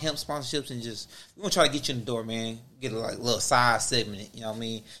they call hemp sponsorships, and just we're gonna try to get you in the door, man. Get a little side segment, you know what I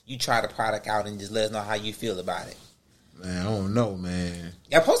mean? You try the product out and just let us know how you feel about it. Man, I don't know, man.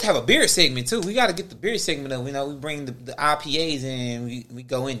 Y'all supposed to have a beer segment too. We got to get the beer segment up. You know, we bring the IPAs in. We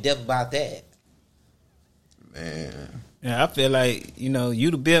go in depth about that. Man, Yeah, I feel like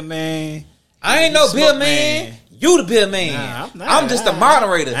you the beer man. I ain't no beer man. You the beer man. Nah, I'm not. I'm just the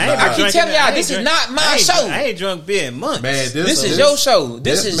moderator. I keep telling y'all, this is not my show. I ain't drunk beer in months. man, This is your show.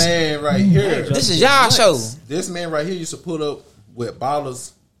 This is man right here. this is y'all show. This man right here used to put up with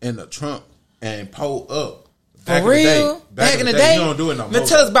bottles in the trunk and pull up. For real? Back in the day, you don't do it no more. Man,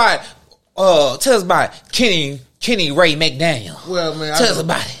 tell us about Kenny Ray McDaniel. Well, man, tell us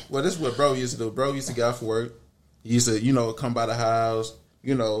about it. Well, this is what bro used to do. Bro used to get off work. He used to, come by the house.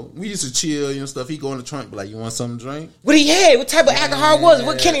 We used to chill and stuff. He go in the trunk, be like, "You want something to drink?" What he had? What type of alcohol was it?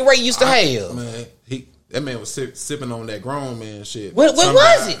 What Kenny Ray used to have? Man, that man was sipping on that grown man shit. What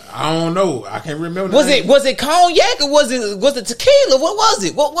was it? I don't know. I can't remember. Was it cognac or was it tequila? What was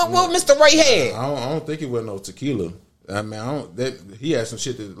it? What Mr. Ray had? I don't think it was no tequila. I mean, he had some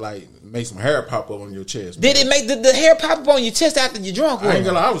shit that like make some hair pop up on your chest. Did it make the hair pop up on your chest after you drunk? I ain't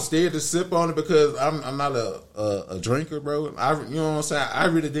gonna lie, I was scared to sip on it because I'm not a drinker, bro. You know what I'm saying? I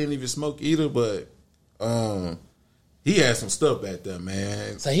really didn't even smoke either, but he had some stuff back there,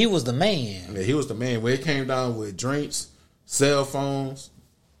 man. So he was the man. Yeah, he was the man. When it came down with drinks, cell phones,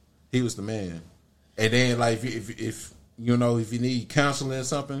 he was the man. And then like if you need counseling or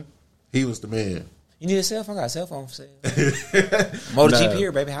something, he was the man. You need a cell phone? I got a cell phone for sale. Motor Jeep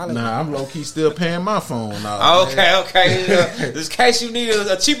here, baby. Holla. Nah, I'm low key still paying my phone now. Okay. Just in case you need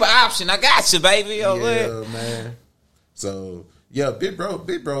a cheaper option, I got you, baby. Yeah, man. So yeah, big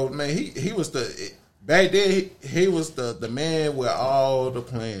bro, man. He was back then. He was the man with all the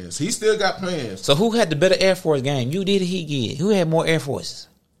plans. He still got plans. So who had the better Air Force game? You did or he did? Who had more Air Forces?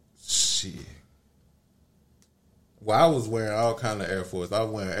 Shit. Well, I was wearing all kind of Air Force. I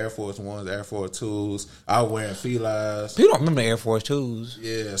was wearing Air Force 1s, Air Force 2s. I was wearing Felines. People don't remember the Air Force 2s.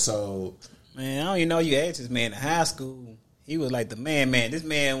 Yeah, so... Man, I don't even know you asked this man in high school. He was like the man. This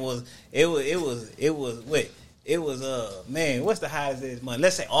man was... It was man, what's the highest this month?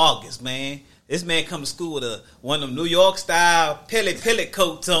 Let's say August, man. This man come to school with one of them New York style pellet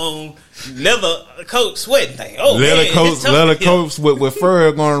coats on, leather coat, sweating thing. Oh, leather coats with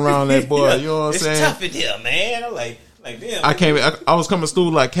fur going around that boy. Yeah, you know what I'm saying? It's tough in here, man. I'm like damn. I was coming to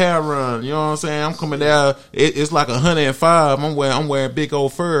school like Cal Run. You know what I'm saying? I'm coming down. It's like 105. I'm wearing big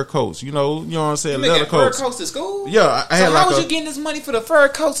old fur coats. You know what I'm saying? Leather coats. Fur coats at school? Yeah. So how was you getting this money for the fur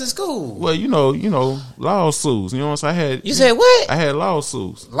coats at school? Well, lawsuits. You know what I'm saying? You said what? I had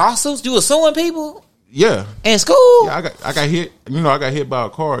lawsuits. Lawsuits? You were suing people? Yeah. In school? Yeah, I got hit. I got hit by a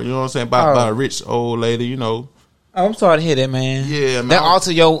car. You know what I'm saying? By a rich old lady. Oh, I'm sorry to hear that, man. Yeah, man. That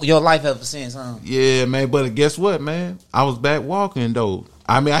altered your life ever since, huh? Yeah, man. But guess what, man? I was back walking, though.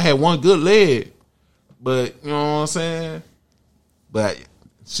 I mean, I had one good leg. But, you know what I'm saying? But,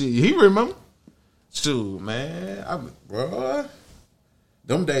 he remember. Shoot, man. Bro.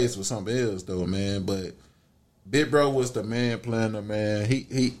 Them days was something else, though, man. But Big Bro was the man planner, man.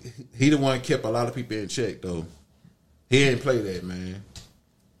 He the one kept a lot of people in check, though. He didn't play that, man.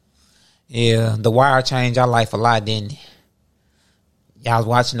 Yeah, The Wire changed our life a lot, didn't it? Y'all was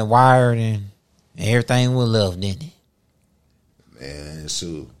watching The Wire and everything was love, didn't it? Man,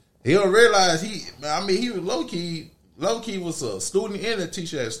 shoot. He don't realize he was low-key was a student and a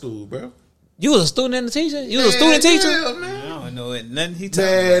teacher at school, bro. You was a student and a teacher? You was a student teacher? Yeah, man. I don't know nothing he talking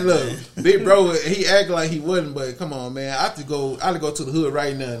Man, about. look, Big Bro, he act like he wasn't, but come on, man. I to go to the hood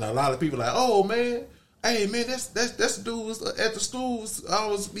right now, and a lot of people like, oh, man. Hey man, that's the dude at the schools.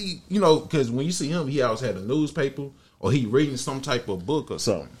 Always be, because when you see him, he always had a newspaper or he reading some type of book or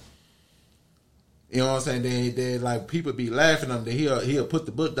something. You know what I'm saying? Then like people be laughing at him. Then he'll put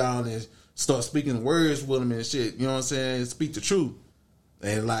the book down and start speaking words with him and shit. You know what I'm saying? Speak the truth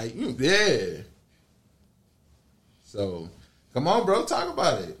and like yeah. So come on, bro, talk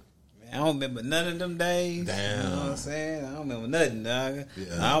about it. I don't remember none of them days. Damn. You know what I'm saying? I don't remember nothing, dog.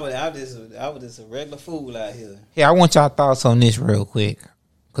 Yeah. I was just a regular fool out here. Yeah, I want y'all thoughts on this real quick.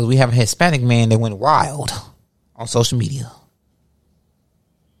 Because we have a Hispanic man that went wild on social media.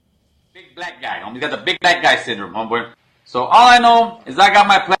 Big black guy, homie. He's got the big black guy syndrome, homeboy. So all I know is I got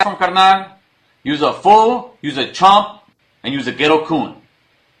my platform, carnal. Use a fool, use a chump, and use a ghetto coon.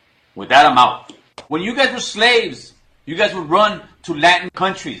 With that, I'm out. When you guys were slaves, you guys would run to Latin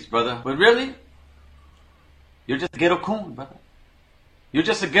countries, brother. But really, you're just a ghetto coon, brother. You're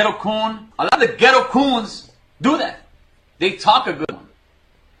just a ghetto coon. A lot of the ghetto coons do that. They talk a good one.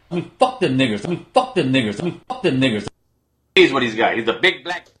 I mean, fuck them niggers. Here's what he's got. He's a big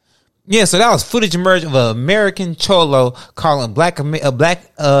black... Yeah, so that was footage emerged of an American cholo calling black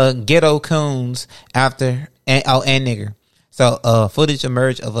ghetto coons after And nigger. So footage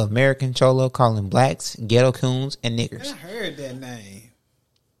emerged of American Cholo calling blacks ghetto coons and niggers. I heard that name.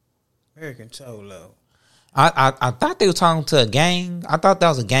 American Cholo. I thought they were talking to a gang. I thought that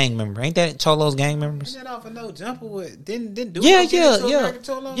was a gang member. Ain't that Cholo's gang members? Isn't that off of No Jumper? With, didn't do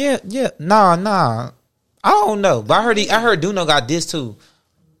Yeah. Nah. I don't know, but I heard Duno got this too.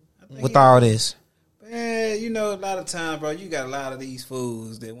 With all this, man, you know, a lot of times, bro, you got a lot of these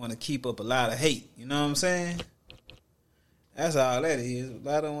fools that want to keep up a lot of hate. You know what I'm saying? That's all that is. A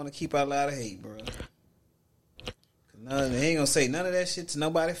lot of them want to keep out a lot of hate, bro. They ain't gonna say none of that shit to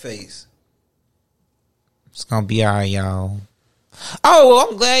nobody's face. It's gonna be all right, y'all. Oh, well,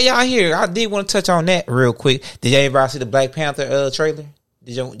 I'm glad y'all here. I did want to touch on that real quick. Did everybody see the Black Panther trailer?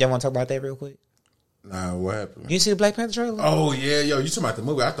 Did y'all want to talk about that real quick? Nah, what happened? You see the Black Panther trailer? Oh yeah, yo, you talking about the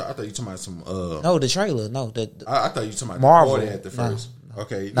movie? I thought you talking about some. No, the trailer. No, I thought you talking about Marvel the at the first. No,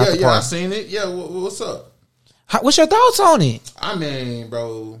 okay, yeah, I seen it. Yeah, what's up? What's your thoughts on it? I mean,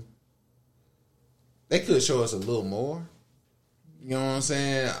 bro, they could show us a little more. You know what I'm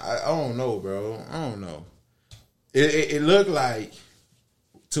saying? I don't know, bro. I don't know. It looked like,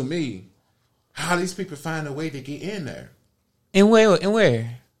 to me, how these people find a way to get in there. And where?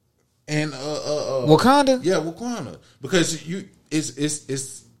 And Wakanda? Yeah, Wakanda. Because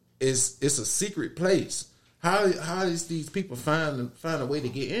it's a secret place. How does these people find a way to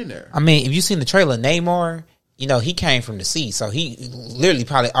get in there? I mean, if you seen the trailer, Namor, you know, he came from the sea, so he literally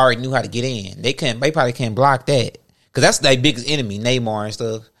probably already knew how to get in. They probably can't block that. Because that's their biggest enemy, Namor and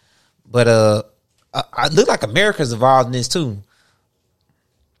stuff. But I look like America's involved in this too.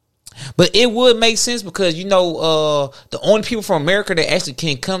 But it would make sense because, you know, the only people from America that actually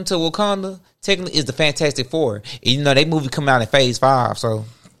can come to Wakanda, technically, is the Fantastic Four. And, you know, they movie coming out in Phase 5, so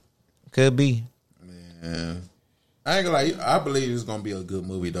could be. Man, I ain't gonna lie. I believe it's gonna be a good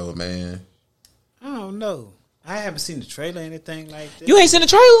movie though, man. I don't know. I haven't seen the trailer or anything like that. You ain't seen the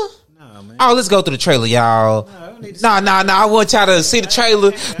trailer? No, man. Oh, let's go through the trailer, y'all. Nah. I want y'all to see the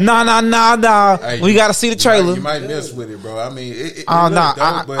trailer. Nah. Hey, we gotta see the trailer. You might mess with it, bro. I mean,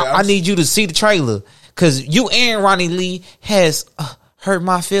 I need you to see the trailer because you and Ronnie Lee has hurt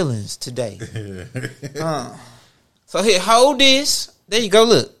my feelings today. So here, hold this. There you go.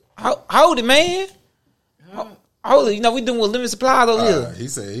 Look, hold it, man. Hold it. You know we doing with limited supply over here. He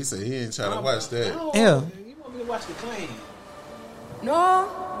said he ain't trying to watch that. Yeah. You want me to watch the plane? No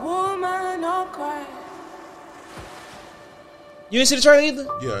woman, no cry. You didn't see the trailer either?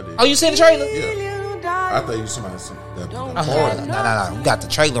 Yeah, I did. Oh, you seen the trailer? Yeah. I thought you somebody seen the No. We got the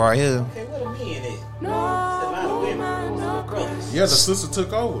trailer right here. Okay, what a man is? It's a lot of women. No brothers. Yeah, the sister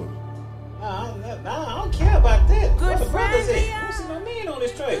took over. Nah, I don't care about that. What the brothers at? I don't see no men on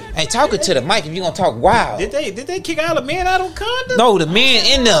this trailer. Hey, talking to the mic if you gonna talk wild. Did they kick all the men out of Wakanda? No, the men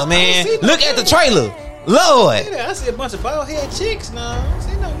in there, man. Look at the trailer. Lord. I see a bunch of bald head chicks now. I don't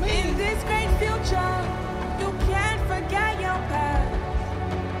see no men. In this great future, you can't forget your past.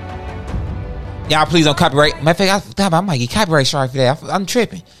 Y'all please don't copyright. Matter of fact, I might get copyright strike for that. I'm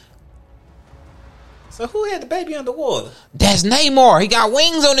tripping. So who had the baby underwater? That's Namor. He got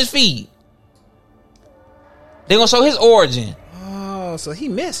wings on his feet. They gonna show his origin. Oh, so he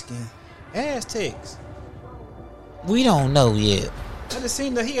Mexican. Aztecs. We don't know yet. I just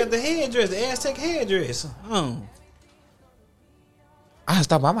seen that he had the headdress, the Aztec headdress. I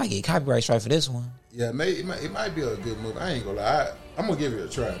might get copyright strike for this one. Yeah, it might be a good movie. I ain't gonna lie. I'm gonna give it a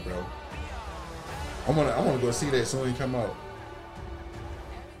try, bro. I'm gonna go see that soon as it come out.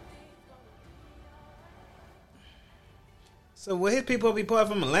 So will his people be part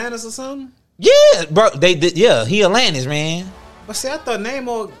from Atlantis or something? Yeah, bro. He Atlantis, man. But see, I thought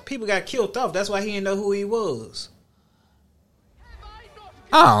Namor people got killed off. That's why he didn't know who he was.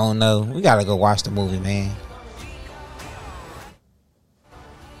 I don't know. We gotta go watch the movie, man.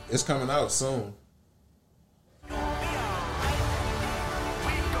 It's coming out soon.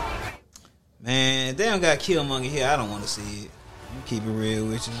 Man, they don't got Killmonger here. I don't want to see it. I'm keep it real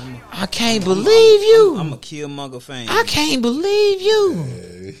with you. I can't believe you. I'm a Killmonger fan. I can't believe you.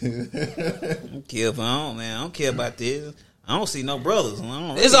 I don't care about this. I don't see no brothers.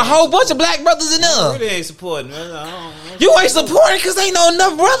 There's a whole bunch of black brothers in there. I really ain't supporting. You ain't supporting because ain't no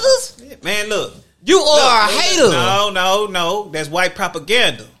enough brothers? Man, look. You are a hater. No. That's white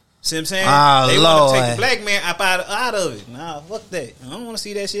propaganda. See what I'm saying? They want to take the black man out of it. Nah, fuck that. I don't want to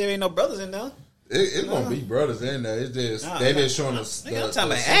see that shit. There ain't no brothers in there. It's gonna be brothers in there. It's just they just showing us. I'm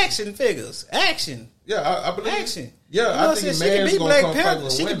talking about action figures. Action. Yeah, I believe action. Yeah, I think man's gonna come fight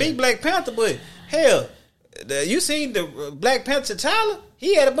with She women. could be Black Panther, but hell, you seen the Black Panther T'Challa?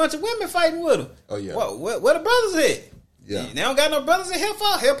 He had a bunch of women fighting with him. Oh yeah. Where the brothers at? Yeah. They don't got no brothers in hip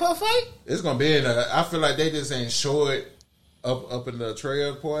hop fight. It's gonna be in I feel like they just ain't show it up in the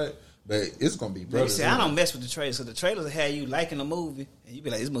trailer part, but it's gonna be brothers. I don't mess with the trailers. So the trailers will have you liking the movie, and you be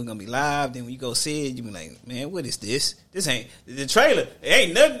like, "This movie gonna be live." Then when you go see it, you be like, "Man, what is this? This ain't the trailer. It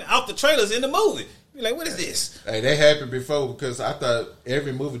ain't nothing off the trailers in the movie." You be like, "What is this?" Hey, that happened before because I thought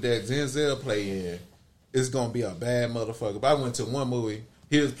every movie that Denzel play in is gonna be a bad motherfucker. But I went to one movie,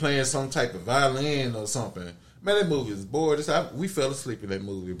 he was playing some type of violin or something. Man, that movie is bored. We fell asleep in that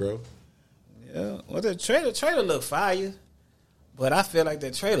movie, bro. Yeah, well, the trailer look fire, but I feel like the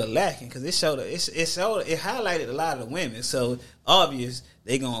trailer lacking because it highlighted a lot of the women. So obvious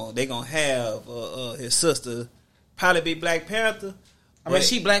they gonna have his sister probably be Black Panther. I mean,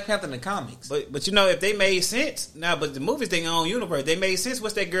 she Black Panther in the comics. But you know, if they made sense now, but the movies they own universe, they made sense.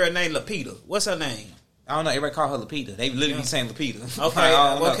 What's that girl named Lupita? What's her name? I don't know. Everybody call her Lupita. They literally be saying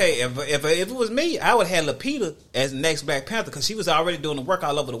Lupita. Okay. If it was me, I would have Lupita as the next Black Panther because she was already doing the work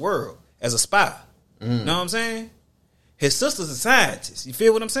all over the world as a spy. You know what I'm saying? His sister's a scientist. You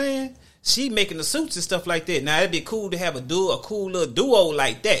feel what I'm saying? She making the suits and stuff like that. Now it'd be cool to have a cool little duo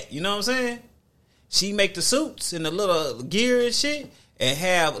like that. You know what I'm saying? She make the suits and the little gear and shit, and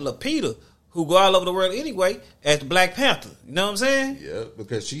have Lupita, who go all over the world anyway, as the Black Panther. You know what I'm saying? Yeah,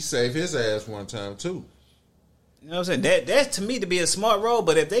 because she saved his ass one time too. You know what I'm saying? That's to me to be a smart role.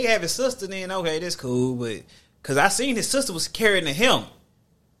 But if they have his sister, then okay, that's cool. But because I seen his sister was carrying him.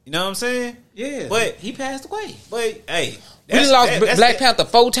 You know what I'm saying? Yeah, but he passed away. But hey, we lost Black Panther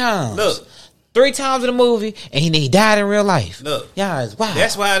 4 times. Look, 3 times in the movie, and he died in real life. Look, guys, wow.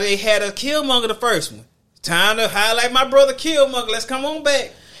 That's why they had a Killmonger the first one. Time to highlight my brother Killmonger. Let's come on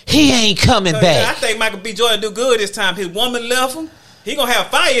back. He ain't coming back. I think Michael B. Jordan do good this time. His woman left him. He gonna have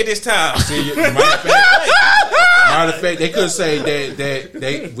fire this time. See, matter of fact, they could say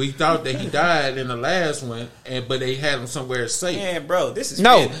that we thought that he died in the last one, but they had him somewhere safe. Man, bro, this is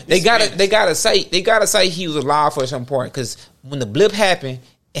no. They gotta say he was alive for some point because when the blip happened,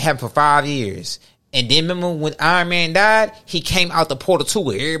 it happened for 5 years. And then remember when Iron Man died, he came out the portal too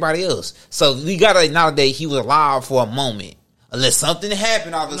with everybody else. So we gotta acknowledge that he was alive for a moment, unless something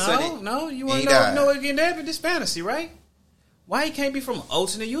happened all of a sudden. No, you want to know what can happen? This fantasy, right? Why he can't be from an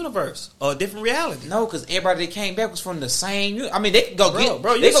alternate universe or a different reality? No, because everybody that came back was from the same. I mean, they could go get a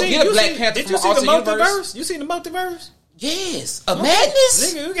Black Panther. Did you see the multiverse? You seen the multiverse? Yes, a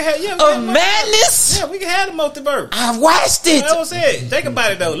madness. Nigga, we can have madness. Yeah, we can have the multiverse. I watched it. I said, think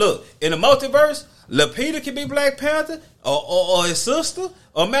about it though. Look, in the multiverse, Lupita can be Black Panther, or his sister.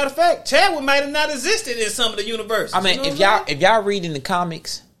 Or matter of fact, Chadwick might have not existed in some of the universes. I mean, if y'all read in the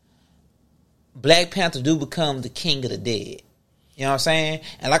comics, Black Panther do become the king of the dead. You know what I'm saying?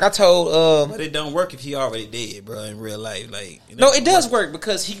 And like I told, but it don't work if he already dead, bro. In real life, like no, it does work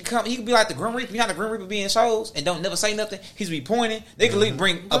because he could be like the Grim Reaper. You know, the Grim Reaper be in shows and don't never say nothing. He's be pointing. They could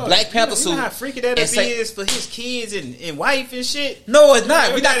bring a Black Panther suit. You know how freaky that is for his kids and wife and shit. No, it's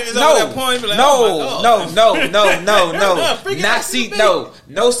not. We not.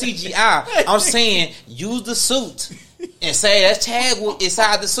 No CGI. I'm saying use the suit and say that's Chadwick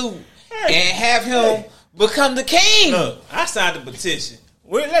inside the suit and have him become the king. Look, I signed the petition.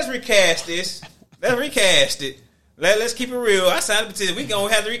 Let's recast this. Let's recast it. Let's keep it real. I signed the petition. We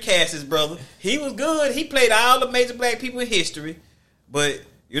gonna have to recast this brother. He was good. He played all the major black people in history. But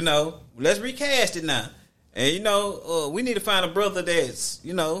let's recast it now. And we need to find a brother that's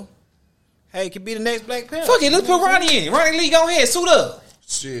hey, could be the next Black Panther. Fuck it, let's put Ronnie in. Ronnie Lee, go ahead, suit up.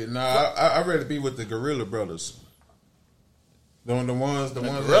 Shit, nah, I'd rather be with the Gorilla Brothers. The ones, the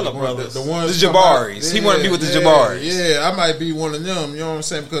Jabaris. He want to be with the Jabaris. Yeah, I might be one of them. You know what I'm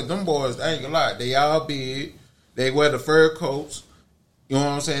saying? Because them boys, I ain't gonna lie, they all big. They wear the fur coats. You know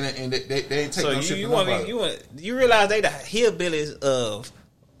what I'm saying? And they ain't taking no shit from nobody. You realize they the hillbillies of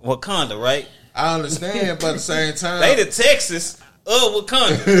Wakanda, right? I understand, but at the same time, they the Texas of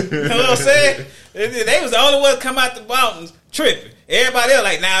Wakanda. You know what I'm saying? They was the only ones come out the mountains tripping. Everybody else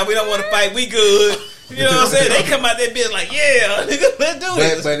like, nah, we don't want to fight. We good. You know what I'm saying? They come out that bitch like, yeah, nigga, let's do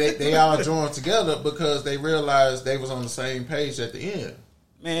this. But they all joined together because they realized they was on the same page at the end.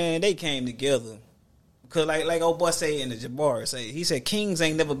 Man, they came together. Because like old boy say in the Jabbar, he said kings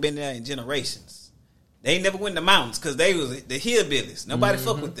ain't never been there in generations. They ain't never went in the mountains because they was the hillbillies. Nobody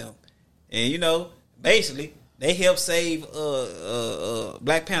fuck with them. And, basically, they helped save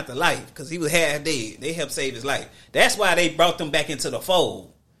Black Panther life because he was half dead. They helped save his life. That's why they brought them back into the fold.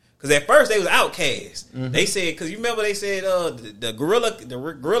 Because at first they was outcasts. They said, because you remember they said the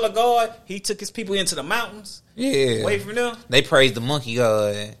gorilla god, he took his people into the mountains. Yeah. Away from them. They praised the monkey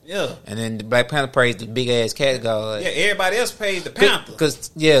god. Yeah. And then the Black Panther praised the big ass cat god. Yeah, everybody else praised the panther. Cause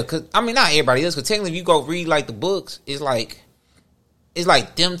I mean, not everybody else, because technically if you go read like the books, it's like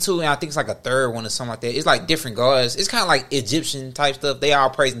them two, and I think it's like a third one or something like that. It's like different gods. It's kind of like Egyptian type stuff. They all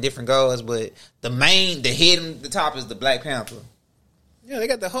praising different gods, but the head and the top is the Black Panther. Yeah, they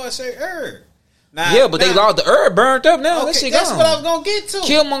got the heart-shaped herb. But they lost the herb, burned up now. Okay, that shit that's gone. what I was gonna get to.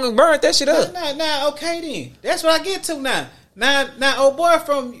 Killmonger burned that shit up. Okay then. That's what I get to now. Now, old boy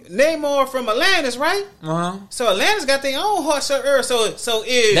from Namor from Atlantis, right? So Atlantis got their own heart-shaped herb. So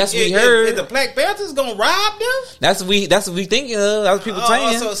is the Black Panthers gonna rob them? That's what we thinking of. That's what people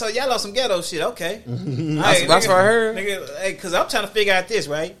saying. So y'all on some ghetto shit, okay? That's what I heard. Because I'm trying to figure out this,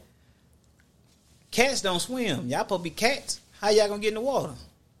 right? Cats don't swim. Y'all supposed to be cats. How y'all gonna get in the water?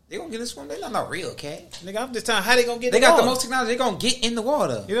 They gonna get in the swim. They not no real cat. Nigga, I'm just telling how they gonna get in the water. They got the most technology. They gonna get in the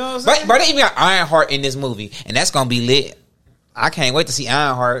water. You know what I'm saying? But they even got Ironheart in this movie, and that's gonna be lit. I can't wait to see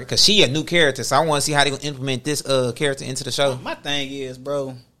Ironheart because she a new character, so I want to see how they gonna implement this character into the show. My thing is,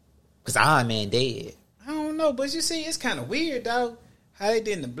 bro, because Iron Man dead. I don't know, but you see, it's kind of weird, dog. How they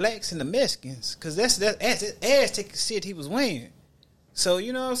did in the blacks and the Mexicans, because that's Aztec shit he was wearing. So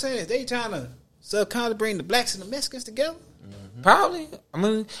you know what I'm saying? They trying to subconsciously bring the blacks and the Mexicans together. Probably. I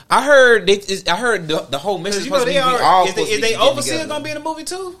mean, I heard the whole message supposed to be all. Is they overseer gonna be in the movie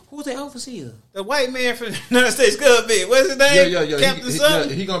too? Who's the overseer? The white man from the United States government. What's his name? Yeah. Captain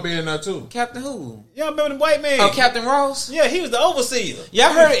He gonna be in there too. Captain who? Y'all remember the white man? Oh, Captain Ross. Yeah, he was the overseer. Yeah,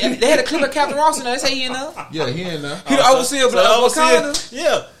 I heard it. They had a clip of Captain Ross in there. They say he in there. Yeah, he in there. He the overseer of Wakanda.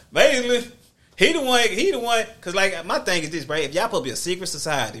 Yeah, basically. He the one. Because like my thing is this, right? If y'all supposed to be a secret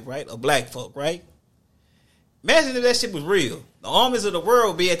society, right, of black folk, right? Imagine if that shit was real. The armies of the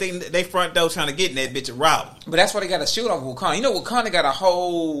world be at they front door trying to get in that bitch and rob them. But that's why they got a shield off Wakanda. You know, Wakanda got a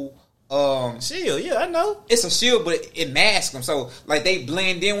whole shield. Yeah, I know. It's a shield, but it masks them. So like they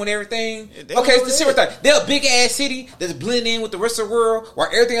blend in with everything. Yeah, okay, it's the serious thing. They're a big ass city that's blending in with the rest of the world, while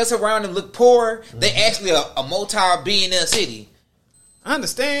everything else around them look poor. Mm-hmm. They actually a multi-billionaire city. I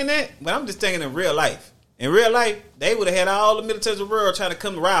understand that, but I'm just thinking in real life. In real life, they would have had all the military of the world trying to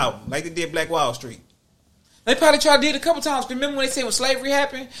come to rob them, like they did Black Wall Street. They probably tried to do it a couple times. Remember when they said when slavery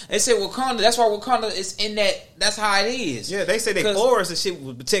happened? They said Wakanda. That's why Wakanda is in that. That's how it is. Yeah, they said they forest and shit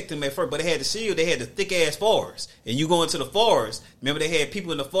would protect them at first, but they had the shield. They had the thick ass forest, and you go into the forest. Remember they had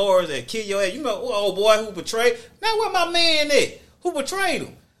people in the forest that kill your ass. You know, old boy who betrayed. Now where my man at? Who betrayed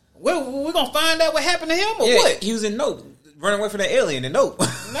him? We gonna find out what happened to him or what? He was in Nope. Running away from that alien and Nope. No.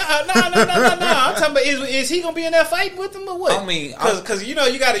 I'm talking about is he gonna be in that fight with him or what? I mean, because you know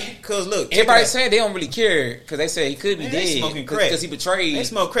you gotta look. Everybody saying they don't really care because they say he could be dead. They smoking crack because he betrayed. They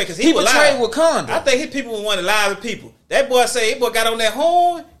smoke crack because he betrayed Wakanda. I think his people would want to lie to people. That boy got on that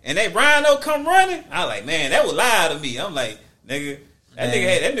horn and that rhino come running. I was like, man, that would lie to me. I'm like, nigga. That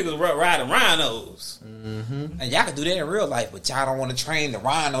nigga was riding rhinos. Mm-hmm. And y'all can do that in real life, but y'all don't want to train the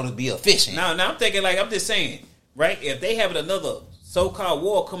rhino to be efficient. No, I'm thinking like I'm just saying. Right? If they have another so-called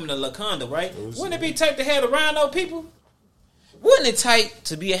war coming to Wakanda, right? Wouldn't it be tight to have the rhino people? Wouldn't it tight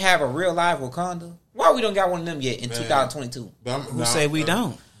to have a real live Wakanda? Why we don't got one of them yet in 2022? Who say we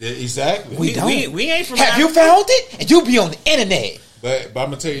don't? Exactly. We don't. We ain't from. Have you found it? And you be on the internet. But I'm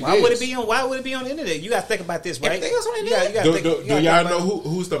gonna tell you why would it be on the internet? You gotta think about this, right? Everything else on the internet. Do y'all know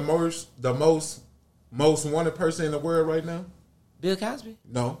who's the most wanted person in the world right now? Bill Cosby?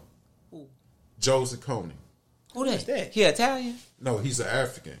 No. Who? Joe Ciccone. Who that? He Italian? No, he's an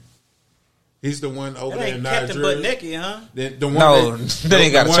African. He's the one over there in Captain Nigeria. Butt Naked, huh? The one they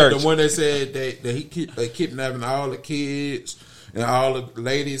ain't got a church. The one that said that he kidnapping all the kids and all the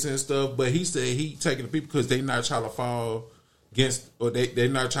ladies and stuff. But he said he taking the people because they not trying to fall against, or they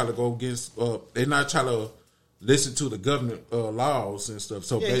not trying to go against. They not trying to listen to the government laws and stuff.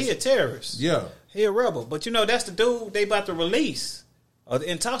 So yeah, he a terrorist. Yeah, he a rebel. But you know that's the dude they about to release, or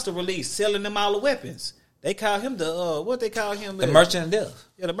in talks to release, selling them all the weapons. They call him what they call him? The Merchant of Death.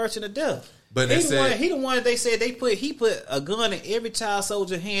 Yeah, the Merchant of Death. But he the one they said he put a gun in every child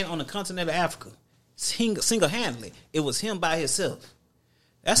soldier hand on the continent of Africa, single handedly. It was him by himself.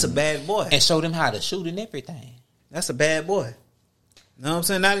 That's a bad boy. And showed him how to shoot and everything. That's a bad boy. Know what I'm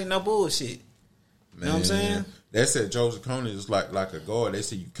saying? Not even no bullshit. Man, know what I'm saying? They said Joe Ciccone is like a god. They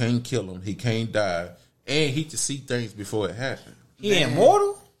said you can't kill him. He can't die. And he can see things before it happens. He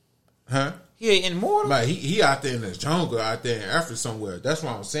immortal? Huh? He immortal? Like he out there in the jungle, out there in Africa somewhere. That's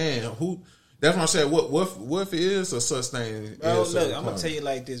what I'm saying. That's what I'm saying. What if it is a such thing? Bro, look, I'm gonna tell you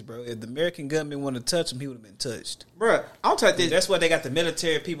like this, bro. If the American government wanted to touch him, he would have been touched. Bro, I'm telling you, That's what they got the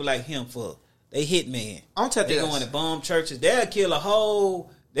military people like him for. They hitman. I'm telling They you, going to bomb churches. They'll kill a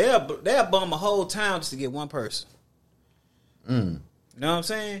whole. They'll bomb a whole town just to get one person. You know what I'm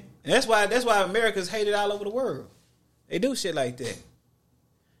saying? And that's why America's hated all over the world. They do shit like that.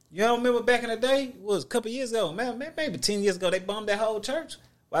 You don't remember back in the day? It was a couple years ago, man, maybe 10 years ago. They bombed that whole church.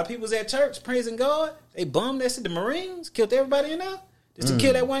 While people was at church praising God, they bombed that shit. The Marines killed everybody in there just to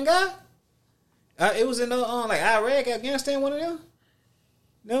kill that one guy. It was in like Iraq, Afghanistan, one of them.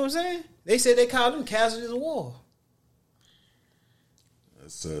 You know what I'm saying? They said they called them casualties of war.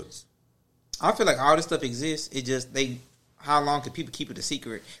 That sucks. I feel like all this stuff exists. It just how long can people keep it a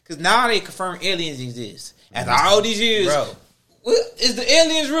secret? Because now they confirm aliens exist after all these years. Bro, Is the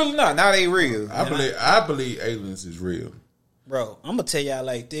aliens real or not? Now they real. I believe aliens is real. bro, I'm gonna tell y'all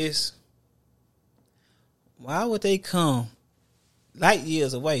like this. Why would they come light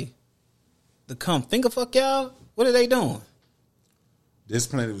years away to come finger fuck y'all? What are they doing? This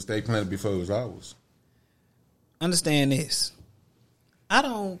planet was their planet before it was ours. Understand this. I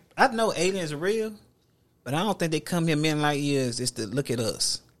know aliens are real, but I don't think they come here million light years just to look at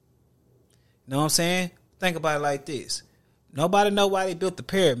us. You know what I'm saying? Think about it like this. Nobody know why they built the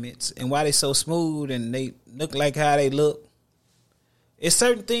pyramids and why they so smooth and they look like how they look. It's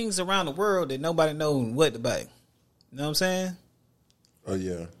certain things around the world that nobody knows what about. You know what I'm saying? Oh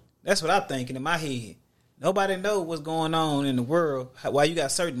yeah. That's what I'm thinking in my head. Nobody know what's going on in the world. Why you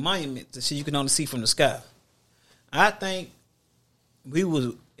got certain monuments that shit you can only see from the sky. I think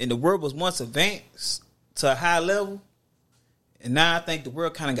the world was once advanced to a high level, and now I think the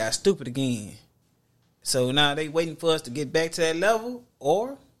world kind of got stupid again. So now they waiting for us to get back to that level,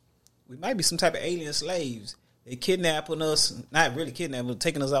 or we might be some type of alien slaves. They kidnapping us, not really kidnapping, but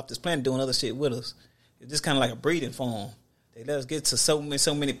taking us off this planet, doing other shit with us. It's just kind of like a breeding farm. They let us get to so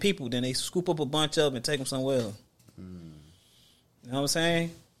many people, then they scoop up a bunch of them and take them somewhere else. You know what I'm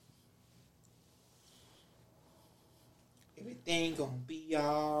saying? Everything gonna be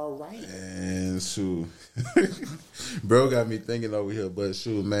all right. And shoot, bro got me thinking over here. But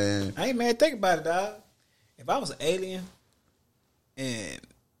shoot, man, Hey man, think about it, dog. If I was an alien and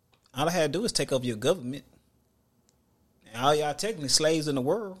all I had to do is take over your government, and all y'all technically slaves in the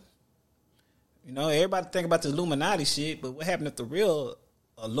world. You know, everybody think about the Illuminati shit, but what happened if the real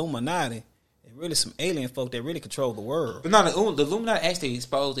Illuminati is really some alien folk that really control the world? But no, the Illuminati actually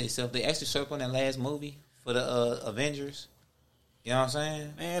exposed themselves. They actually showed up on that last movie for the Avengers. You know what I'm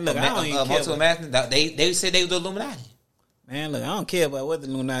saying? Man, look, I don't even care. They said they were the Illuminati. Man, look, I don't care about what the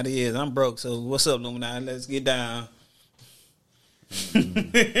Illuminati is. I'm broke, so what's up, Illuminati? Let's get down. You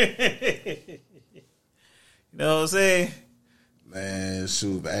know what I'm saying? man,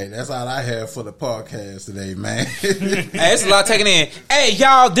 shoot, hey, that's all I have for the podcast today, man. Hey, it's a lot taking in. Hey,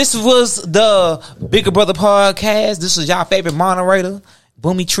 y'all, this was the Bigger Brother podcast. This is y'all favorite moderator,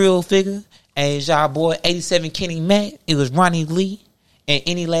 Boomy Trill Figure. And it's y'all boy 87 Kenny Mack. It was Ronnie Lee. And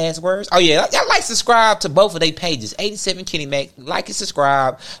any last words? Oh yeah, y'all like subscribe to both of their pages. 87 Kenny Mack, like and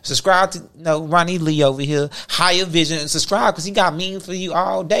subscribe. Subscribe to Ronnie Lee over here, Higher Vision, and subscribe because he got memes for you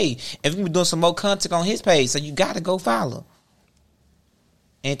all day. And we be doing some more content on his page, so you gotta go follow.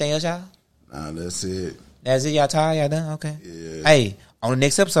 Anything else, y'all? Nah, that's it. That's it, y'all tired? Y'all done? Okay. Yeah. Hey, on the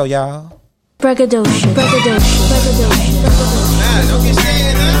next episode, y'all. Braggadocious. Nah, don't get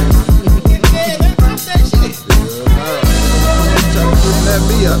scared, huh? Get scared, huh? Drop that shit. That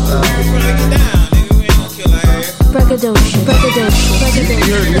be up there. We're gonna get down, nigga. We ain't gonna kill our ass. Braggadocious. You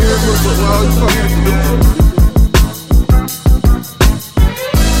heard what you fucking have to do?